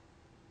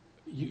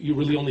 You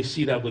really only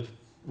see that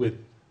with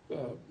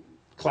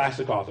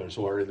classic authors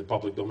who are in the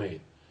public domain.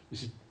 You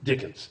see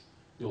Dickens.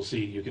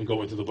 You can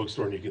go into the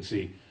bookstore and you can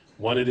see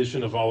one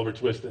edition of Oliver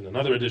Twist and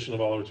another edition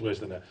of Oliver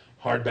Twist and a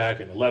hardback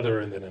and a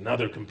leather and then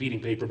another competing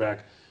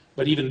paperback.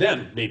 But even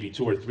then, maybe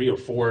 2 or 3 or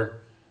 4,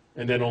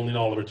 and then only an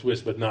Oliver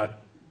Twist, but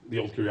not the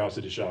Old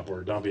Curiosity Shop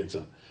or Dombey and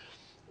Son.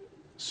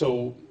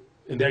 So,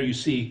 and there you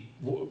see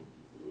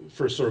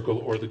First Circle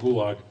or the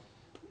Gulag,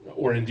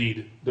 or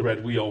indeed the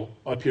Red Wheel,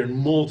 appear in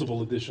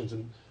multiple editions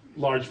in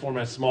large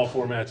formats, small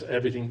formats,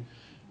 everything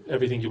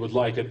you would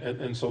like,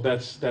 and so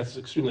that's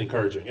extremely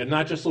encouraging. And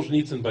not just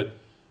Solzhenitsyn, but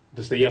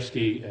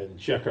Dostoevsky and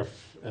Chekhov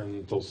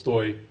and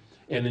Tolstoy,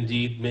 and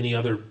indeed many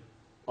other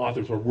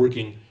authors who are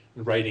working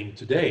and writing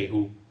today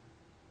who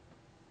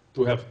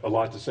have a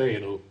lot to say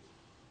and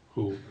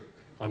who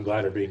I'm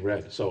glad are being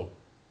read. So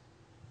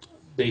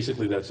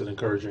basically that's an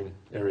encouraging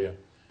area.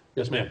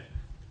 Yes, ma'am.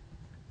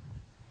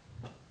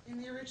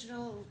 In the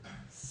original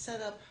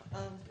setup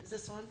of, is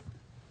this on?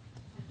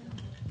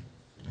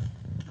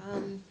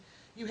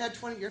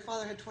 Your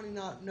father had 20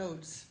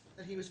 nodes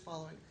that he was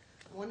following.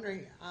 I'm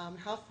wondering,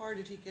 how far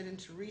did he get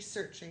into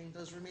researching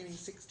those remaining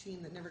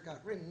 16 that never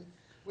got written?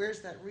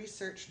 Where's that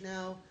research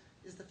now?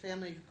 Is the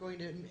family going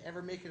to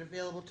ever make it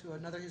available to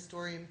another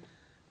historian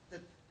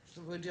that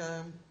would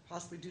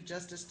possibly do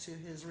justice to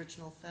his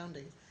original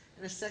founding?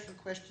 And a second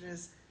question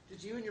is,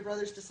 did you and your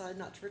brothers decide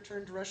not to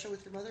return to Russia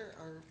with your mother,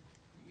 or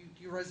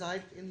you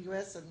reside in the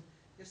U.S., and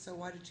if so,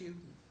 why did you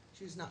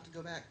choose not to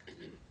go back?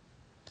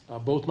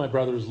 Both my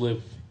brothers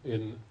live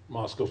in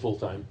Moscow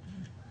full-time.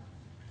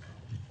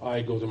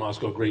 I go to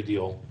Moscow a great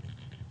deal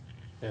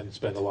and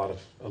spend a lot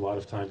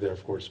of time there,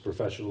 of course,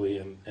 professionally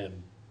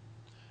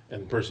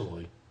and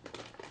personally.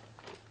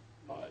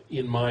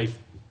 In my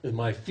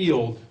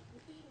field,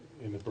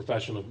 in the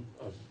profession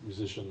of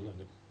musician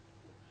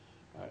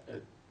and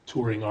a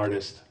touring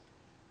artist,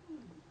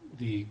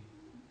 the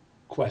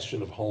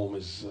question of home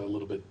is a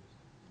little bit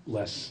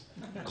less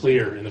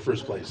clear in the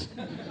first place.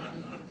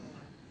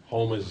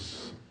 Home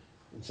is,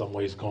 in some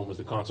ways, home is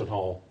the concert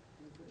hall.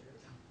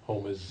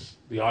 Home is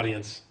the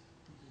audience.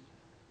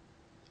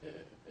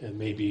 And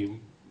maybe,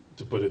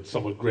 to put it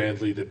somewhat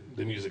grandly,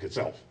 the music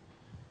itself.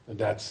 And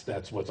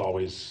that's what's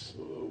always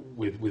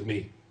with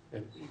me,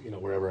 and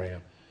wherever I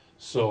am.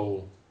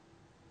 So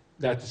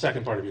that's the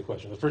second part of your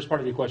question. The first part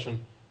of your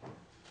question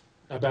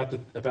about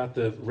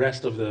the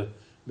rest of the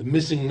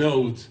missing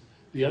nodes,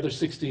 the other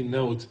 16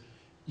 nodes.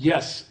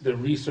 Yes, the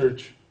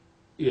research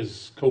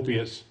is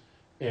copious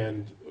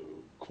and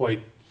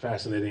quite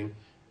fascinating,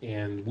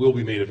 and will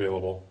be made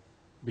available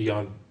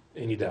beyond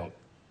any doubt.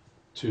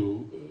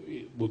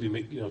 Will be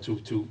made,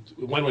 to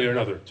one way or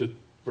another,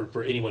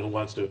 for anyone who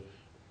wants to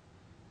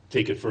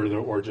take it further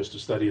or just to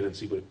study it and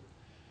see what.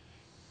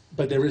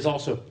 But there is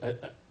also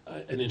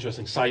an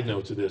interesting side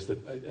note to this that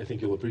I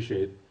think you'll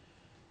appreciate.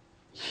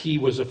 He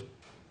was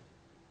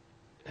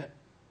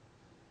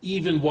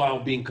even while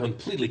being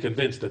completely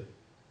convinced that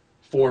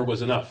 4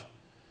 was enough,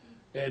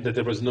 and that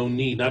there was no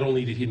need. Not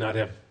only did he not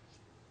have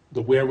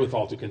the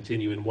wherewithal to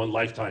continue in one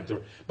lifetime,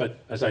 but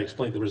as I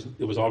explained,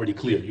 it was already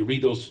clear. You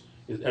read those,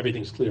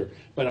 everything's clear.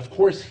 But of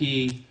course,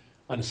 he,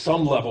 on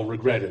some level,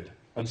 regretted.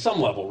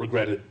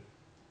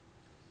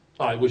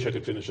 I wish I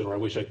could finish it, or I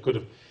wish I could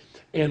have.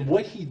 And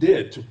what he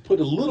did to put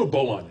a little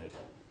bow on it,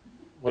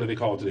 what do they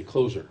call it today?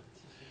 Closure.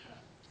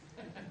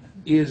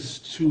 Is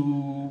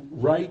to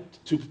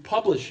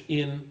publish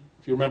in,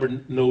 if you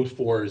remember, Node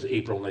 4 is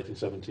April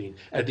 1917.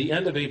 At the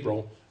end of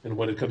April, and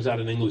when it comes out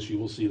in English, you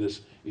will see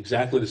this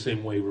exactly the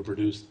same way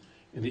reproduced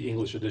in the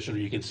English edition, or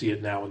you can see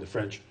it now in the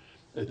French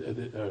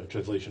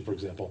translation, for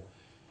example.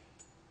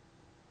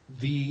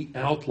 The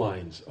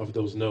outlines of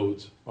those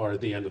nodes are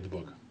at the end of the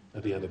book,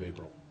 at the end of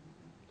April.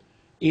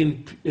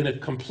 In a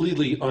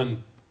completely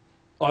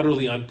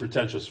utterly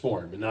unpretentious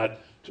form, and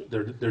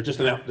they're just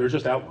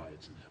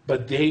outlines,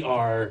 but they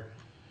are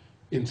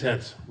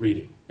intense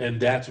reading, and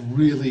that's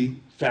really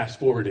fast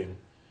forwarding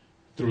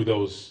through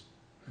those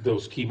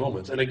key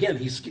moments. And again,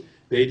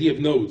 the idea of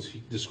nodes.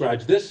 He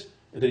describes this,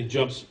 and then he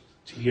jumps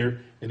to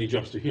here, and he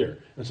jumps to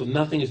here, and so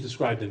nothing is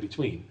described in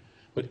between.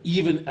 But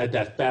even at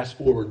that fast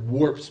forward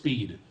warp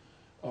speed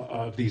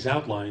of these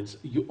outlines,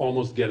 you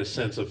almost get a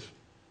sense of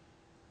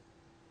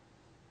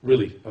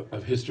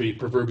history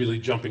proverbially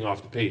jumping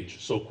off the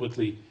page. So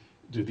quickly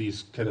do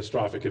these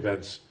catastrophic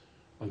events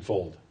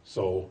unfold.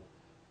 So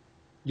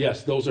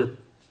yes,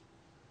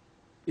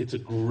 it's a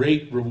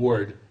great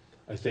reward,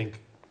 I think,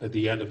 at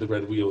the end of the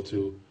Red Wheel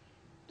to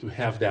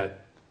have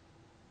that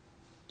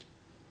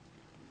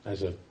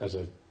as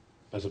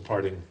a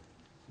parting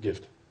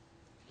gift.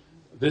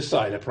 This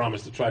side, I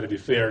promise to try to be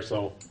fair,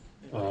 so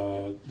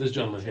this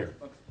gentleman here.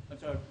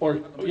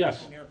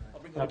 Yes,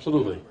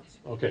 absolutely.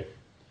 Okay.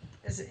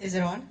 Is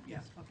it on?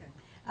 Yes. Okay.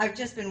 I've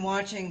just been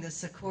watching the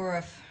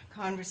Sokurov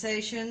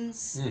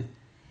conversations,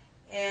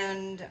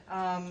 and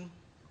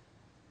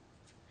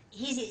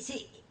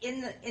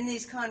in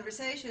these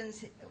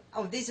conversations.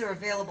 Oh, these are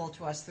available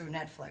to us through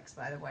Netflix,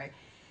 by the way.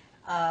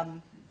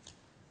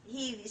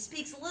 He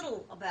speaks a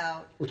little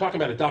about. We're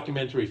talking about a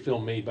documentary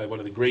film made by one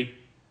of the great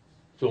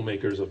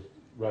filmmakers of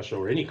Russia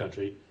or any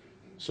country,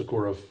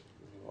 Sokurov,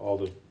 all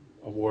the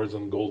awards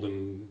and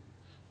Golden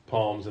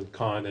Palms and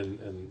Cannes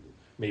and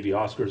maybe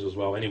Oscars as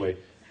well. Anyway,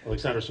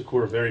 Alexander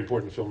Sokurov, very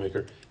important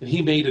filmmaker, and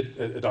he made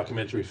a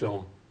documentary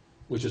film,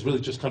 which is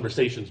really just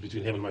conversations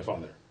between him and my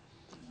father.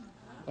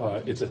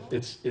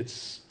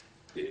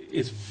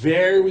 It's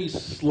very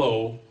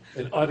slow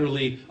and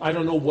utterly. I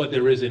don't know what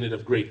there is in it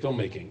of great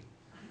filmmaking.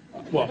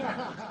 Well,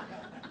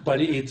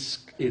 but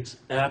it's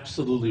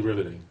absolutely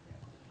riveting.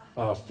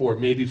 For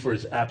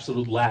its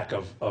absolute lack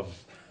of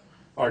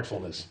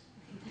artfulness.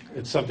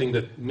 It's something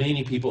that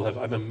many people have.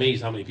 I'm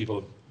amazed how many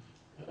people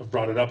have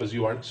brought it up, as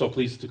you are. So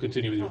please to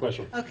continue with your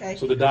question. Okay.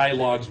 So the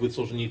dialogues with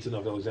Solzhenitsyn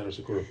of Alexander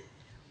Sokurov.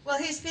 Well,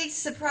 he speaks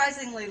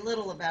surprisingly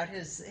little about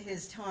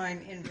his time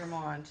in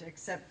Vermont,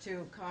 except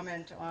to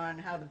comment on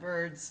how the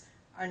birds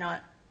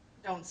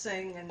don't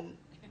sing, and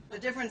the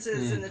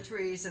differences in the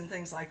trees and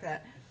things like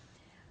that.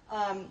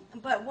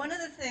 But one of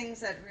the things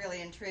that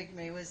really intrigued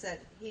me was that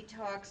he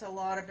talks a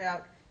lot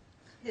about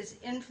his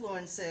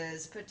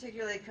influences,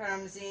 particularly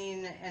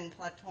Karamzin and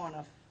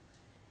Platonov.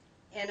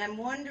 And I'm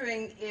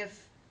wondering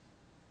if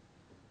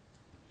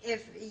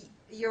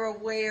you're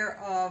aware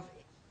of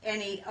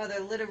any other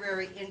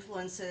literary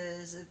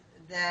influences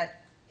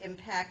that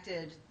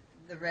impacted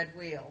the Red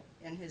Wheel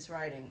in his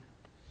writing.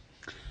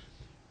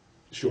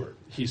 Sure.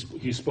 He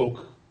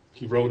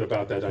wrote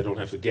about that. I don't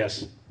have to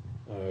guess.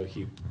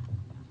 He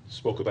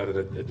spoke about it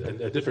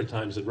at different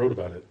times and wrote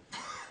about it.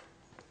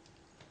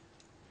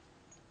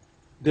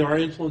 There are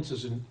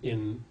influences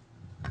in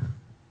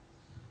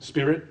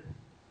spirit,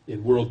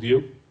 in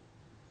worldview.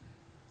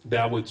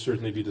 That would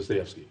certainly be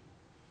Dostoevsky.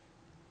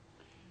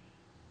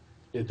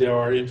 There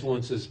are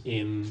influences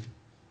in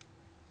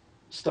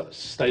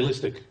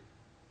stylistic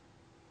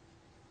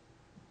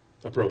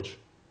approach,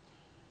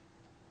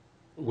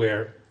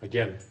 where,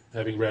 again,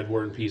 having read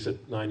War and Peace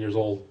at 9 years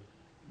old,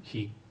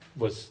 he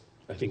was,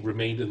 I think,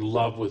 remained in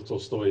love with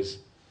Tolstoy's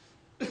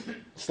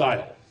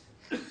style,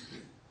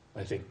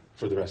 I think,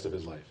 for the rest of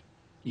his life,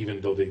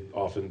 even though they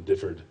often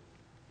differed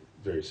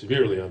very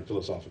severely on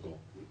philosophical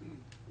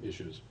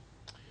issues.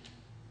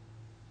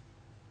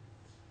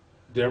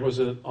 There was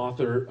an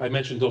author, I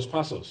mentioned Dos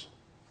Passos,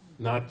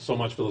 not so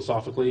much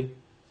philosophically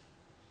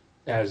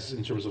as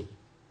in terms of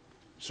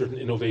certain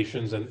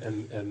innovations,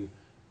 and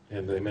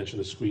I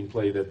mentioned the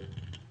screenplay that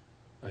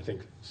I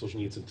think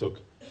Solzhenitsyn took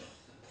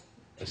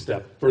a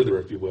step further,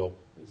 if you will,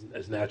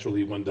 as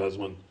naturally one does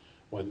when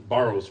one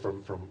borrows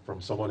from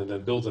someone and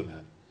then builds on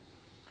that.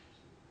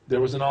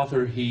 There was an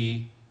author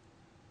he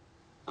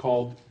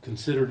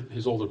considered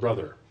his older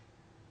brother,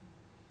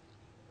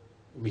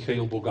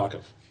 Mikhail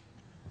Bulgakov,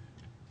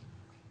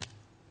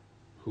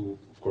 who,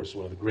 of course, is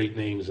one of the great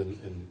names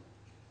in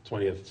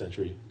 20th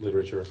century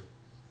literature.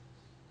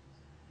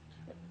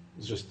 I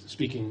was just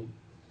speaking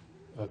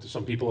to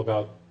some people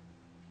about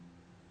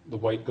The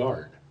White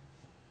Guard,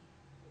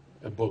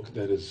 a book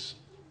that is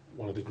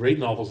one of the great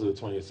novels of the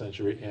 20th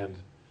century, and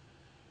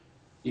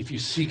if you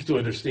seek to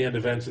understand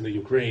events in the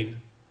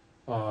Ukraine,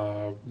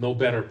 no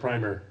better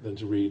primer than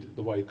to read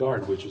The White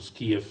Guard, which is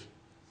Kiev,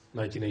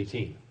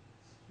 1918,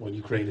 when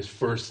Ukraine is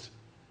first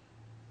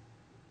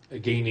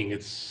gaining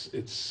its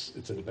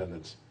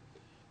independence,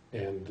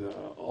 and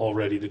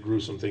already the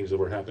gruesome things that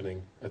were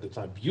happening at the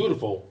time.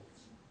 Beautiful,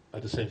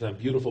 at the same time,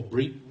 beautiful,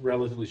 brief,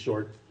 relatively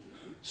short,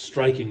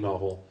 striking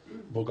novel.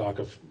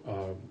 Bulgakov,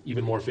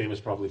 even more famous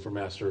probably for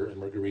Master and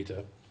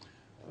Margarita,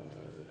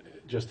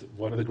 just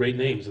one of the great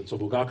names. And so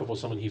Bulgakov was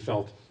someone he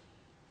felt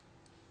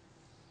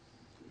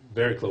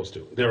very close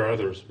to. There are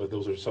others, but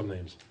those are some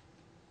names.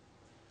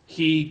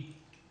 He,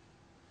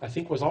 I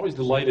think, was always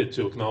delighted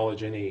to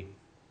acknowledge any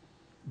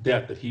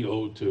debt that he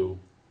owed to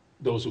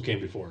those who came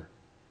before,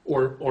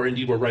 or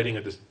indeed were writing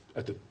at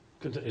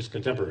his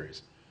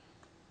contemporaries.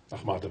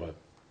 Akhmatova,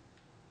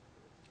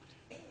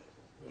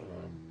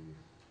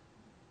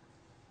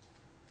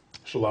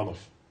 Shalamov,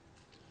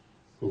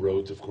 who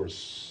wrote, of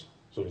course,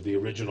 sort of the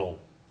original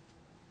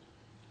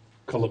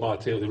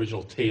Kalamat tale, the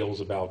original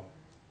tales about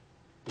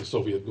the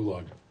Soviet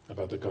Gulag,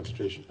 about the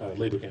concentration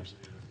labor camps.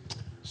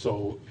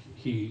 So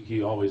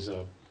he always,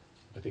 I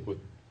think,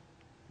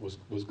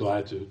 was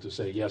glad to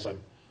say, yes,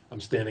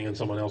 I'm standing on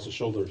someone else's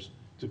shoulders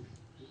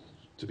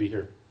to be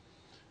here.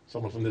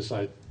 Someone from this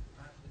side.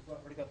 We've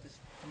already got this,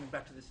 coming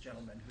back to this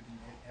gentleman who didn't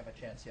have a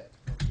chance yet.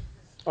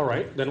 All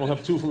right, then we'll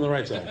have two from the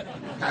right side. All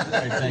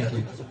right, thank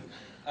you.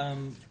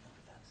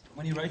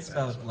 When he writes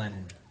about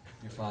Lenin,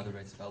 your father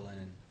writes about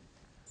Lenin,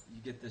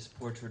 you get this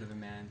portrait of a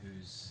man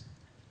who's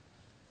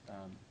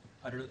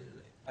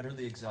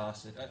utterly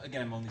exhausted.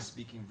 Again, I'm only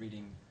speaking,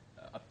 reading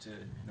up to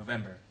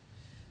November.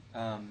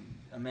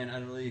 A man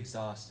utterly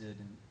exhausted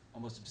and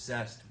almost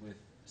obsessed with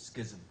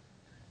schism.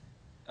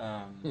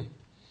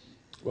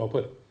 Well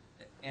put.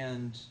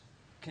 And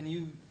can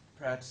you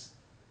perhaps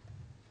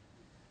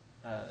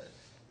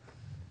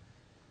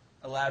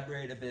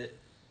elaborate a bit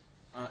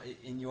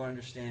in your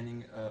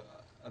understanding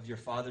of your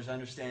father's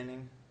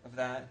understanding of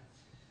that?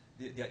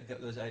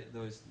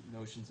 Those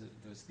notions,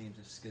 those themes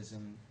of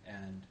schism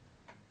and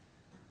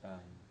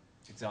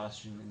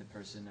exhaustion in the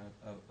person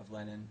of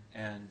Lenin,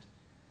 and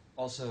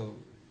also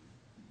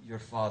your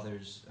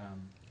father's.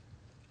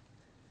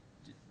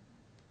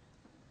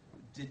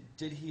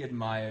 Did he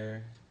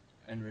admire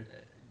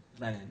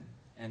Lenin,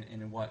 and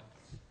in what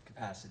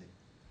capacity?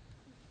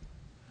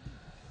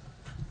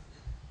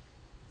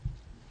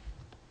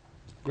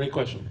 Great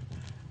question.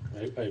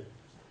 I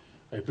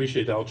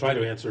appreciate that. I'll try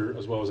to answer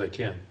as well as I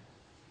can.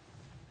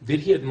 Did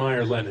he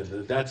admire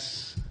Lenin?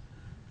 That's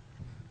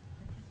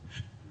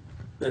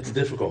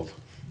difficult.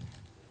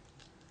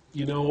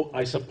 You know,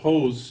 I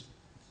suppose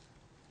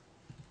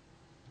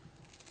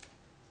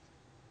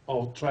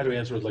I'll try to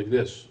answer it like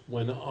this.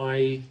 When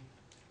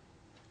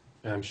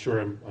and I'm sure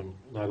I'm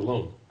not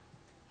alone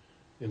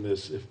in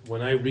this,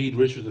 when I read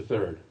Richard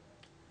III,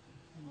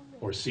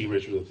 or see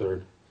Richard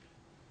III,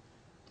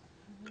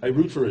 I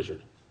root for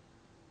Richard,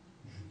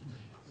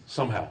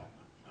 somehow,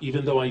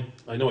 even though I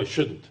know I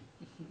shouldn't,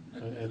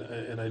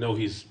 and I know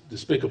he's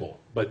despicable,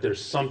 but there's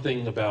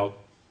something about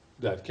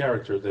that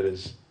character that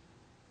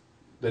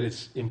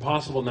it's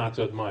impossible not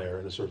to admire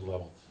at a certain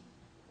level.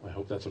 I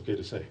hope that's okay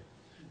to say.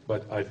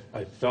 But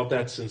I felt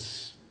that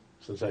since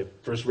I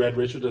first read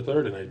Richard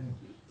III, and I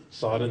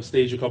saw it on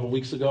stage a couple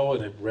weeks ago,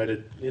 and I've read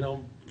it,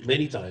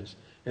 many times,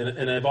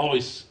 and I've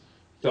always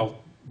felt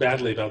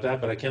badly about that,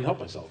 but I can't help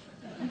myself.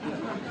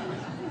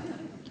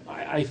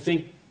 I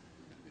think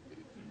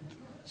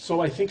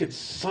it's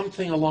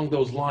something along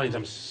those lines.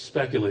 I'm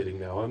speculating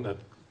now. I'm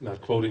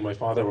not quoting my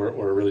father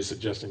or really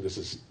suggesting this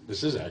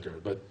is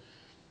accurate, but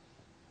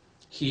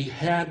He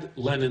had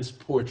Lenin's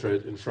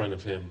portrait in front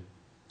of him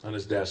on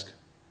his desk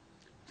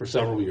for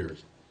several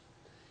years.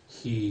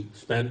 He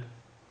spent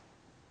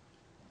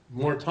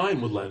more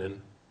time with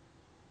Lenin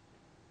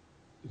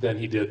than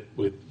he did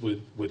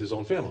with his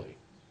own family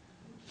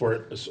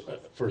for a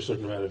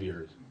certain amount of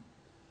years.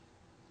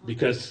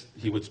 Because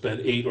he would spend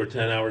 8 or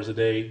 10 hours a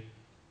day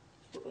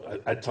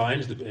at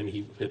times, and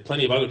he had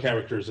plenty of other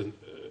characters and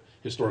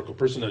historical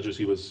personages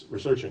he was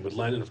researching, but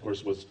Lenin, of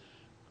course, was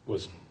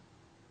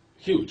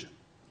huge.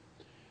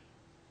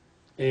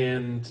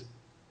 And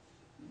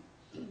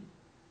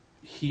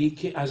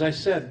he, as I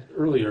said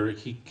earlier,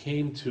 he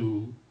came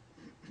to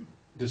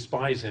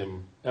despise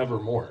him ever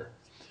more.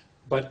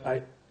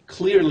 But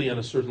clearly, on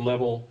a certain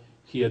level,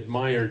 he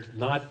admired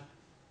not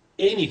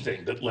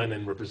anything that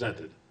Lenin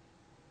represented,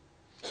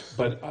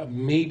 but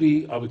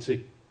maybe, I would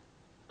say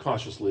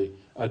cautiously,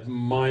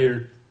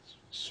 admired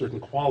certain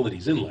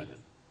qualities in Lenin.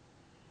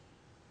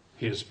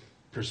 His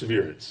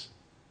perseverance,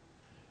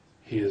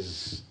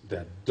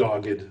 that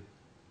dogged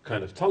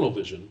kind of tunnel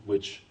vision,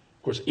 which,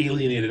 of course,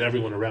 alienated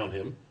everyone around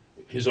him,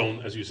 his own,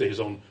 as you say,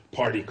 his own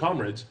party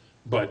comrades,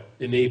 but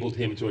enabled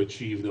him to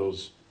achieve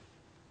to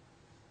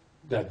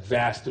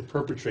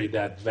perpetrate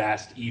that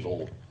vast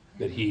evil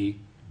that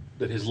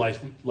his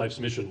life's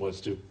mission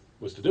was to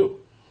do.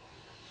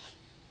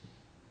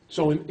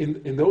 So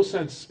in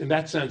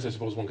that sense, I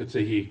suppose one could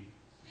say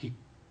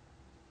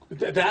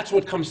that's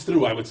what comes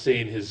through, I would say,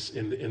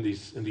 in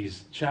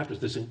these chapters,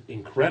 this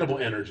incredible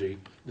energy,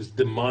 this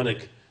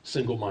demonic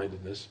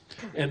single-mindedness.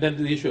 And then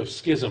the issue of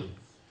schism.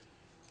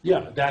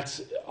 Yeah,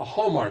 that's a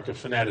hallmark of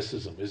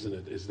fanaticism, isn't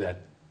it? Is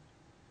that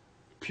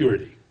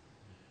purity.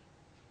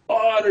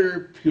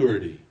 Utter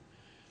purity.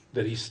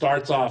 That he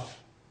starts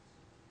off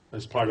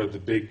as part of the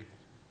big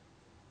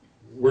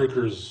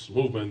workers'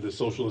 movement, the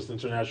Socialist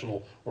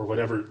International, or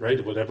whatever,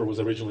 right? Whatever was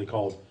originally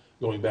called,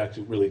 going back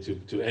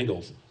to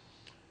Engels.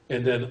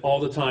 And then all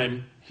the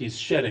time he's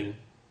shedding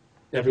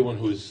everyone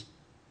who's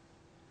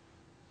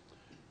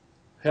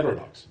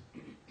heterodox.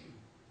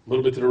 A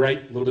little bit to the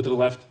right, a little bit to the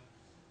left,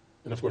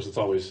 and of course it's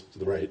always to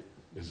the right,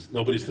 because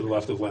nobody's to the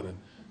left of Lenin.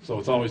 So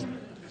it's always,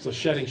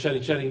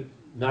 shedding,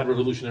 not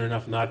revolutionary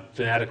enough, not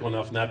fanatical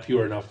enough, not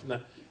pure enough,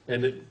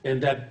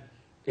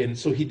 and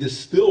so he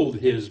distilled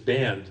his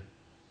band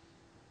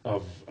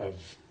of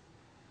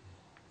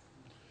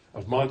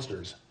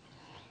monsters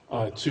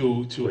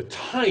to a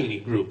tiny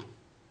group.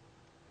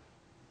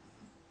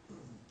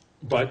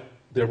 But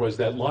there was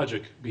that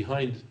logic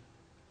behind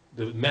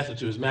the method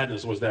to his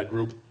madness was that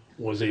group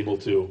was able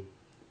to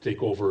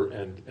take over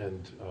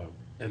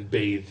and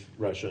bathe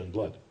Russia in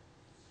blood.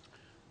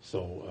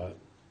 So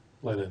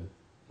Lenin,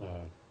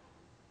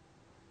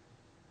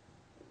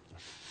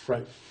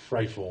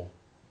 frightful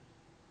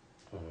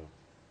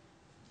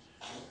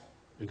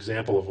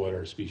example of what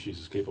our species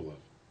is capable of.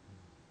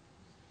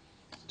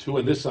 2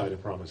 on this side, I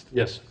promised.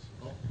 Yes?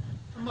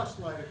 A much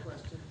lighter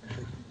question.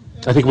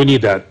 I think we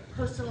need that.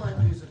 Personal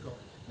and musical.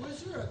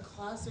 Was there a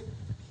classic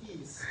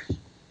piece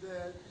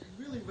that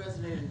really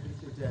resonated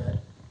with your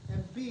dad?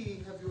 And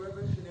B, have you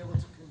ever been able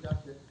to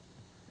conduct it?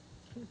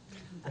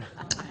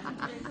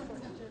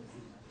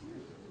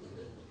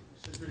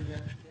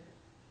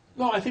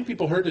 No, I think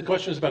people heard the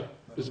question is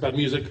about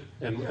music,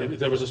 and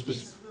there was a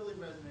specific.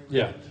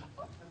 Yeah.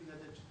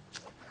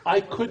 I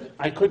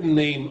couldn't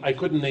name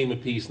a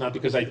piece, not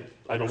because I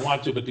don't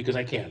want to, but because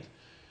I can't.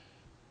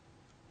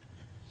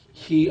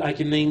 I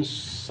can name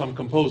some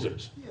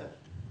composers. Yeah.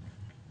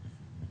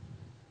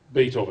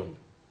 Beethoven,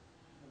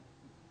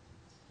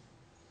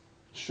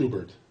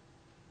 Schubert,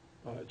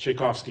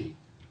 Tchaikovsky,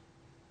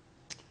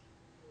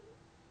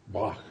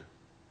 Bach.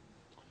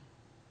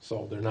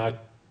 So they're not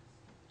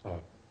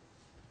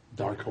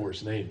dark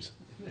horse names.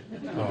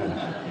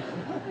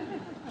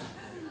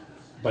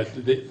 But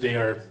they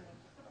are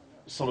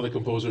some of the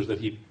composers that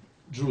he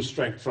drew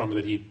strength from,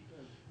 that he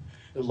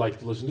liked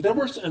to listen to.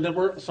 There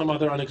were some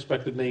other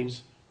unexpected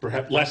names,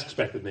 perhaps less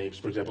expected names.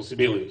 For example,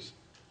 Sibelius.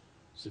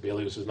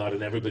 Sibelius is not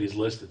in everybody's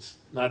list. It's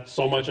not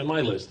so much on my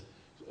list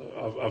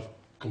of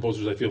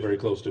composers I feel very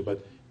close to,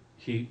 but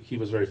he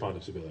was very fond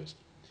of Sibelius.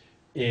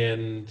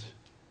 And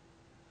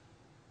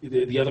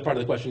the other part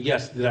of the question,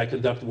 yes, did I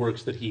conduct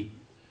works that he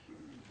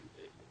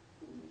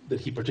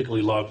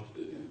particularly loved?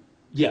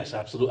 Yes,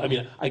 absolutely. I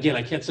mean, again,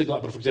 I can't single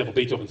out, but for example,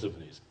 Beethoven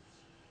symphonies.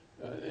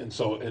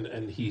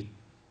 And he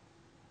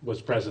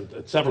was present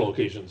at several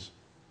occasions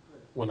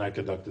when I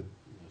conducted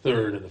the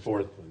 3rd and the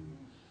 4th and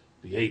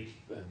the 8th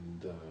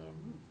and the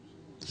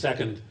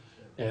 2nd,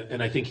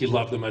 and I think he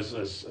loved them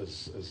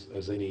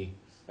as any,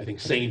 I think,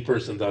 sane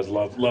person does.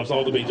 Loves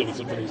all the Beethoven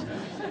symphonies,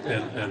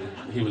 and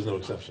he was no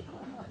exception.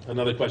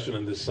 Another question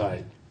on this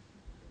side.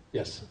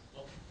 Yes.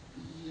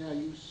 Yeah,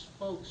 you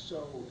spoke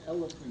so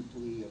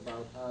eloquently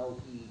about how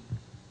he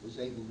was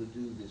able to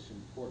do this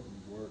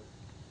important work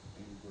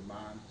in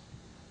Vermont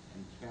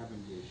and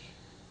Cavendish.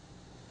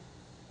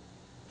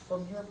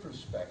 From your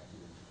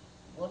perspective,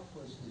 what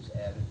was his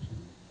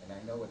attitude, and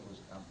I know it was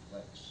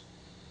complex,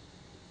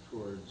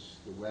 towards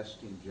the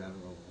West in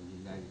general and the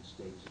United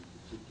States in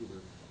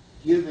particular,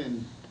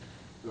 given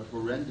the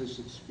horrendous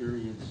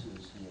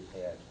experiences he had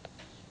had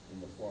in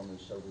the former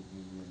Soviet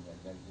Union, and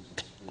then his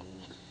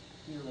experience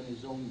here in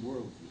his own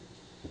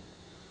worldview,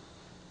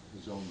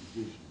 his own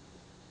vision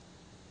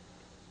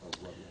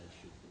of what life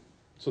should be.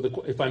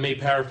 So if I may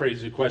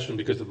paraphrase your question,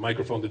 because the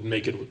microphone didn't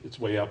make its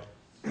way up,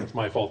 that's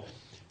my fault.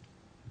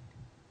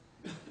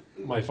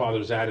 My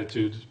father's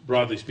attitude,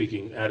 broadly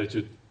speaking,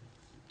 attitude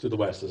to the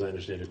West, as I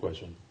understand your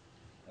question.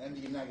 And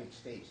the United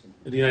States.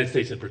 The United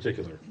States in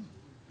particular.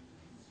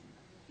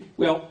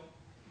 Well,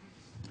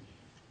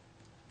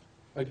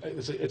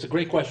 it's a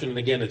great question, and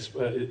again,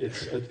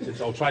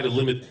 I'll try to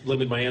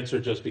limit my answer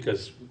just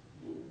because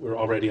we're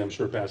already, I'm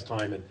sure, past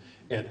time,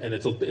 and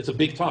it's a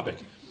big topic.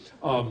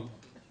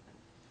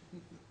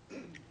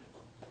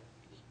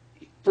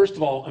 First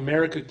of all,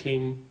 America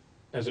came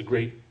as a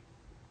great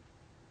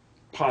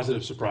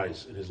positive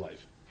surprise in his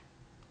life.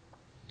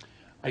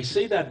 I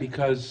say that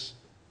because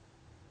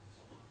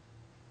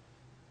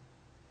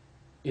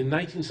in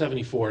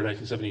 1974,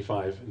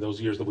 1975, in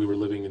those years that we were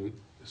living in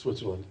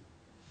Switzerland,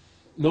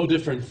 no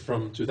different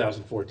from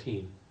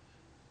 2014,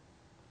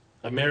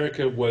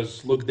 America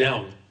was looked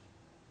down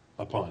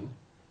upon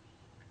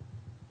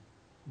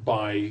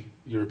by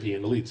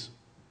European elites.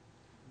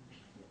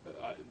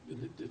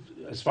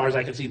 As far as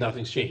I can see,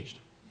 nothing's changed.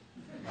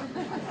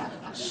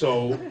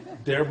 So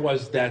there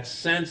was that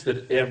sense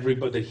that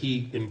everybody, that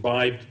he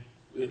imbibed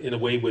in a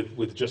way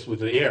with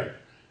the air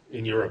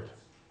in Europe.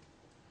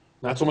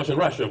 Not so much in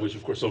Russia, which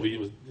of course Soviet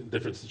was a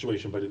different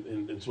situation, but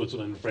in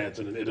Switzerland and France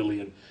and in Italy,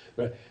 and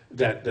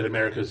that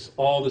America's,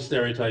 all the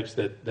stereotypes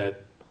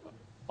that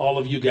all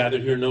of you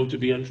gathered here know to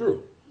be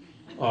untrue.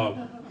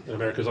 That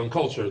America's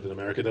uncultured, that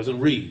America doesn't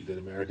read, that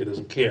America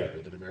doesn't care,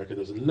 that America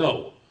doesn't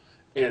know,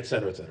 et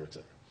cetera, et cetera, et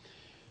cetera.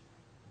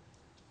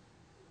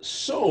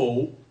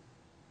 So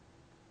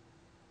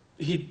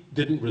he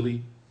didn't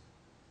really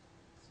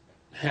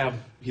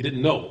he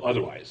didn't know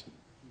otherwise.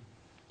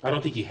 I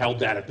don't think he held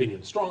that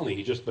opinion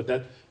strongly. But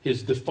that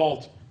his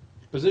default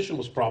position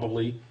was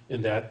probably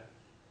in that,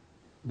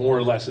 more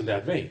or less in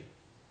that vein.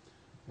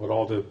 What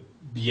all the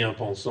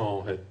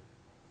bien-pensants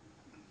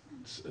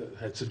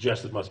had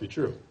suggested must be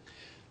true.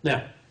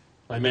 Now,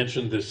 I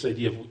mentioned this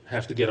idea of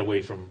have to get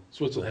away from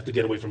Switzerland, have to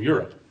get away from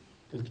Europe,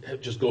 and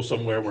just go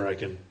somewhere where I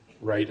can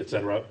write,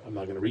 etc. I'm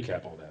not going to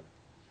recap all that.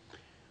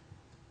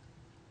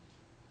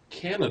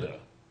 Canada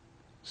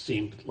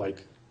seemed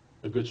like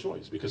a good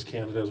choice because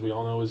Canada, as we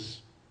all know,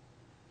 is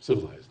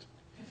civilized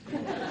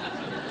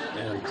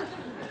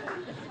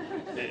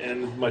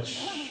and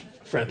much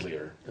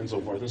friendlier and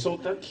so forth. And so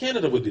that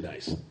Canada would be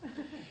nice.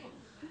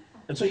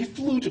 And so he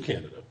flew to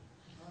Canada.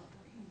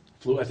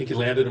 I think he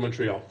landed in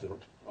Montreal,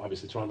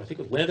 obviously Toronto. I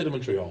think he landed in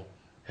Montreal,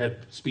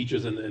 had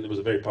speeches, and it was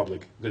a very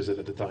public visit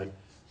at the time,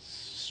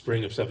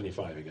 spring of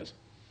 '75, I guess.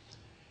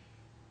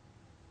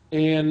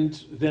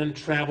 And then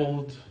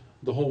traveled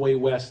the whole way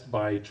west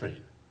by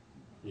train.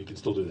 You can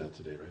still do that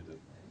today, right? The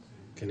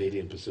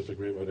Canadian Pacific,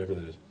 whatever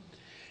that is.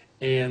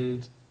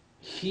 And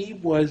he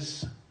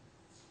was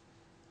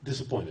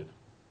disappointed.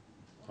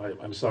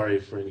 I'm sorry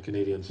for any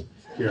Canadians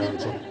here on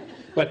some,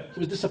 but he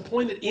was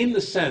disappointed in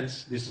the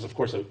sense, this is of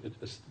course a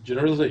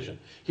generalization,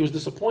 he was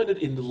disappointed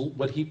in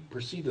what he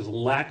perceived as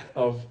lack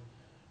of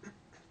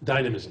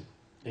dynamism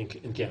in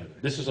Canada.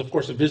 This is of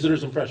course a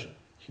visitor's impression.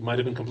 He might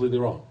have been completely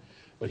wrong,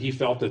 but he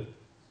felt that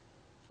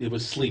it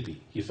was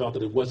sleepy. He felt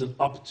that it wasn't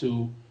up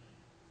to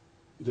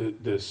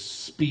the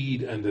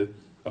speed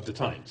of the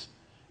times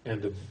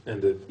and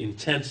the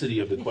intensity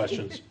of the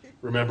questions.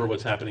 Remember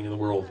what's happening in the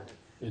world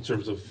in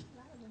terms of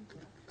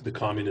the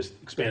communist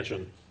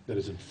expansion that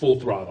is in full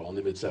throttle in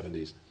the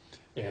mid-'70s,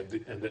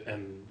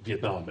 and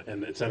Vietnam,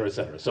 and et cetera, et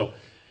cetera. So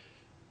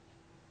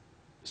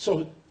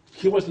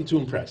he wasn't too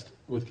impressed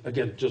with,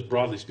 again, just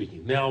broadly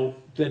speaking. Now,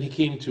 then he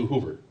came to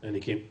Hoover,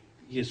 and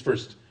his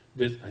first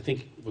visit, I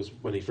think it was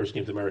when he first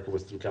came to America,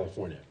 was through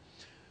California.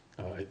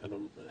 I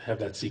don't have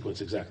that sequence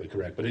exactly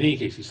correct, but in any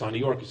case, he saw New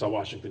York, he saw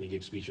Washington, he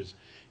gave speeches,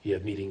 he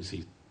had meetings,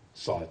 he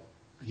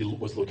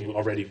was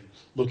already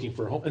looking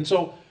for a home. And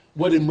so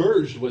what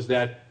emerged was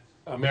that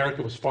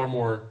America was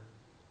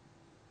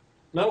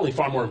not only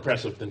far more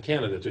impressive than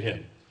Canada to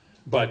him,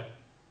 but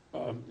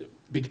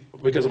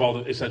because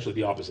of essentially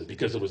the opposite,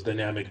 because it was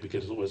dynamic,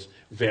 because it was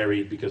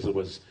varied, because it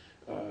was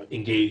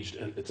engaged,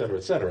 and et cetera,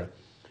 et cetera.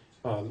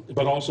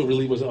 But also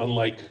really was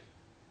unlike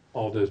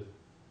all the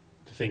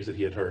things that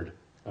he had heard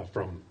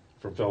from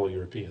fellow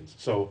Europeans.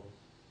 So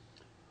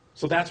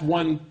that's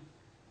one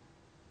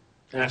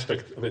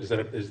aspect of it, is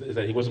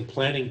that he wasn't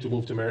planning to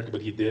move to America,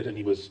 but he did, and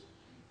he was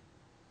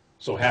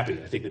so happy,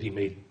 I think, that he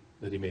made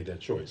that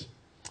choice.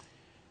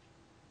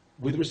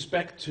 With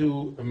respect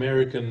to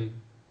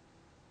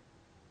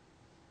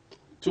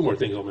two more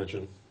things I'll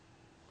mention.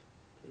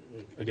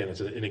 Again,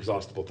 it's an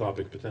inexhaustible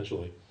topic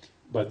potentially,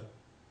 but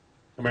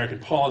American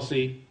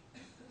policy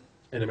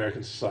and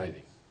American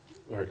society,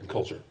 American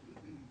culture.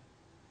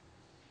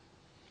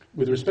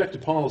 With respect to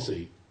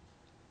policy,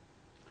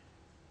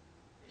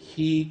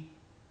 he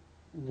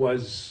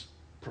was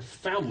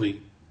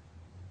profoundly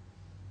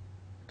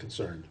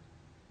concerned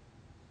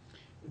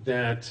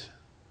that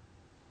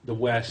the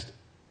West,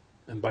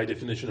 and by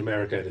definition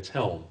America at its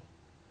helm,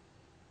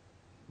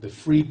 the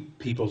free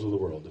peoples of the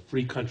world, the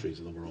free countries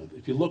of the world,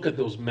 if you look at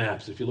those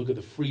maps, if you look at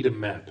the freedom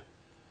map,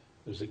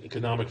 there's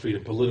economic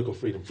freedom, political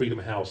freedom, Freedom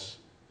House,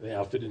 the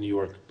outfit in New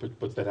York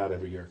puts that out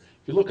every year.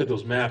 If you look at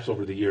those maps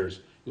over the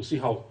years, you'll see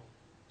how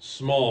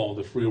small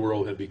the free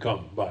world had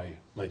become by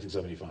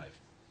 1975.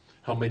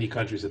 How many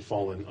countries had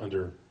fallen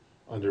under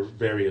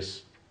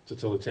various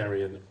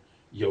totalitarian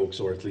yokes,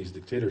 or at least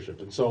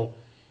dictatorship. And so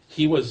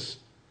he was,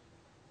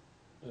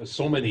 as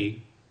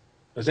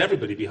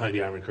everybody behind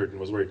the Iron Curtain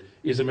was worried,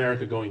 is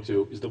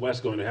the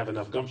West going to have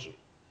enough gumption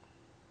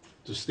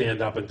to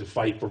stand up and to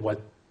fight for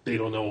what they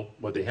don't know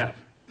what they have?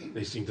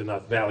 They seem to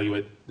not value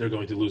it. They're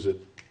going to lose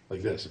it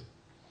like this.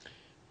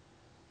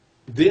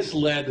 This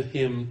led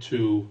him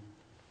to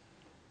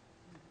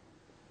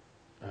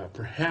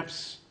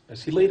perhaps,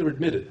 as he later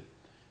admitted,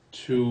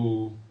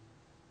 to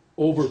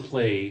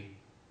overplay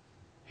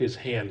his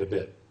hand a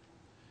bit.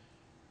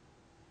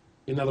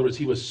 In other words,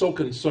 he was so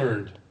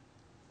concerned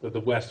that the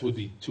West would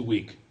be too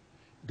weak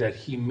that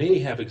he may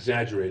have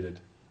exaggerated,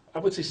 I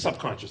would say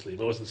subconsciously,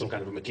 there wasn't some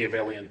kind of a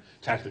Machiavellian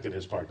tactic in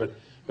his part,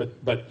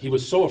 but he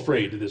was so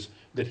afraid of this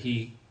that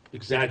he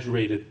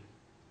exaggerated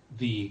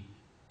the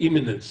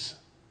imminence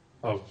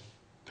of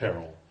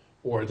peril,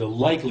 or the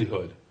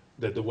likelihood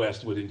that the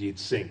West would indeed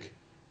sink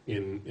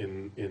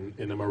in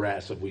a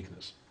morass of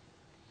weakness.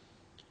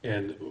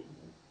 And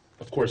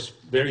of course,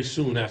 very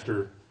soon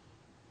after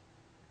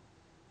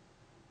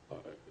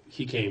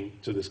he came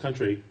to this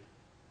country,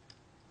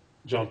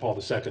 John Paul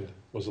II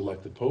was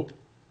elected Pope,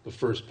 the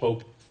first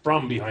Pope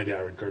from behind the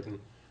Iron Curtain,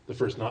 the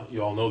first,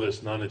 you all know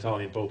this,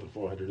 non-Italian Pope in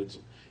 400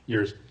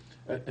 years.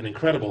 An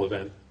incredible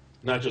event,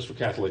 not just for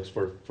Catholics,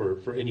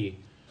 for any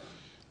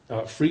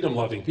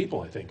freedom-loving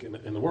people, I think,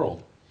 in the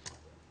world.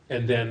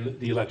 And then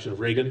the election of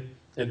Reagan,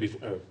 and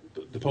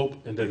the Pope,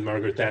 and then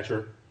Margaret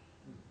Thatcher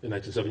in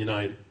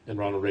 1979, and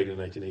Ronald Reagan in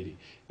 1980.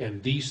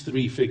 And these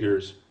three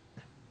figures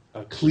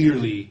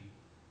clearly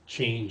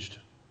changed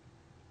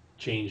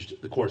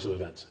the course of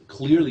events,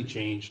 clearly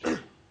changed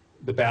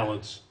the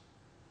balance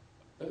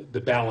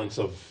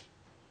of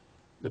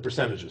the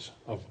percentages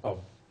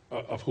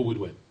of who would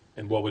win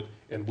and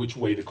which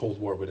way the Cold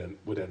War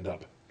would end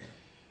up.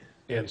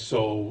 And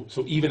so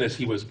even as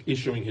he was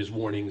issuing his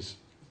warnings,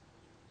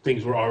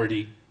 things were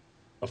already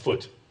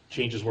afoot,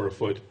 changes were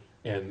afoot,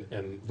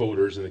 and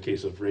voters in the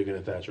case of Reagan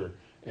and Thatcher,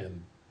 and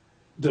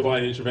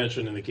divine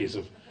intervention in the case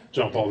of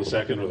John Paul II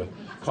or the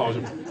college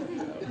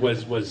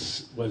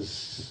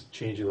was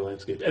changing the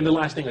landscape. And the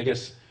last thing, I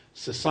guess,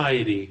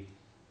 society,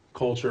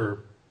 culture.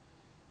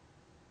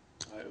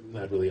 I'm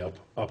not really up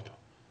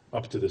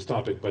to this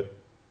topic, but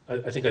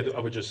I think I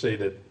would just say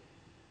that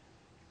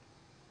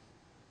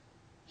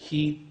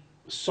he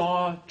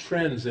saw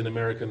trends in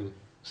American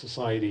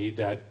society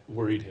that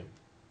worried him.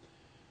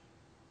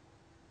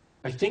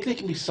 I think they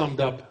can be summed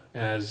up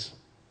as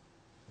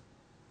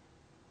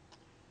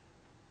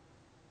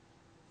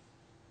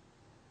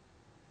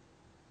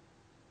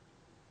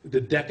the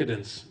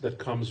decadence that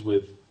comes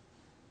with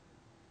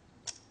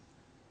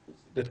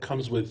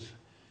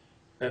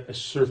a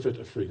surfeit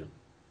of freedom.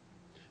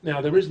 Now,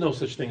 there is no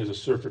such thing as a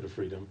surfeit of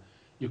freedom.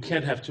 You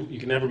can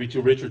never be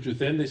too rich or too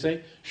thin, they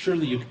say.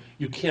 Surely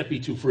you can't be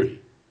too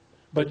free.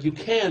 But you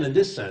can in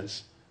this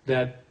sense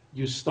that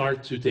you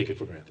start to take it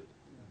for granted.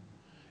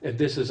 And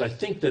this is, I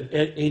think that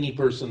any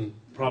person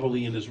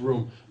probably in this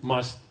room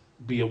must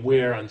be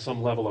aware on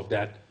some level of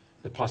that,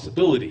 the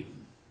possibility,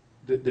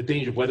 the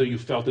danger, whether you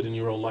felt it in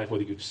your own life,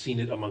 whether you've seen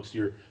it amongst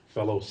your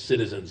fellow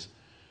citizens.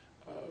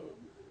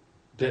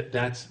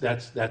 That's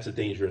a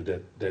danger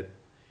that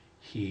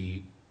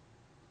he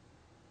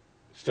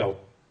felt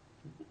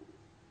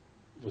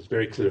was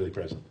very clearly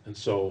present.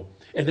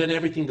 And then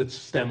everything that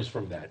stems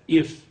from that.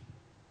 If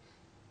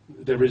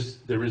the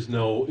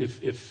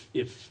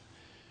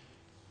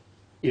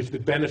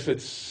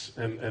benefits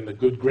and the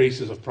good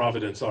graces of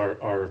Providence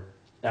are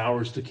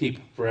ours to keep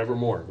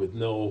forevermore with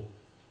no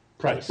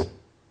price,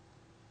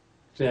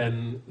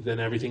 then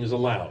everything is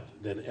allowed.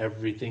 Then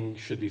everything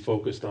should be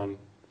focused on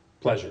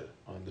pleasure,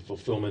 on the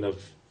fulfillment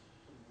of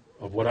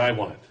what I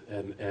want.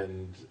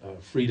 And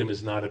freedom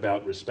is not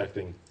about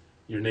respecting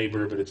your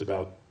neighbor, but it's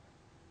about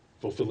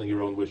fulfilling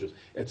your own wishes,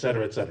 et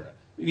cetera, et cetera.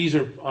 These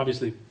are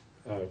obviously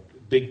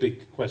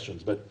big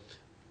questions, but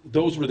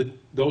those were the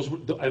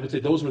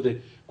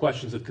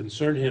questions that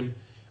concerned him.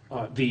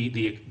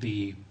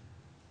 The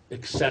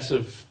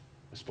excessive,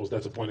 I suppose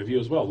that's a point of view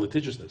as well,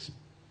 litigiousness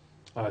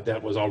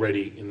that was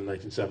already in the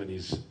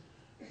 1970s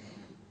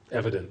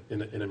evident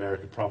in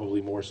America,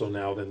 probably more so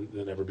now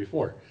than ever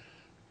before.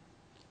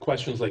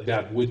 Questions like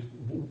that,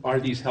 are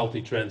these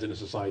healthy trends in a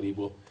society?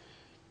 Well,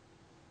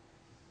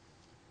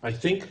 I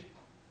think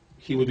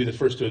he would be the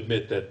first to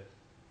admit that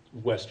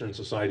Western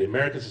society,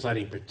 American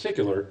society in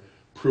particular,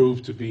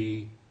 proved to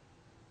be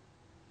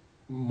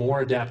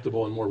more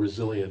adaptable and more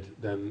resilient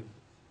than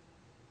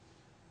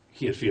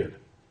he had feared.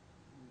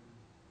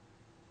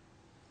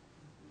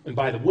 And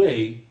by the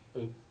way,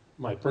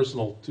 my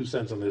personal 2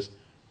 cents on this,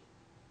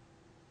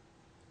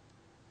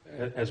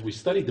 as we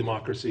study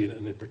democracy,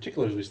 and in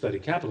particular as we study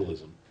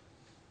capitalism,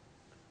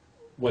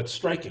 what's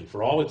striking,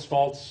 for all its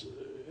faults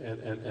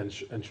and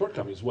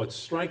shortcomings, what's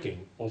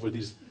striking over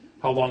these,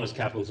 how long has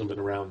capitalism been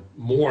around,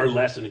 more or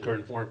less in the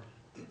current form,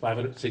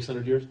 500,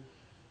 600 years?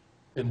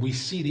 And we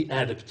see the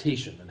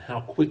adaptation and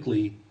how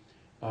quickly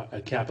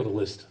a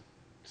capitalist,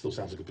 still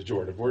sounds like a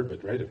pejorative word,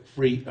 but right, a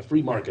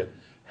free market,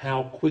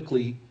 how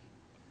quickly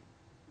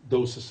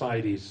those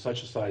societies, such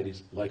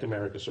societies, like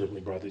America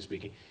certainly broadly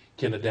speaking,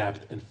 can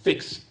adapt and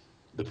fix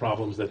the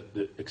problems, that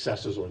the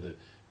excesses or the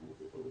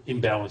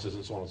imbalances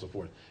and so on and so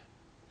forth.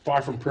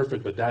 Far from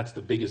perfect, but that's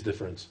the biggest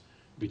difference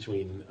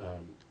between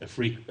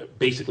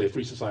basically a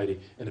free society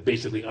and a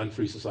basically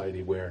unfree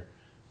society where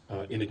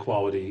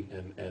inequality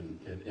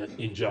and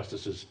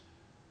injustice is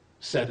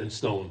set in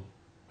stone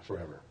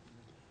forever.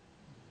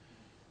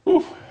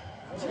 Oof.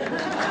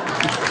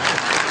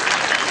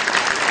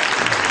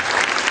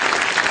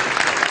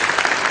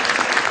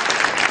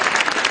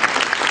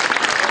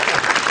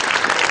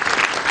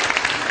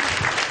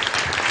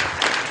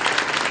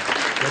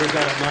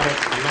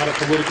 I'm not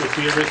a political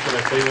theorist, but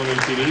I play one on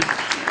TV.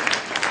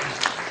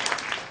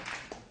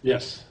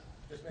 Yes.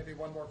 There's maybe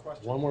one more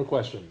question. One more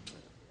question.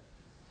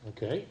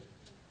 Okay.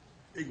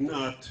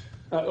 Ignagt.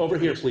 Over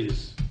here,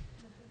 please.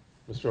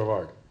 Mr.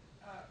 Ovard.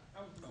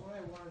 What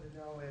I wanted to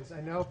know is,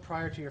 I know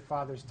prior to your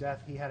father's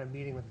death, he had a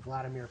meeting with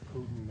Vladimir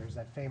Putin. There's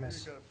that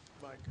famous...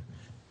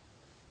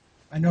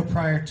 I know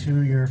prior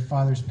to your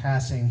father's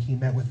passing, he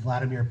met with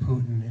Vladimir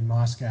Putin in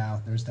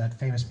Moscow. There's that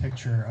famous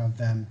picture of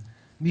them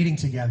meeting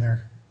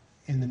together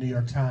in the New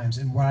York Times.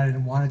 And what I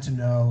wanted to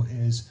know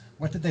is,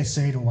 what did they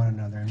say to one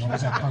another, and what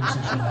was that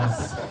conversation like?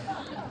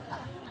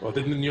 Well,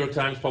 didn't the New York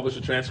Times publish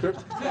a transcript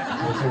of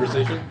the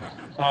conversation?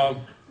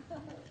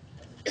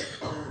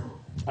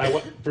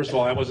 First of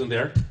all, I wasn't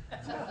there.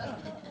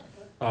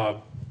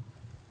 I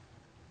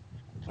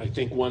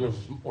think one of,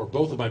 or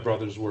both of my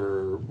brothers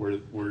were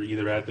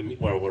either at the,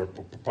 were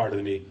part of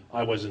the meeting.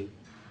 I wasn't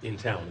in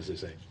town, as they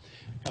say.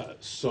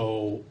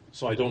 So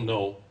I don't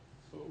know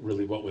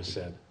really what was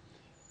said.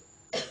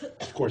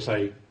 Of course,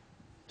 I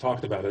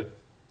talked about it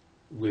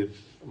with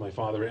my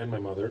father and my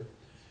mother,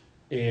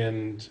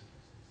 and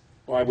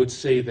I would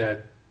say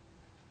that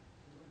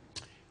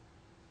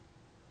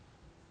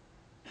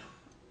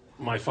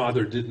my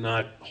father did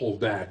not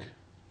hold back,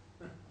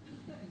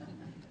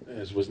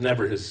 as was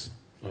never his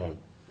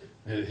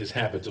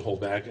habit to hold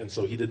back, and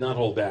so he did not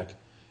hold back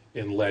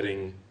in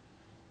letting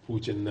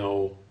Putin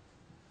know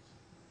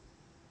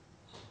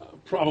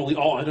probably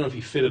all, I don't know if he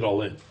fit it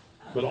all in,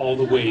 but all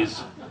the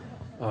ways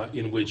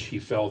in which he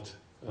felt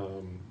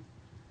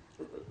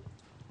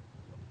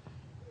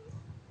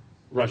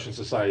Russian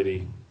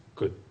society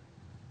could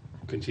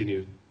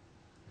continue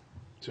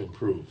to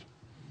improve.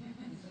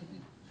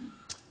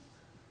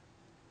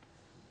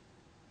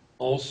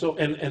 Also,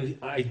 and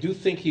I do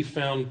think he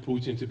found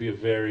Putin to be a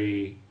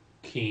very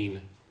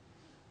keen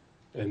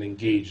and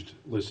engaged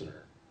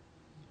listener.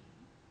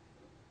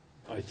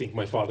 I think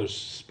my father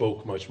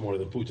spoke much more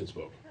than Putin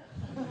spoke.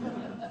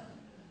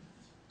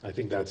 I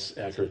think that's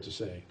accurate to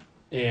say.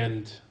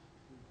 And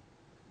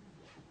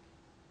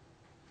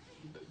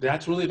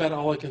that's really about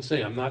all I can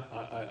say. I'm not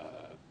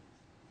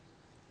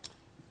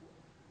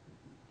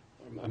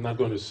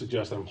going to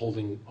suggest I'm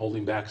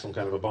holding back some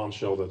kind of a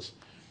bombshell that's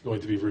going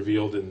to be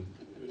revealed in,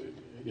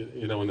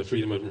 when the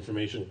freedom of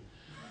information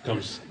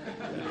comes.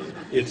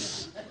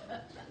 It's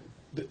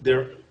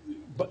there,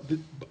 but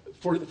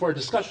for a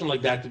discussion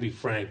like that to be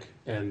frank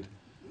and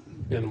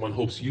one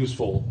hopes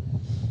useful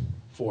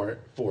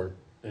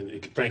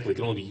and frankly, it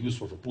can only be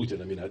useful for Putin.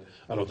 I mean,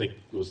 I don't think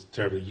it was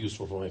terribly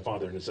useful for my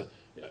father. And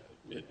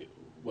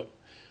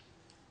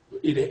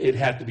it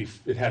had to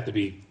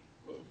be,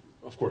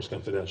 of course,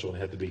 confidential. And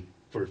it had to be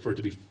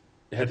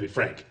it had to be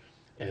frank,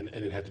 and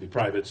it had to be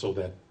private, so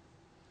that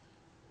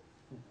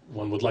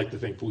one would like to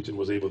think Putin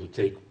was able to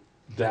take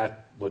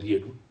what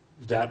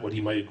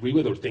he might agree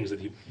with, or things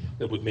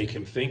that would make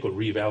him think or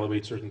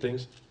reevaluate certain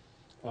things.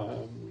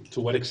 To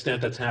what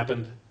extent that's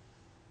happened,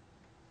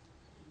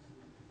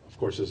 of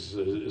course,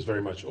 is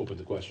very much open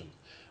to question.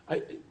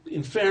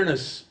 In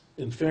fairness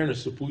to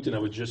Putin, I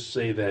would just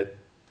say that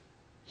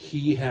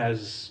he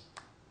has,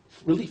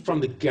 really from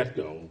the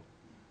get-go,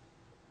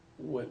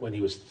 when he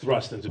was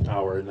thrust into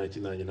power in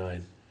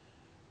 1999,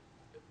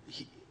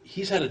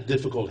 he's had a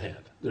difficult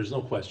hand. There's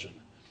no question,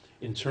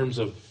 in terms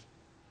of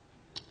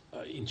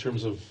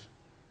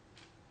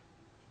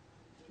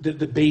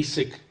the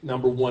basic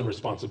number one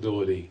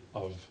responsibility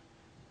of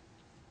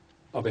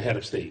a head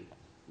of state,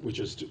 which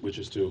is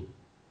to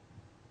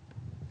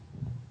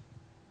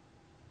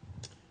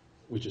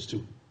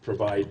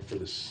provide for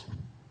this,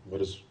 what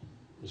does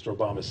Mr.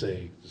 Obama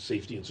say,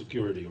 safety and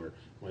security, or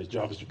my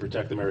job is to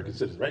protect American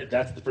citizens, right?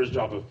 That's the first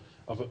job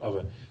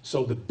of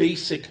so the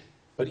basic,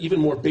 but even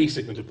more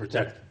basic than to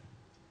protect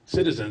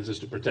citizens is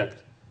to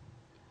protect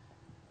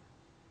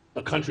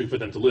a country for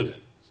them to live in,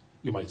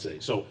 you might say.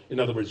 So, in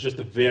other words, just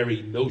the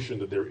very notion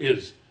that there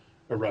is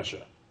a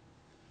Russia,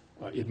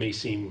 it may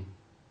seem,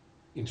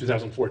 in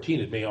 2014,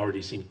 it may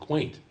already seem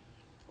quaint,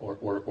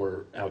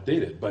 or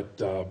outdated.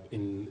 But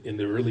in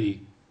the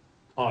early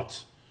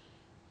aughts,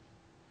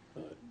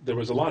 there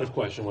was a lot of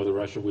question whether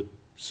Russia would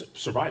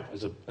survive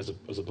as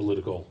a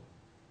political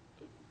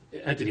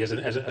entity, as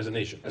a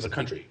nation, as a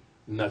country,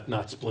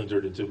 not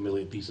splintered into a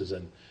million pieces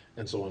and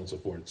so on and so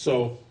forth.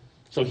 So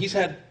he's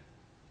had,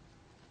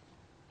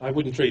 I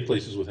wouldn't trade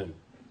places with him.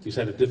 He's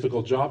had a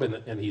difficult job,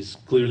 and he's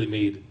clearly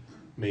made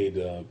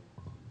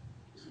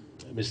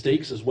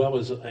mistakes, as well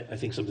as I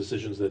think some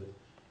decisions that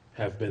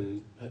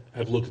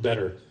have looked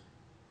better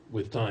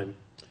with time.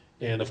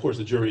 And of course,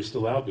 the jury is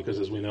still out, because,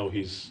 as we know,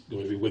 he's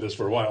going to be with us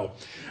for a while.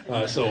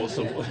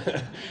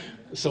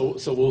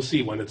 So we'll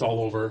see when it's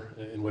all over,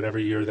 in whatever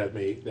year that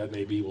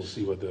may be. We'll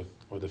see what the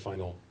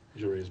final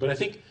jury is. But I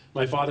think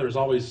my father has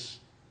always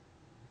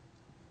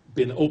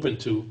been open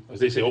to,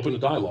 as they say, open to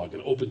dialogue,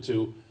 and open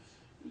to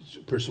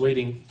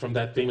persuading, from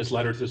that famous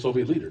letter to the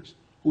Soviet leaders,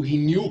 who he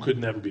knew could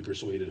never be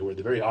persuaded, who were at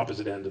the very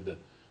opposite end of the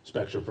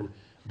spectrum.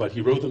 But he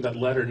wrote them that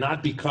letter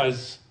not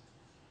because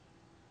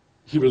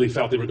he really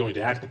felt they were going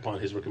to act upon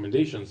his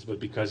recommendations, but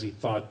because he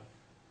thought,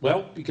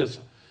 well, because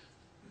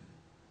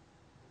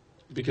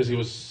he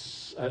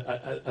was,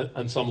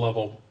 on some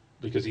level,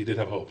 because he did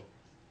have hope.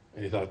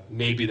 And he thought,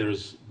 maybe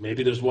there's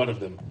one of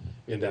them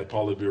in that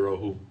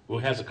Politburo who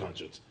has a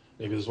conscience.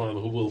 Maybe there's one of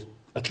them who will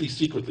at least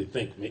secretly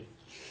think,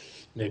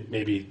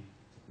 maybe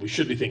we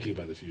should be thinking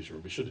about the future.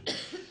 We should.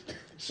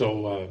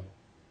 So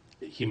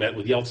he met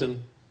with Yeltsin.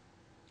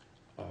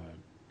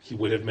 He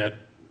would have met,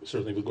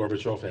 certainly, with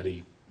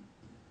Gorbachev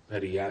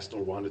had he asked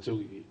or wanted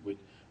to,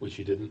 which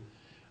he didn't.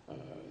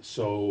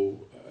 So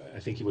I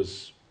think he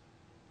was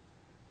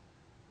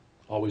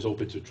always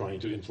open to trying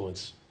to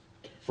influence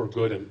for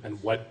good,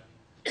 and whether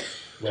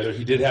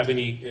he did have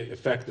any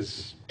effect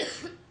is, I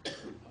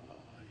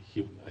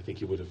think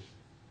he would have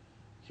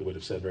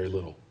said very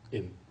little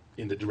in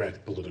the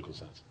direct political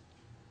sense.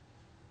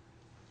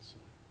 So.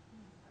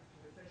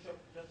 Can we finish up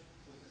just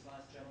with this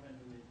last gentleman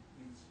who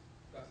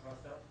got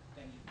crossed out?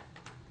 Thank you.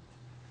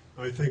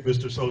 I think,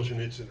 Mr.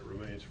 Solzhenitsyn, it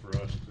remains for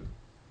us to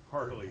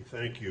heartily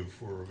thank you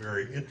for a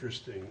very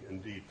interesting,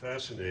 indeed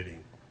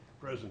fascinating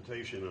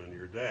presentation on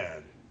your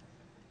dad.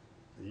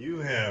 You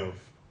have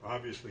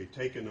obviously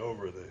taken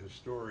over the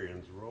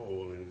historian's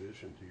role in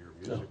addition to your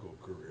musical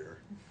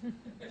career.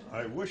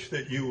 I wish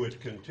that you would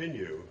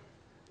continue,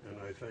 and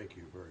I thank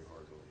you very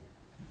heartily.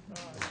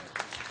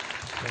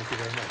 Thank you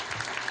very much.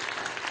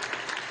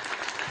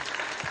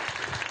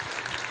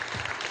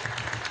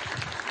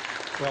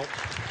 Well,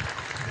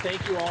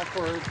 thank you all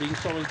for being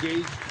so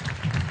engaged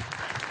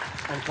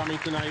and coming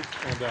tonight,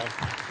 and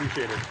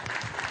appreciate it.